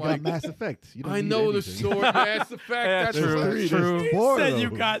one, but I'm You like, got Mass Effect. You don't I need know the anything. story. Mass Effect. Yeah, That's true. right. There's True. three. He Four of said you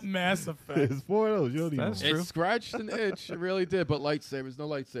those. got Mass Effect. There's 4 of those. You don't need That's more. true. It scratched an itch. It really did. But lightsabers, no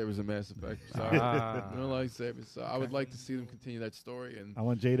lightsabers in Mass Effect. Sorry. Ah. No lightsabers. So I would like to see them continue that story. And I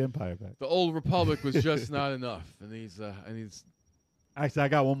want Jade Empire back. the Old Republic was just not enough. And he's Actually, I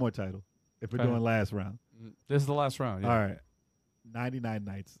got one more title. If we're Okay. doing last round. This is the last round. Yeah. All right. 99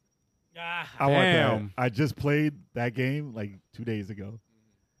 Nights. Ah, I want Damn. that. I just played that game like 2 days ago.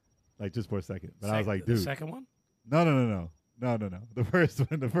 Like just for a second. But I was like, the dude. second one? No. The first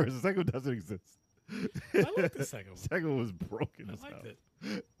one. The second one doesn't exist. I like the second one. Second one was broken I as liked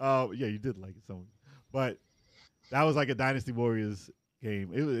hell. it. Yeah, you did like it some. But that was like a Dynasty Warriors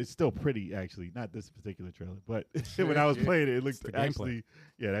game. It's still pretty, actually. Not this particular trailer, but when I was playing it, it looked the gameplay. actually.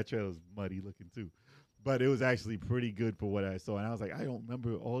 Yeah, that trailer was muddy looking too. But it was actually pretty good for what I saw, and I was like, I don't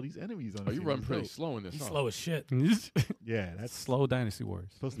remember all these enemies on. Oh, this you game. run It's pretty dope. slow in this. He's huh? slow as shit. Yeah, that's Slow Dynasty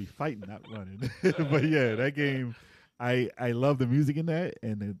Warriors. supposed to be fighting, not running. But yeah, that game, I love the music in that,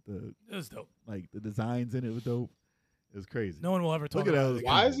 and the It was dope. like the designs in it was dope. It was crazy. No one will ever talk Look at about those it.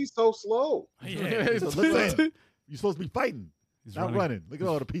 Why is he so slow? Yeah. So listen, you're supposed to be fighting, He's not running. Look at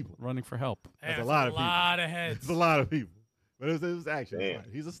all the people. running for help. That's Yeah, a lot it's of people. A lot of heads. It's a lot of people. But it was action. Damn.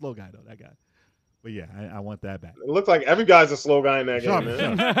 He's a slow guy though, that guy. But yeah, I want that back. It looks like every guy's a slow guy in that Shut game, up,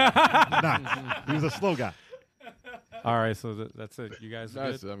 man. shut up. Nah, he was a slow guy. All right, so that's it. You guys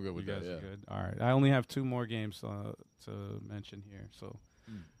are That's good? it. I'm good with You that. guys Yeah. are good. All right. I only have 2 more games to mention here. So,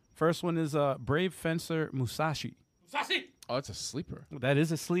 first one is Brave Fencer Musashi. Sassy. Oh, that's a sleeper. That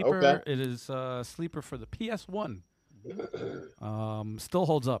is a sleeper. Okay. It is a sleeper for the PS1. Still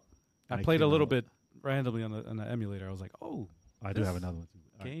holds up. I I played a little cannot- bit randomly on the emulator. I was like, oh, I do have another one too.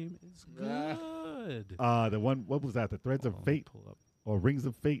 All right. game is Ah. good. The one, what was that? The Threads of Hold on, Fate pull up. or Rings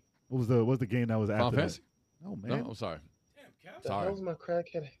of Fate? What was the game that was Final after Fantasy? that? No, No, man. I'm sorry. Damn, Kev. The Sorry. hell's my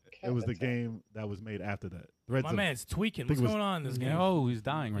crackhead cat It was the attack? game that was made after that. Threads My of man's tweaking. think What's it was- going on in this game? Yeah, oh, he's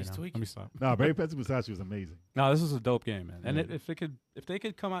dying right He's now. tweaking. Let me stop. No, Brave Fencer Musashi was amazing. No, this is a dope game, man. And Yeah. if they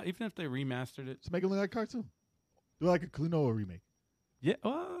could come out, even if they remastered it, Just make it look like a cartoon. Do like a Klonoa remake. yeah,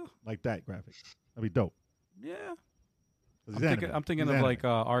 well, Like that graphics. That'd be dope. yeah. 'Cause I'm he's thinking, anime. I'm thinking He's of anime. like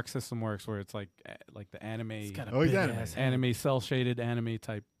Arc System Works, where it's like the anime, He's got a Oh, he's big anime. ass head. anime cell shaded anime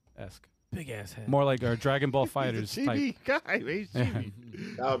type esque, Big ass head. more like Dragon Ball He's Fighters a type. chibi guy, man. He's Yeah.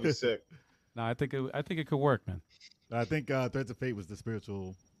 chibi. That would be sick. No, I think it could work, man. I think Threads of Fate was the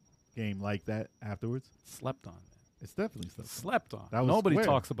spiritual game like that afterwards. Slept on, man. It's definitely stuff. Slept on. That was Nobody Square.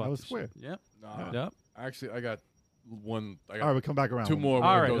 talks about That was this Square. shit. Yep. Nah. Yep. Actually, I got one. I got All right, we come back around. two more. All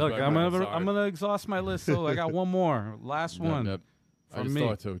when it right, goes look, back I'm around. gonna I'm gonna exhaust my list. So I got one more, last one Yep. I from just me.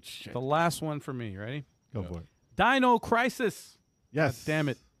 thought to. Shit. The last one for me. Ready? Go for it. Dino Crisis. Yes. Damn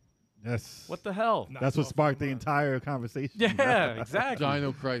it! Yes. What the hell? That's what sparked the entire conversation. Yeah, exactly.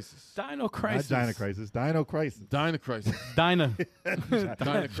 Dino Crisis. Dino Crisis. Not Dino Crisis. Dino Crisis. Dino Crisis. Dino. Dino Dino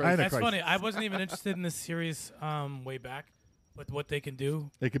Crisis. That's Crisis. funny. I wasn't even interested in this series way back, but what they can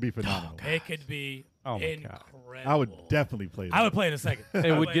do, It could be phenomenal. it could be Oh my God. incredible. I would definitely play that. I would play in a second.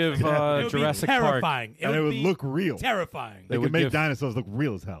 It would give It would Jurassic be Park. terrifying. and it would be look real. terrifying. They would could make give- dinosaurs look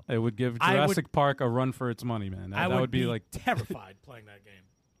real as hell. It would give I would- Jurassic Park a run for its money, man. I That would be like terrified playing that game.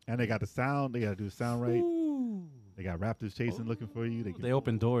 And they got the sound. They got to do the sound right. They got raptors chasing, looking for you. they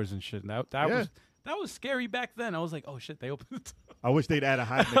open doors and shit. That Yeah. was scary back then. I was like, oh shit, they opened the door. I wish they'd add a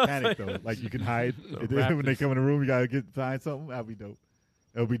hide mechanic though. Like you can hide when they raptors. come in the room. You gotta find something. That'd be dope.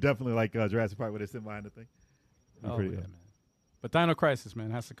 It would be definitely like Jurassic Park where they sit behind the thing. It'd be Oh, pretty yeah, dope. man. But Dino Crisis, man,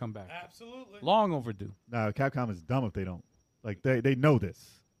 has to come back. Absolutely. Long overdue. Nah, Capcom is dumb if they don't. Like they know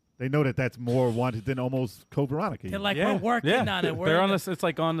this. They know that that's more wanted than almost Code Veronica. They're like, Yeah. we're working Yeah. on it. We're They're in on the- this. It's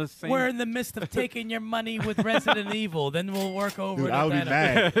like on the same. We're in the midst of taking your money with Resident Evil. Then we'll work over Dude, it. I would be at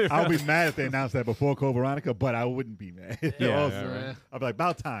mad. that. I would be mad if they announced that before Code Veronica, but I wouldn't be mad. Yeah, Also, yeah, right. I'd be like,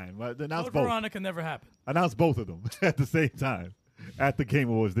 about time. Announce Code both. Veronica never happened. Announce both of them at the same time at the Game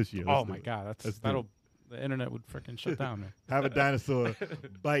Awards this year. Oh Let's do my it. God, Let's do that'll the internet would freaking shut down, man. Have a dinosaur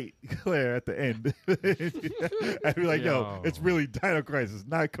bite Claire at the end. And be like, yo, Yo. it's really Dino Crisis,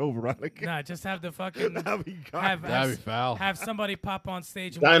 not Code Veronica. Nah, just have the fucking That'd be have, garbage. That'd be foul. have somebody pop on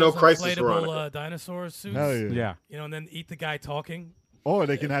stage in Dino one of those Crisis inflatable Veronica. dinosaur suits. Hell yeah. Yeah. You know, and then eat the guy talking. Or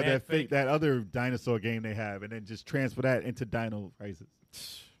they can have Mad that fake. that other dinosaur game they have and then just transfer that into Dino Crisis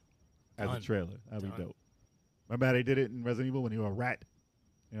as a Done. trailer. That'd be Done. dope. Remember how they did it in Resident Evil when you were a rat?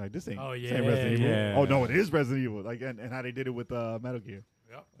 You're like, this ain't, Oh, this yeah, ain't Resident Evil. yeah. Oh, no, it is Resident Evil. Like, and how they did it with Metal Gear.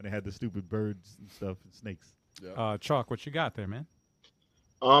 Yep. When they had the stupid birds and stuff and snakes. Chalk, what you got there, man?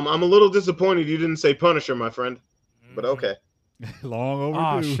 I'm a little disappointed you didn't say Punisher, my friend. But okay. Long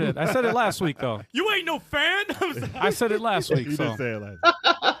Oh overdue. shit! I said it last week though. You ain't no fan. I said it last week. You So didn't say it last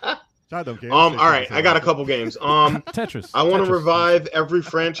week. I don't care. All right, I got a couple games. Tetris. I want Tetris. to revive every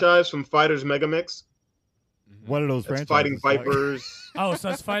franchise from Fighters Megamix. One of those That's franchises. Fighting Vipers. Oh, so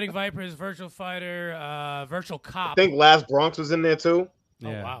it's Fighting Vipers, Virtual Fighter, Virtual Cop. I think Last Bronx was in there too.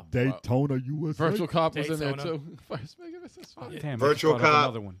 Yeah. Oh, wow. Daytona, USA. Virtual Cop was in there Daytona. too. First Megavis, Oh, fine. damn, Virtual I just thought of Cop.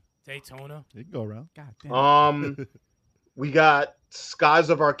 Another one. Daytona. You can go around. God damn. We got Skies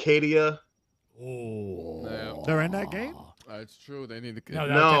of Arcadia. Oh. Yeah. They're in that game? It's true. They need to. No,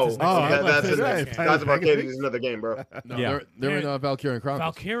 No, that's Oh, I was about that's to in say, next Skies of Megamix. Arcadia is another game, bro. No, Yeah. they're in Valkyrian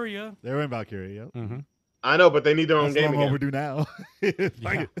Chronicles. Valkyria. They're in Valkyria, yep. Mm-hmm. I know, but they need their own That's game long again. overdue now. It's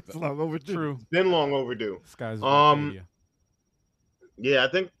Yeah. it's long overdue. True. Been long overdue. Skies of Um, Arcadia. Yeah,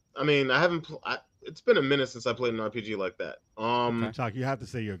 I mean, I haven't. It's been a minute since I played an RPG like that. Okay. Chuck, you have to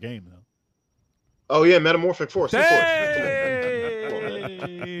say your game, though. Oh yeah, Metamorphic Force. Of course. Hey!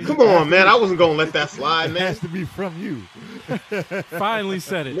 Come on, man. I wasn't gonna let that slide, It man. has to be from you. Finally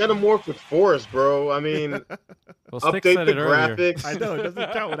said it. Metamorphic Force, bro. I mean, Well, Stick update said the it earlier. graphics. I know, it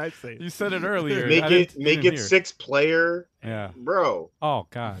doesn't count when I say You it. said it earlier. Make I it didn't- you make didn't it hear 6-player, Yeah. bro. Oh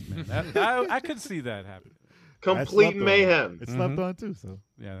God, man. I could see that happen. That's Complete slept on. mayhem. It's slept Mhm. on, too, so.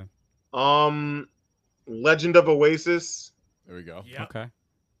 Yeah. Legend of Oasis. There we go. Yeah. Okay.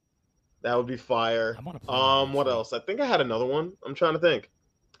 That would be fire. I wanna play that What also. else? I think I had another one. I'm trying to think.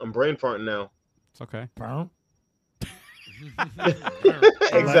 I'm brain farting now. It's okay. Burn.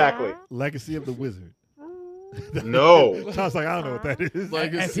 Exactly. Legacy of the Wizard. No. I was like, I don't know what that is.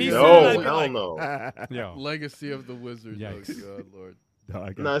 Legacy. he of said No, it, I'd the be hell like- no. Yo. Legacy of the Wizard. Yikes. Oh, God, Lord. No, I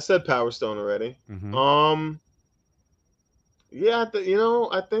got No, I said Power Stone already. Mhm. Yeah,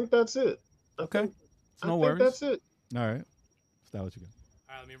 I think that's it. Okay. I No think worries. that's it. All right. Start what you got.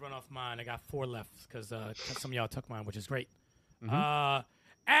 All right, let me run off mine. I got 4 left because some of y'all took mine, which is great. Mhm.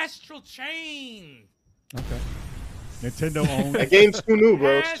 Astral Chain. Okay. Nintendo owns. That game's too new,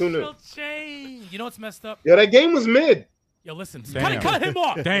 bro. It's too new. Astral Chain. You know what's messed up? Yeah, that game was mid. Yo, listen. Damn. Cut him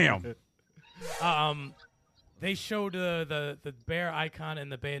off. Damn. They showed the bear icon in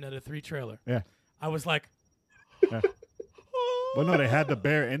the Bayonetta 3 trailer. Yeah. I was like, Well, no, they had the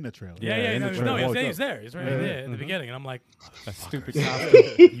bear in the trailer. Yeah, yeah, in no, the no, trailer. he's Oh, there. it's He's up. there. He's right Yeah, there in the mhm. beginning, and I'm like, That stupid you costume.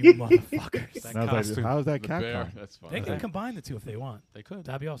 motherfuckers. That That costume. How's that The bear. Capcom? That's fine. They can combine the two if they want. They could.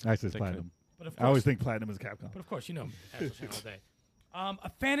 That'd be awesome. I said They Platinum. But of I always course, think Platinum is Capcom. but of course, you know, Astral Chain all day. A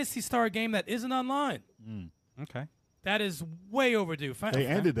Fantasy Star game that isn't online. Okay. That is way overdue. They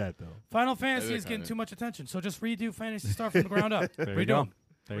ended that, though. Final Fantasy they is getting kinda- too much attention, so just redo Fantasy Star from the ground up. There Redo you go.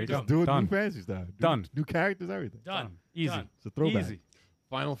 it. There you Just go. do a Done. new Fantasy Star. Done. New characters, everything. Done. Easy. Done. It's a throwback. Easy.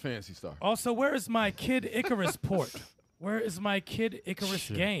 Final Fantasy Star. Also, where is my Kid Icarus port? Where is my Kid Icarus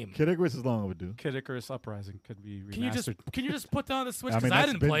game? Kid Icarus is long overdue. Kid Icarus Uprising could be remastered. Can you just put that on the Switch? I Because mean, I that's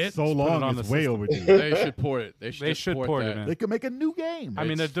didn't been play it. so Just put it long, on it's the way system. overdue. They should port it. They should, They just should port it, that. man. They could make a new game. I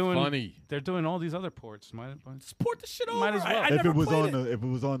mean, It's they're doing funny. they're doing all these other ports. Might Support the shit over. Might as well. I if never it was played on it. if it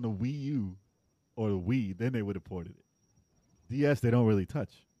was on the Wii U or the Wii, then they would have ported it. DS they don't really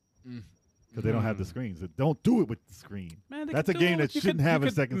touch because they don't have the screens. So don't do it with the screen. Man, they That's a could do game it. that You shouldn't could- have you a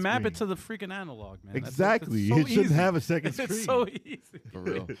could second map screen. it to the freaking analog, man. Exactly. That's It shouldn't easy. have a second screen. It's so easy. For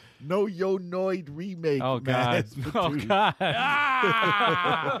real. No Yo-Noid remake. Oh God! man. Oh God!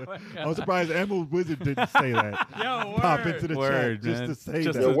 Ah! Oh, my I'm God. surprised Emerald Wizard didn't say that. Yo, Pop word. into the Word, chat just man. to say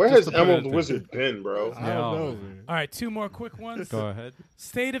Just that. Yo, to- where just has to put it Emerald there. Wizard been, bro? I don't Yo. know, man. All right, 2 more quick ones. Go ahead.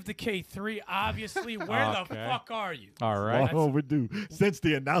 State of Decay 3, obviously. Where the Okay. fuck are you? All right. Long overdue. Since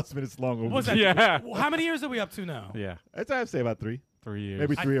the announcement, it's long overdue. What was that? Yeah. Well, how many years are we up to now? Yeah. I'd say about 3, 3 years.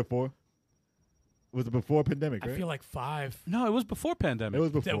 maybe 3 or 4. Was it before pandemic? I Right? feel like 5. No, it was before pandemic. it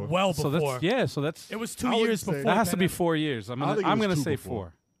was before. Well so before. that's yeah. So that's It was 2 I would years say- before. that has to be pandemic. 4 years. I'm I don't gonna think it I'm was gonna 2 say before.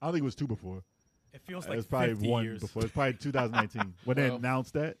 4. I don't think it was 2 before. It feels It like was probably 50 1 years. before. It was probably 2019 when they Well.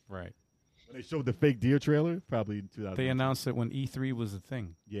 announced that. Right. When they showed the fake deer trailer, probably in 2019. They announced it when E3 was a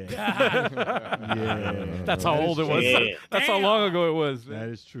thing. Yeah. yeah. That's how That is old it true. was. Yeah. That's how long ago it was. That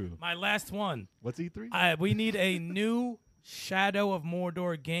is true. My last one. What's E E3? We need a new Shadow of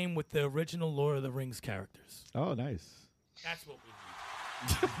Mordor game with the original Lord of the Rings characters. Oh, nice. That's what we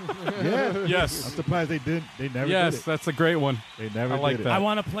need. Yeah. Yes. I'm surprised they didn't. They never Yes, did it. that's a great one. They never I like did that. I it.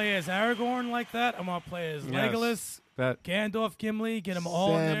 want to play as Aragorn like that. I want to play as Yes. Legolas, That Gandalf, Gimli. Get them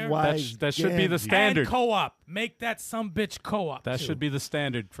all in there. that should be the Gandhi. standard. And co-op. Make that some bitch co-op. That too. should be the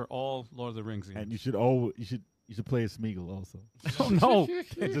standard for all Lord of the Rings games. And you should play as Smeagol also. Oh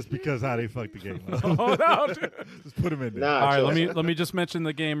no! Just because how they fucked the game. Oh no! Dude. Just put them in there. Nah, All right, chill. let me just mention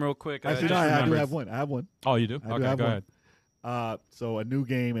the game real quick. Actually, just no, I do remembered. have one. I have one. Oh, you do? I do Okay, have go one. ahead. So a new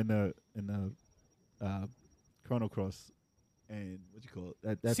game in the Chrono Cross and what you call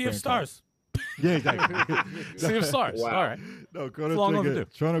it? That Sea of franchise. Stars. Yeah, exactly. Sea of Stars. Wow. All right. No, It's Chrono long Trigger. overdue.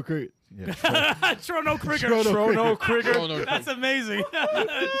 Chrono Trigger. Yeah, Trono Krieger. Chrono Krieger. That's amazing.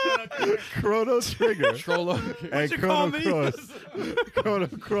 Chrono Trigger Trollo. and you call Chrono me? Cross. Chrono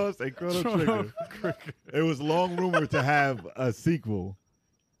Cross and Chrono Trigger. It was long rumored to have a sequel,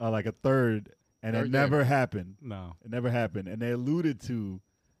 like a third, and Third it game. never happened. No. It never happened, and they alluded to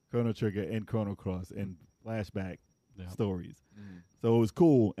Chrono Trigger and Chrono Cross in flashback Yeah. stories. So it was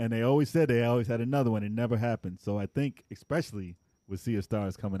cool, and they always said they always had another one. It never happened. So I think, especially with Sea of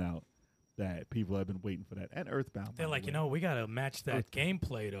Stars coming out, that people have been waiting for that. And Earthbound. They're by like, the you way. know, we got to match that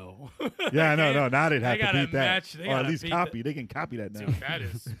gameplay, though. Yeah, no. Now they'd have They to gotta beat that, match- they or at gotta least beat copy. They can copy that now Dude, that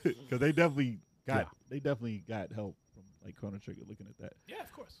is. because they definitely got help from like Chrono Trigger looking at that, Yeah,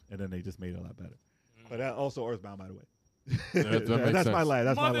 of course. and then they just made it a lot better. But that also Earthbound, by the way. that makes That's my sense. last.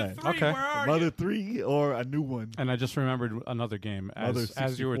 That's Mother my last. 3, Okay. where are Mother you? 3 or a new one. And I just remembered another game Mother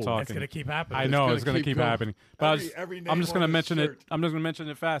as you were 64. It's talking. going to keep happening. I know gonna it's going to keep keep going. happening. But I Every was, name I'm just going to on this mention it. shirt. I'm just going to mention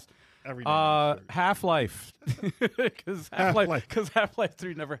it fast. Every name on this shirt. Half-Life, because Half-Life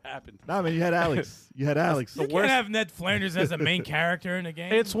 3 never happened. Nah, man, you had Alex. You had Alex. You can't have Ned Flanders as a main character in a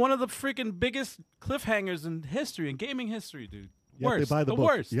game. It's one of the freaking biggest cliffhangers in history, in gaming history, dude. You have to Worst. buy the book.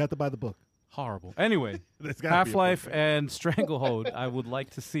 Worst. You have to buy the book. Horrible. Anyway, There's gotta be a Half-Life book. and Stranglehold, I would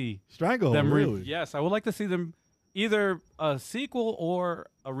like to see Stranglehold. them. Really? Yes, I would like to see them either a sequel or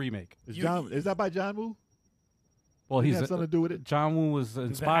a remake. Is that by John Woo? Well, Does it he's have something to do with it? John Woo was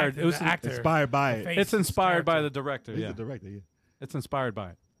inspired. actor- It was the actor. Inspired by The it. face. it's inspired by character. the director. He's Yeah, the director. Yeah. it's inspired by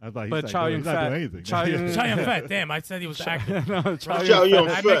it. I was like, But he's Chow not Yun doing Fat, anything. Chow Yun- Chow Yun-Fat. Damn, I said he was the actor. No, Chow Chow Yun- Yun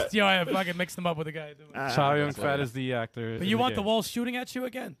I Fat. mixed, I fucking mixed them up with the guy. Doing it. Chow Yun Fat is the actor. But in you want the game. walls shooting at you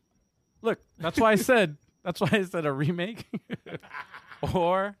again? Look, that's why I said. That's why I said a remake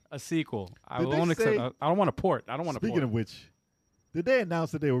or a sequel. I Did they won't accept. say- I don't want to port. I don't want to Speaking port. of which, did they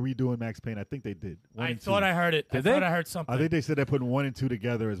announce that they were redoing Max Payne? I think they did. One I and thought two. I heard it. Did I they? thought I heard something. I think they said they're putting 1 and 2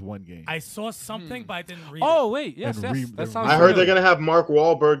 together as one game. I saw something, but I didn't read Oh it. wait, yes, And yes. re- That the- sounds. I heard they're familiar. gonna have Mark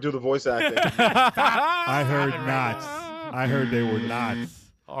Wahlberg do the voice acting. I heard not. I heard they were not. I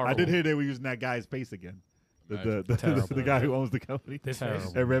Horrible. did hear they were using that guy's face again. The Terrible. the guy who owns the company. This Terrible.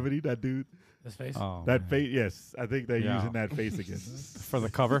 face. At Remedy, that dude. This face. Oh, That man. face, yes. I think they're Yeah. using that face again. for the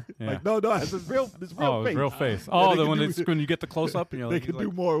cover. Yeah. Like, no, it's his real oh, face. real face. Yeah, Oh, they the can when do- it's when you get the close up and you're They like, can he's do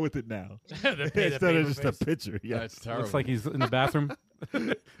like, more with it now. The Instead of just a face. picture. Yeah. That's terrible. looks like he's in the bathroom. He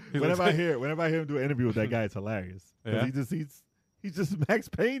looks Whenever I like- hear him do an interview with that guy, it's hilarious. 'Cause Yeah? he He's just Max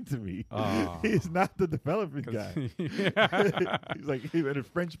Payne to me. Oh. He's not the development 'Cause- guy. Yeah. He's like in a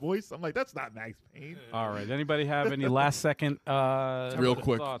French voice. I'm like, that's not Max Payne. All right. Anybody have any last second Real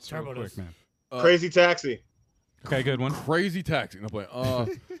quick. thoughts? Turbo Real quick, Dose. man. Crazy Taxi. Okay, good one. Crazy Taxi. No play.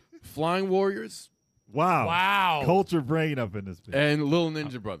 Flying Warriors Wow. Wow. Culture brain up in this bitch. and Little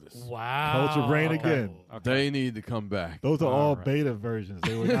Ninja Brothers. Wow. Culture brain again. Okay. They need to come back. Those are All all right. beta versions.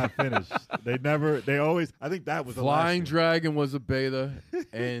 They were not finished. They always, I think that was the Flying last Dragon was a beta,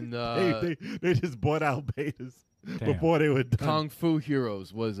 and they just bought out betas Damn. before they were done. Kung Fu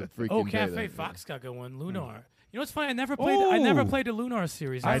Heroes was a freaking Oh, beta. Cafe Fox got a good one. Lunar. You know what's funny? I never played the Lunar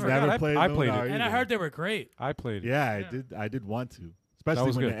series. I ever. never I played played Lunar it. And I either. heard they were great. I played it. Yeah, I did want to. Especially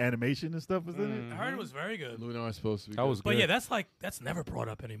was when good. the animation and stuff was in it. I heard it was very good. Lunar is supposed to be That good. was But good. yeah, that's never brought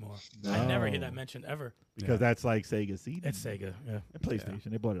up anymore. I never hear that mentioned ever. Because that's like Sega CD. It's Sega. Yeah. And PlayStation.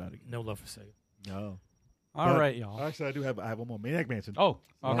 They bought it out again. No love for Sega. No. All But- right, y'all. Actually, I have one more. Maniac Mansion. Oh,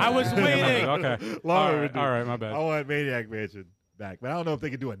 okay. I was waiting. Okay. Long All right, overdue. all right, my bad. I want Maniac Mansion back. But I don't know if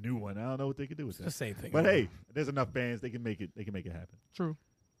they can do a new one. I don't know what they can do with It's the that. same thing. But hey, there's enough fans. They can make it happen. True.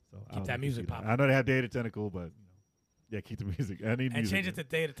 So Keep I'll that music see that. popping. I know they have Day of the Tentacle, but yeah, keep the music. I need and music. change it to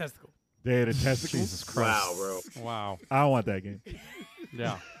Day of the Testicle. Day of the Tentacle. Jesus Christ. Wow, bro. Wow. I don't want that game.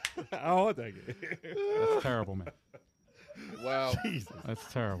 Yeah. I don't want that game. That's terrible, man. Wow. Jesus.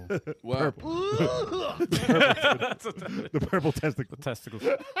 That's terrible. Wow. The purple testicle. Testicles.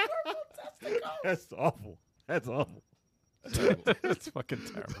 That's awful. That's awful. That's fucking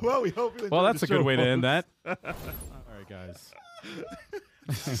terrible. Well, we hope you Well, enjoyed that's the a good show, way to end folks. that. All right, guys.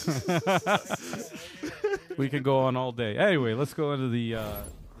 We can go on all day. Anyway, let's go into the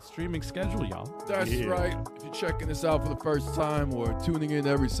streaming schedule, y'all. That's Yeah. right. If you're checking this out for the first time or tuning in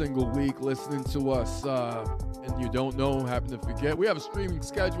every single week, listening to us, and you don't know, happen to forget, we have a streaming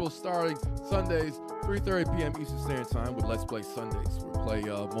schedule starting Sundays, 3:30 p.m. Eastern Standard Time with Let's Play Sundays. We play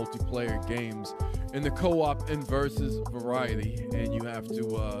multiplayer games in the co-op and versus variety, and you have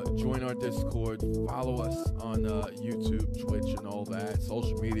to join our Discord, follow us on YouTube, Twitch, and all that,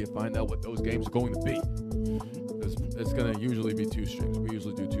 social media, find out what those games are going to be. It's going to usually be 2 streams. We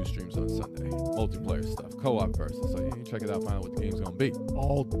usually do 2 streams on Sunday. Multiplayer stuff, co-op versus. So you can check it out, find out what the game's going to be.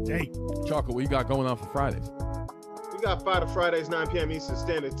 All day. Chocolate, what you got going on for Fridays? We got Fighter Fridays, 9 p.m. Eastern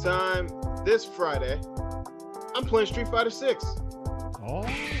Standard Time. This Friday, I'm playing Street Fighter 6. Oh.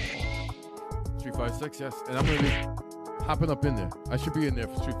 356, yes. And I'm going to be hopping up in there. I should be in there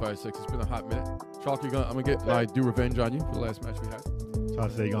for Street Fighter 6. It's been a hot minute. Chocolate, I'm going to get my due revenge on you for the last match we had. Try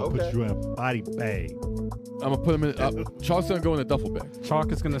to say you're going to put you in a body bag. I'm going to put him in. Charles going to go in a duffel bag.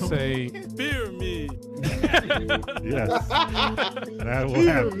 Chalk is going to say, Fear me. Yes. That will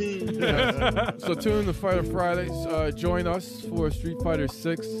happen. So tune in to Fighter Fridays. Join us for Street Fighter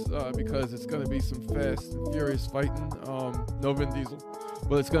 6 because it's going to be some fast and furious fighting. No Vin Diesel,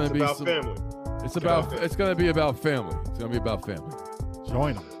 but it's going to be About some, family. It's going to be about family. It's going to be about family.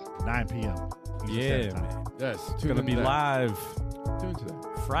 Join them. 9 p.m. Eastern yeah, Standard Time. man. Yes, It's tune going to in be that. live Tune to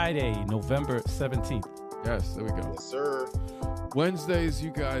that. Friday, November 17th. Yes, there we go. Yes, sir. Wednesdays,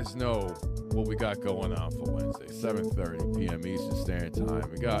 you guys know what we got going on for Wednesday, 7:30 p.m. Eastern Standard Time.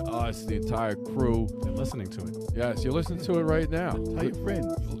 We got us, the entire crew. You're listening to it. Yes, you're listening to it right now. Tell your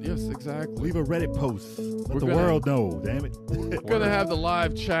friends. Yes, exactly. Leave a Reddit post. Let We're the gonna- world know, damn it. We're going to have the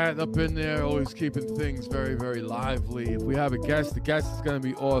live chat up in there, always keeping things very, very lively. If we have a guest, the guest is going to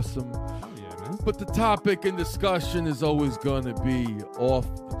be awesome. Oh, yeah, man. But the topic and discussion is always going to be off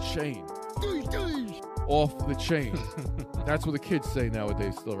the chain. Off the chain. That's what the kids say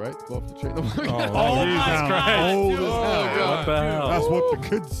nowadays still, right? Go off the chain. Oh, Oh, Jesus my Christ. God. Old as dude. hell. What the hell? That's what the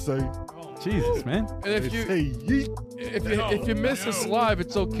kids say. Jesus, man. And if They you say yeet. if you miss us live,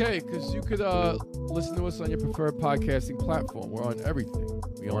 it's okay because you could listen to us on your preferred podcasting platform. We're on everything.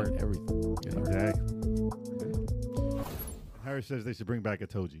 We on everything. You know? Exactly. Harris says they should bring back a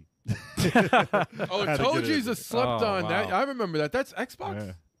Toji. Oh, Had to get Toji's it. a slept Oh, on. That wow. I remember that. That's Xbox.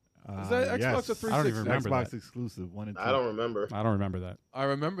 Yeah. Is that Xbox yes. or 360? I don't even remember Xbox that. exclusive 1 and 2. I don't remember. I don't remember that. I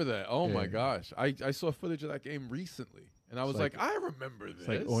remember that. Oh my Yeah. gosh, I saw footage of that game recently, and I was like- like, I remember this. It's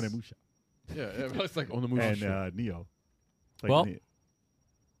like Onimusha Yeah, it's like Onimusha. and Neo. It's like Well-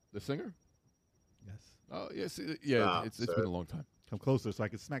 The singer. yes. Oh yes, yeah. Stop, It's sir. been a long time. Come closer so I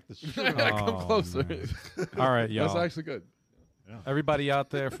can smack the shit. Come Oh, closer. man. All right, y'all. That's actually good. Everybody out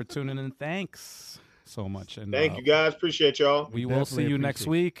there for tuning in, thanks so much. And Thank you, guys. Appreciate y'all. we will see Definitely you next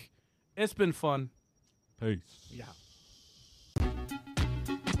appreciate week. It's been fun. Peace. Yeah.